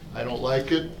 I don't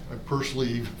like it. I'm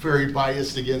personally very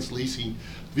biased against leasing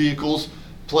vehicles.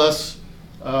 Plus,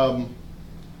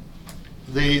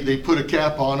 they put a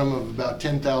cap on them of about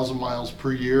 10,000 miles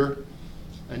per year,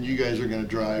 and you guys are going to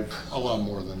drive a lot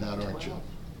more than that, aren't you?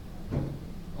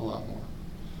 A lot more.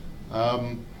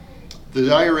 The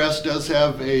IRS does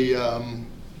have a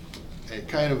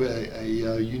kind of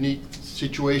a unique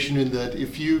situation in that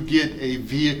if you get a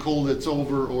vehicle that's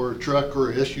over, or a truck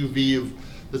or a SUV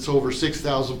that's over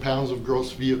 6,000 pounds of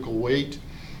gross vehicle weight,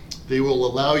 they will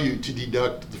allow you to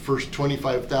deduct the first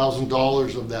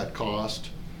 $25,000 of that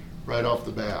cost right off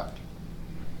the bat.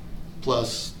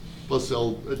 Plus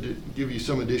they'll give you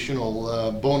some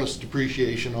additional bonus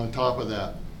depreciation on top of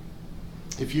that.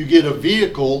 If you get a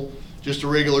vehicle, just a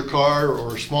regular car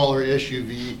or a smaller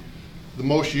SUV, the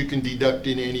most you can deduct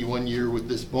in any 1 year with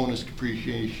this bonus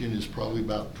depreciation is probably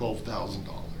about $12,000.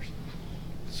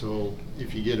 So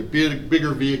if you get a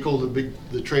bigger vehicle,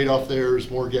 the trade-off there is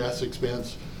more gas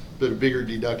expense, but a bigger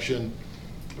deduction.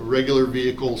 A regular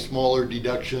vehicle, smaller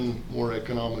deduction, more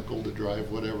economical to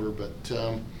drive, whatever. But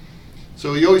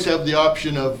so you always have the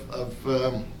option of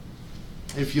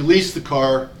if you lease the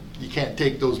car, you can't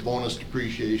take those bonus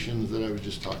depreciations that I was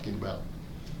just talking about.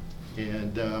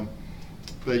 And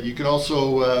but you can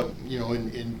also, you know,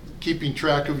 in keeping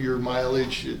track of your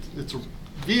mileage,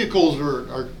 vehicles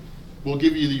will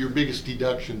give you your biggest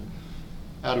deduction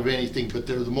out of anything, but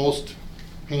they're the most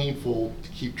painful to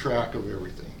keep track of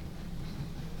everything.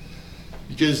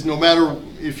 Because no matter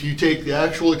if you take the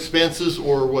actual expenses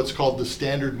or what's called the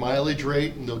standard mileage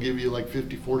rate, and they'll give you like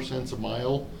 54 cents a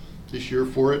mile this year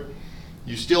for it,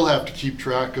 you still have to keep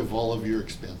track of all of your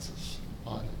expenses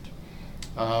on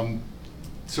it.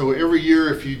 So every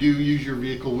year, if you do use your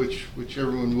vehicle, which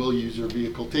everyone will use their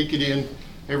vehicle, take it in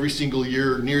every single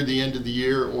year near the end of the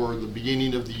year or the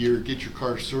beginning of the year, get your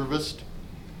car serviced.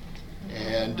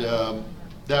 And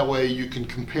that way you can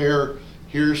compare,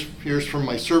 here's from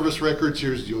my service records,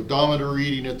 here's the odometer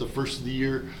reading at the first of the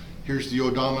year, here's the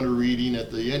odometer reading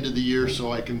at the end of the year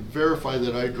so I can verify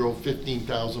that I drove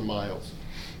 15,000 miles.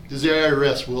 Because the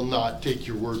IRS will not take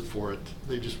your word for it.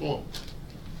 They just won't.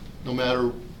 No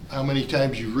matter how many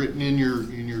times you've written in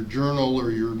your journal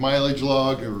or your mileage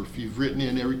log, or if you've written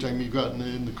in every time you've gotten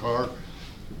in the car,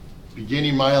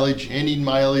 beginning mileage, ending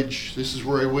mileage, this is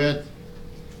where I went,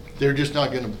 they're just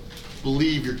not going to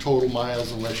believe your total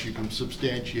miles unless you can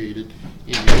substantiate it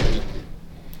independently.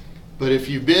 But if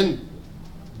you've been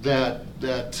that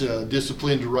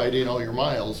disciplined to write in all your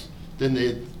miles,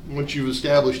 then once you've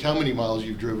established how many miles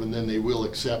you've driven, then they will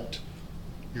accept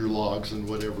your logs and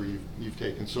whatever you've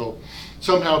taken. So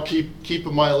somehow keep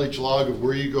a mileage log of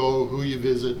where you go, who you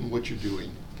visit, and what you're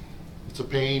doing. It's a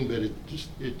pain, but it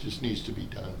just needs to be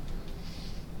done.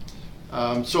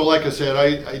 So like I said,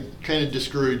 I kind of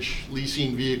discourage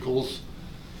leasing vehicles.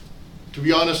 To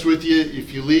be honest with you,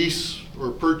 if you lease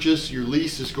or purchase, your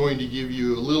lease is going to give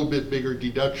you a little bit bigger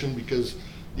deduction because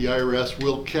the IRS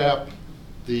will cap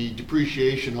the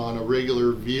depreciation on a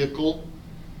regular vehicle.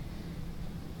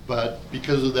 But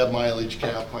because of that mileage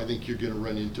cap, I think you're going to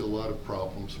run into a lot of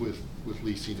problems with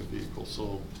leasing a vehicle.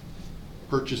 So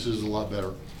purchase is a lot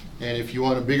better. And if you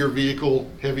want a bigger vehicle,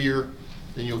 heavier,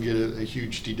 then you'll get a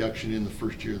huge deduction in the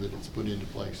first year that it's put into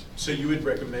place. So you would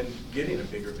recommend getting a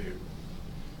bigger vehicle?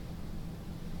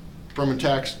 From a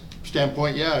tax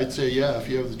standpoint, yeah, I'd say yeah. If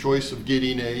you have the choice of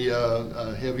getting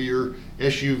a heavier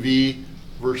SUV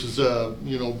versus a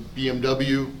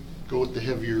BMW, go with the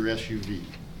heavier SUV.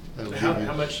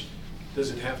 How much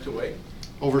does it have to weigh?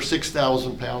 Over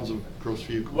 6,000 pounds of gross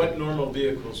vehicle. What normal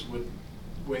vehicles would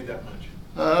weigh that much?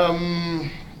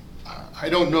 I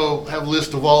don't know, have a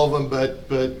list of all of them,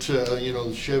 but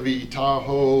Chevy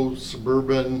Tahoe,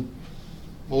 Suburban,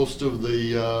 most of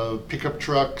the pickup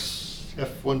trucks,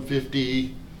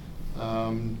 F-150,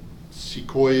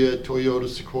 Sequoia, Toyota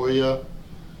Sequoia.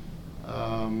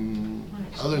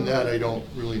 Other than that, I don't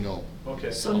really know.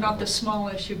 Okay. So not the small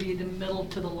SUV, the middle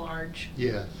to the large?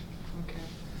 Yeah. Okay.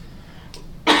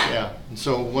 Yeah, and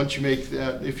so once you make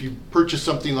that, if you purchase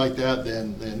something like that,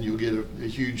 then you'll get a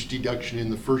huge deduction in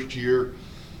the first year.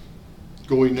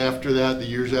 Going after that, the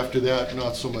years after that,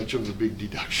 not so much of a big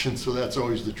deduction, so that's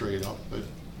always the trade-off. But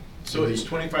so it's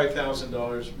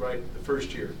 $25,000 right the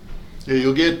first year? Yeah,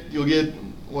 you'll get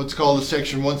what's called the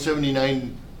Section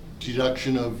 179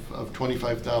 deduction of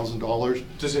 $25,000.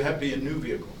 Does it have to be a new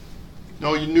vehicle?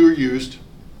 No, new or used.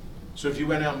 So if you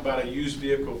went out and bought a used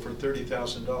vehicle for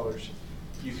 $30,000,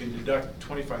 you can deduct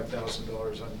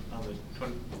 $25,000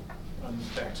 on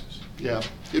the taxes. Yeah,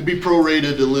 it'd be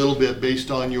prorated a little bit based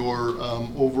on your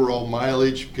overall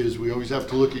mileage, because we always have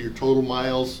to look at your total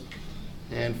miles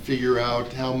and figure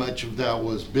out how much of that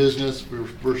was business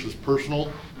versus personal.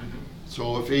 Mm-hmm.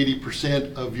 So if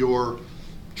 80% of your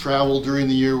travel during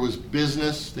the year was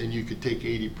business, then you could take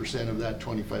 80% of that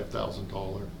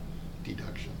 $25,000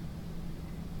 deduction.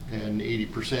 And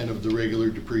 80% of the regular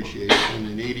depreciation,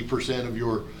 and 80% of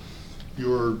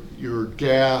your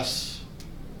gas,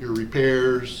 your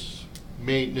repairs,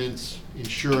 maintenance,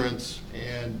 insurance,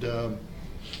 and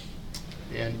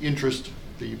interest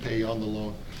that you pay on the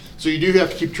loan. So you do have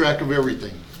to keep track of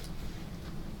everything.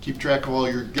 Keep track of all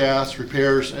your gas,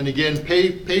 repairs, and again,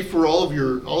 pay for all of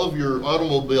your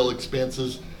automobile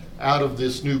expenses out of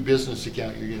this new business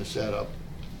account you're going to set up.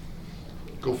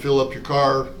 Go fill up your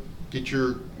car. Get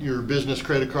your business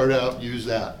credit card out, use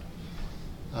that.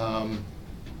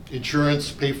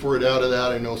 Insurance, pay for it out of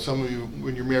that. I know some of you,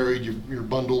 when you're married, you're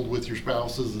bundled with your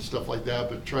spouses and stuff like that,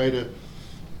 but try to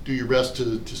do your best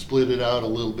to split it out a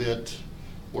little bit,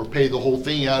 or pay the whole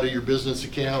thing out of your business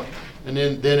account. And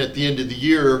then at the end of the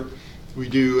year, we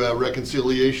do a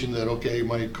reconciliation that, okay,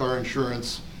 my car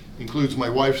insurance includes my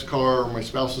wife's car or my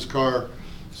spouse's car.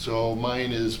 So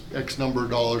mine is X number of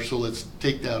dollars, so let's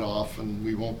take that off, and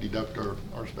we won't deduct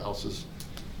our spouse's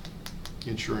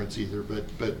insurance either. But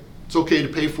it's okay to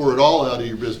pay for it all out of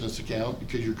your business account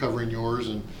because you're covering yours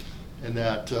and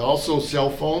that. Also, cell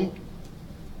phone.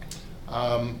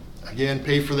 Again,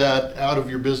 pay for that out of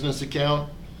your business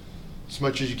account as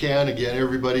much as you can. Again,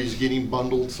 everybody's getting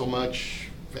bundled so much.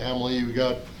 Family,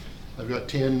 I've got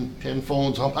 10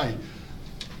 phones on my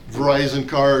Verizon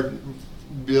card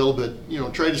bill, but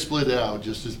try to split it out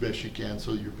just as best you can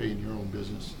so you're paying your own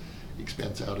business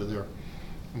expense out of there.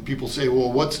 And people say, well,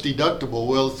 what's deductible?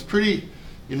 Well, it's pretty,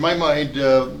 in my mind,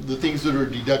 the things that are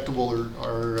deductible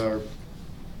are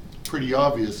pretty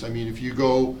obvious. I mean, if you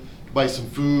go to buy some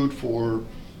food for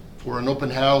an open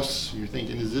house, you're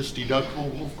thinking, is this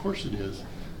deductible? Well, of course it is.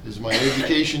 Is my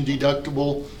education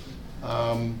deductible?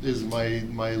 Is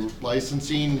my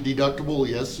licensing deductible?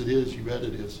 Yes, it is. You bet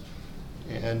it is.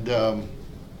 And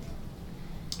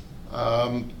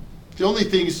The only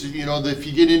thing is, you know, that if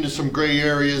you get into some gray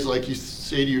areas, like you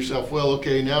say to yourself, well,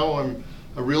 okay, now I'm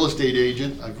a real estate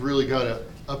agent, I've really got to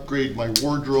upgrade my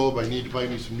wardrobe, I need to buy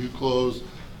me some new clothes,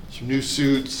 some new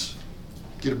suits,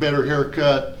 get a better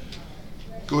haircut,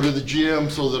 go to the gym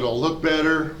so that I'll look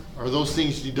better. Are those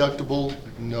things deductible?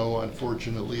 No,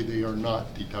 unfortunately, they are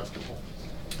not deductible.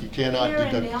 You cannot Hair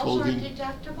and deduct nails clothing. aren't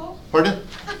deductible? Pardon?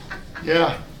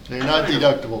 Yeah, they're not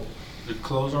deductible. The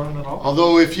clothes aren't at all?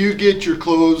 Although if you get your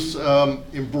clothes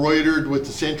embroidered with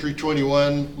the Century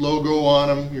 21 logo on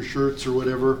them, your shirts or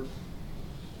whatever,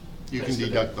 you can That's the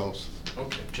deduct day. those.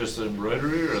 Okay. Just the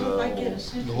embroidery or So if I the get a whole?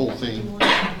 Century The whole thing. 21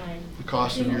 on The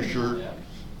cost of your shirt.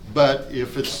 But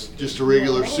if it's just a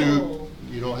regular suit,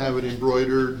 you don't have it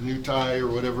embroidered, new tie or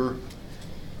whatever,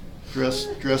 dress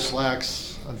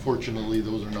slacks, unfortunately,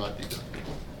 those are not deductible.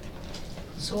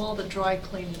 So all the dry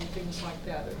cleaning and things like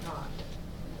that are not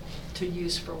to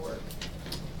use for work?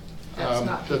 That's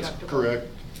not deductible? That's correct.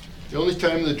 The only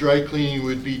time the dry cleaning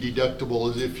would be deductible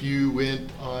is if you went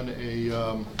on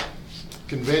a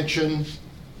convention,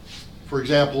 for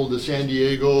example, to San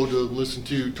Diego to listen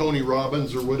to Tony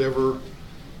Robbins or whatever,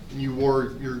 and you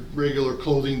wore your regular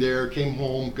clothing there, came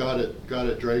home, got it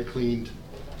dry cleaned,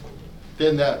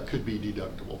 then that could be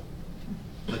deductible.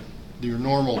 But your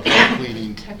normal dry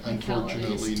cleaning,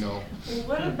 unfortunately, no. Well,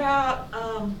 what about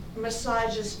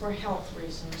massages for health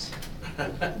reasons?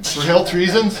 For health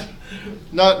reasons,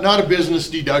 not a business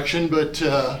deduction, but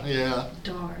yeah.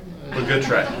 Darn. A good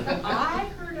try. I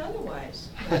heard otherwise.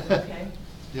 Okay,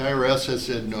 The IRS has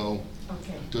said no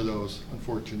okay. to those,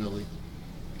 unfortunately.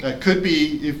 That could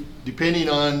be, if depending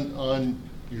on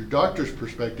your doctor's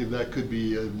perspective, that could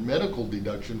be a medical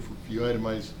deduction if you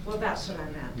itemize Well, that's what I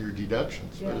meant. your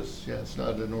deductions. But Yeah. it's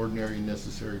not an ordinary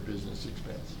necessary business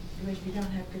expense. If you don't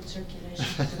have good circulation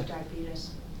for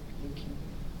diabetes, you can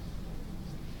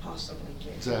possibly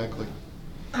get. Exactly.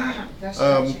 That's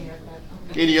Um, touching it,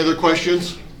 but. okay. Any other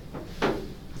questions?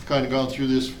 We've kind of gone through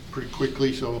this pretty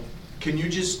quickly, so. Can you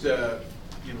just,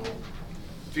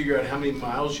 figure out how many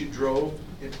miles you drove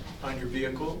on your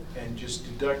vehicle and just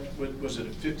deduct, what was it,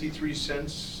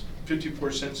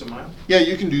 54 cents a mile? Yeah,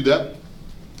 you can do that.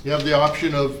 You have the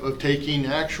option of taking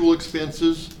actual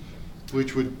expenses,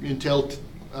 which would entail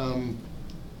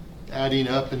adding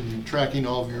up and tracking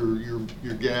all of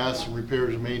your gas and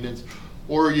repairs and maintenance,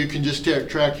 or you can just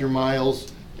track your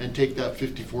miles and take that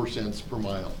 54 cents per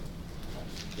mile.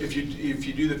 If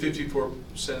you do the 54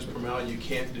 cents per mile, you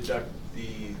can't deduct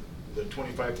the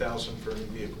 25,000 for a new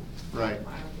vehicle. Right.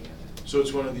 So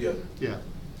it's one or the other. Yeah.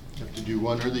 You have to do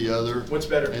one or the other. What's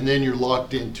better? And then you're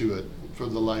locked into it for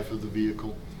the life of the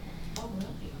vehicle. Oh, really?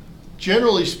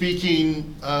 Generally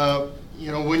speaking,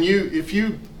 if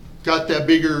you got that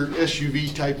bigger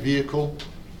SUV type vehicle,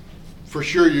 for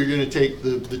sure you're going to take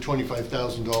the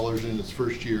 $25,000 in its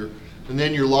first year, and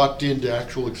then you're locked into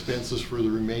actual expenses for the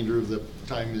remainder of the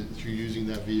time that you're using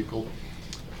that vehicle.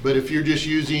 But if you're just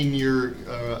using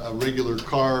a regular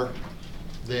car,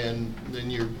 then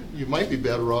you might be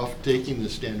better off taking the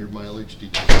standard mileage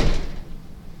deduction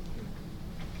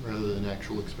rather than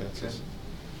actual expenses.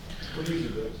 What do you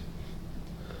do,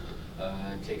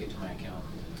 Doug? Take it to my account.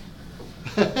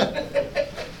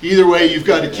 Either way, you've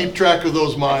got to keep track of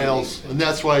those miles, and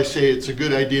that's why I say it's a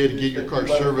good idea to get your car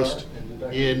serviced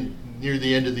in near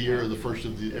the end of the year or the first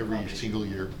of every single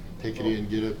year. Take it in,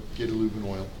 get a lube and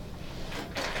oil.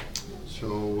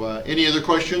 So, any other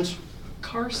questions?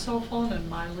 Car, cell phone, and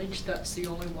mileage, that's the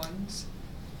only ones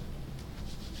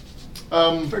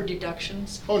Um, for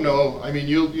deductions? Oh, no, I mean,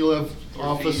 you'll have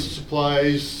office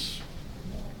supplies,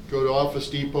 go to Office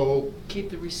Depot. Keep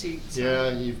the receipts? Yeah,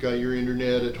 you've got your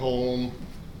internet at home.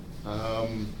 How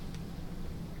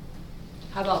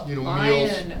about meals.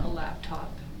 buying a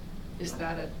laptop? Is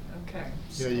that okay?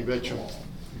 Yeah, you betcha.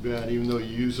 You bet. Even though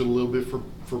you use it a little bit for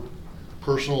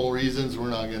personal reasons, we're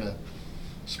not gonna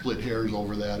split hairs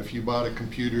over that. If you bought a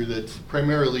computer that's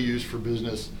primarily used for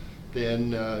business,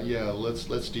 then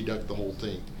let's deduct the whole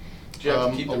thing. Do you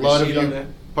have to keep A the lot of receipt on you- that?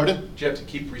 Pardon? Do you have to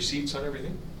keep receipts on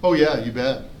everything? Oh, yeah, you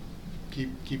bet.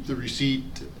 Keep the receipt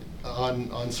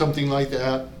on something like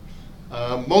that.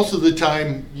 Most of the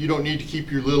time, you don't need to keep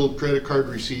your little credit card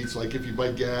receipts, like if you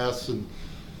buy gas and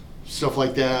stuff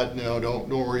like that. No, don't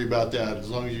worry about that. As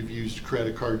long as you've used a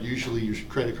credit card, usually your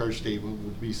credit card statement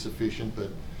would be sufficient, but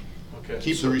Okay.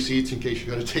 keep the receipts in case you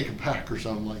gotta take it back or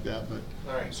something like that, but.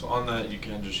 All right. So on that, you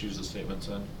can just use the statements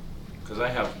then? Because I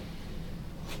have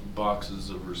boxes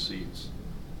of receipts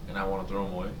and I want to throw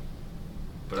them away.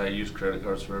 But I use credit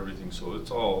cards for everything, so it's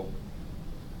all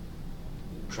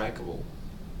trackable.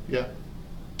 Yeah,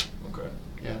 Okay.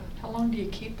 yeah. How long do you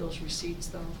keep those receipts,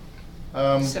 though?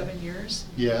 7 years?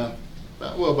 Yeah,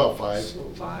 well, about 5.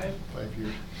 5? 5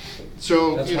 years.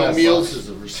 So, That's you why know, I have meals. boxes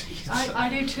of receipts. I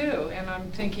do too, and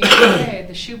I'm thinking, okay,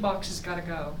 the shoebox has gotta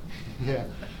go. Yeah,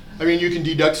 I mean, you can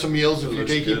deduct some meals if It you're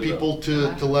looks taking good, though. people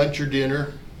to lunch or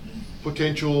dinner.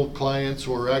 Potential clients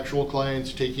or actual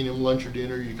clients, taking them lunch or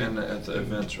dinner, you can. And at the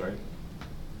events, right?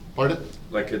 Pardon?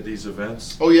 Like at these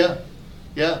events? Oh, yeah,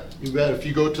 yeah, you bet. If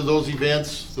you go to those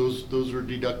events, those are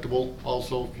deductible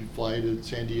also. If you fly to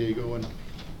San Diego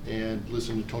and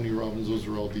listen to Tony Robbins, those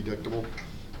are all deductible.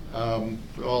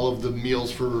 All of the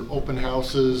meals for open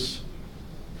houses,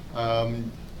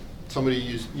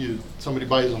 somebody somebody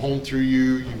buys a home through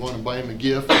you, you want to buy them a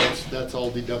gift, that's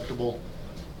all deductible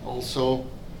also.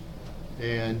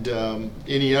 And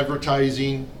any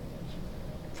advertising,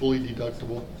 fully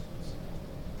deductible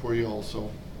for you also.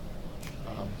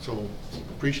 So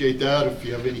appreciate that. If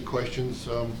you have any questions,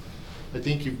 I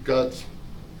think you've got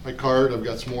my card. I've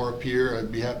got some more up here.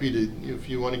 I'd be happy to, if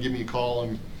you want to give me a call,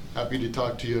 I'm happy to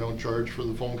talk to you. I don't charge for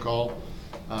the phone call.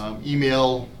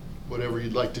 Email, whatever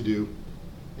you'd like to do.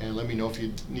 And let me know if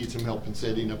you need some help in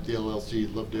setting up the LLC.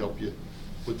 I'd love to help you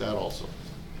with that also.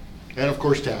 And of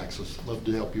course, taxes. Love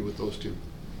to help you with those too.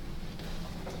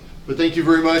 But thank you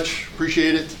very much.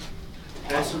 Appreciate it.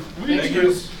 Awesome. Thank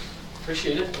you.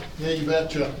 Appreciate it. Yeah, you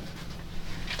betcha.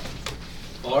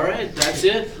 All right, that's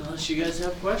it, unless you guys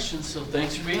have questions, so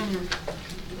thanks for being here.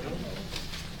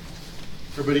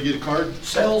 Everybody get a card?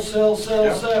 Sell, sell, sell,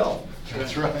 Yeah. sell.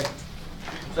 That's right.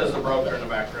 Says the broker in the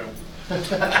back room.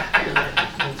 That's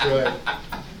right.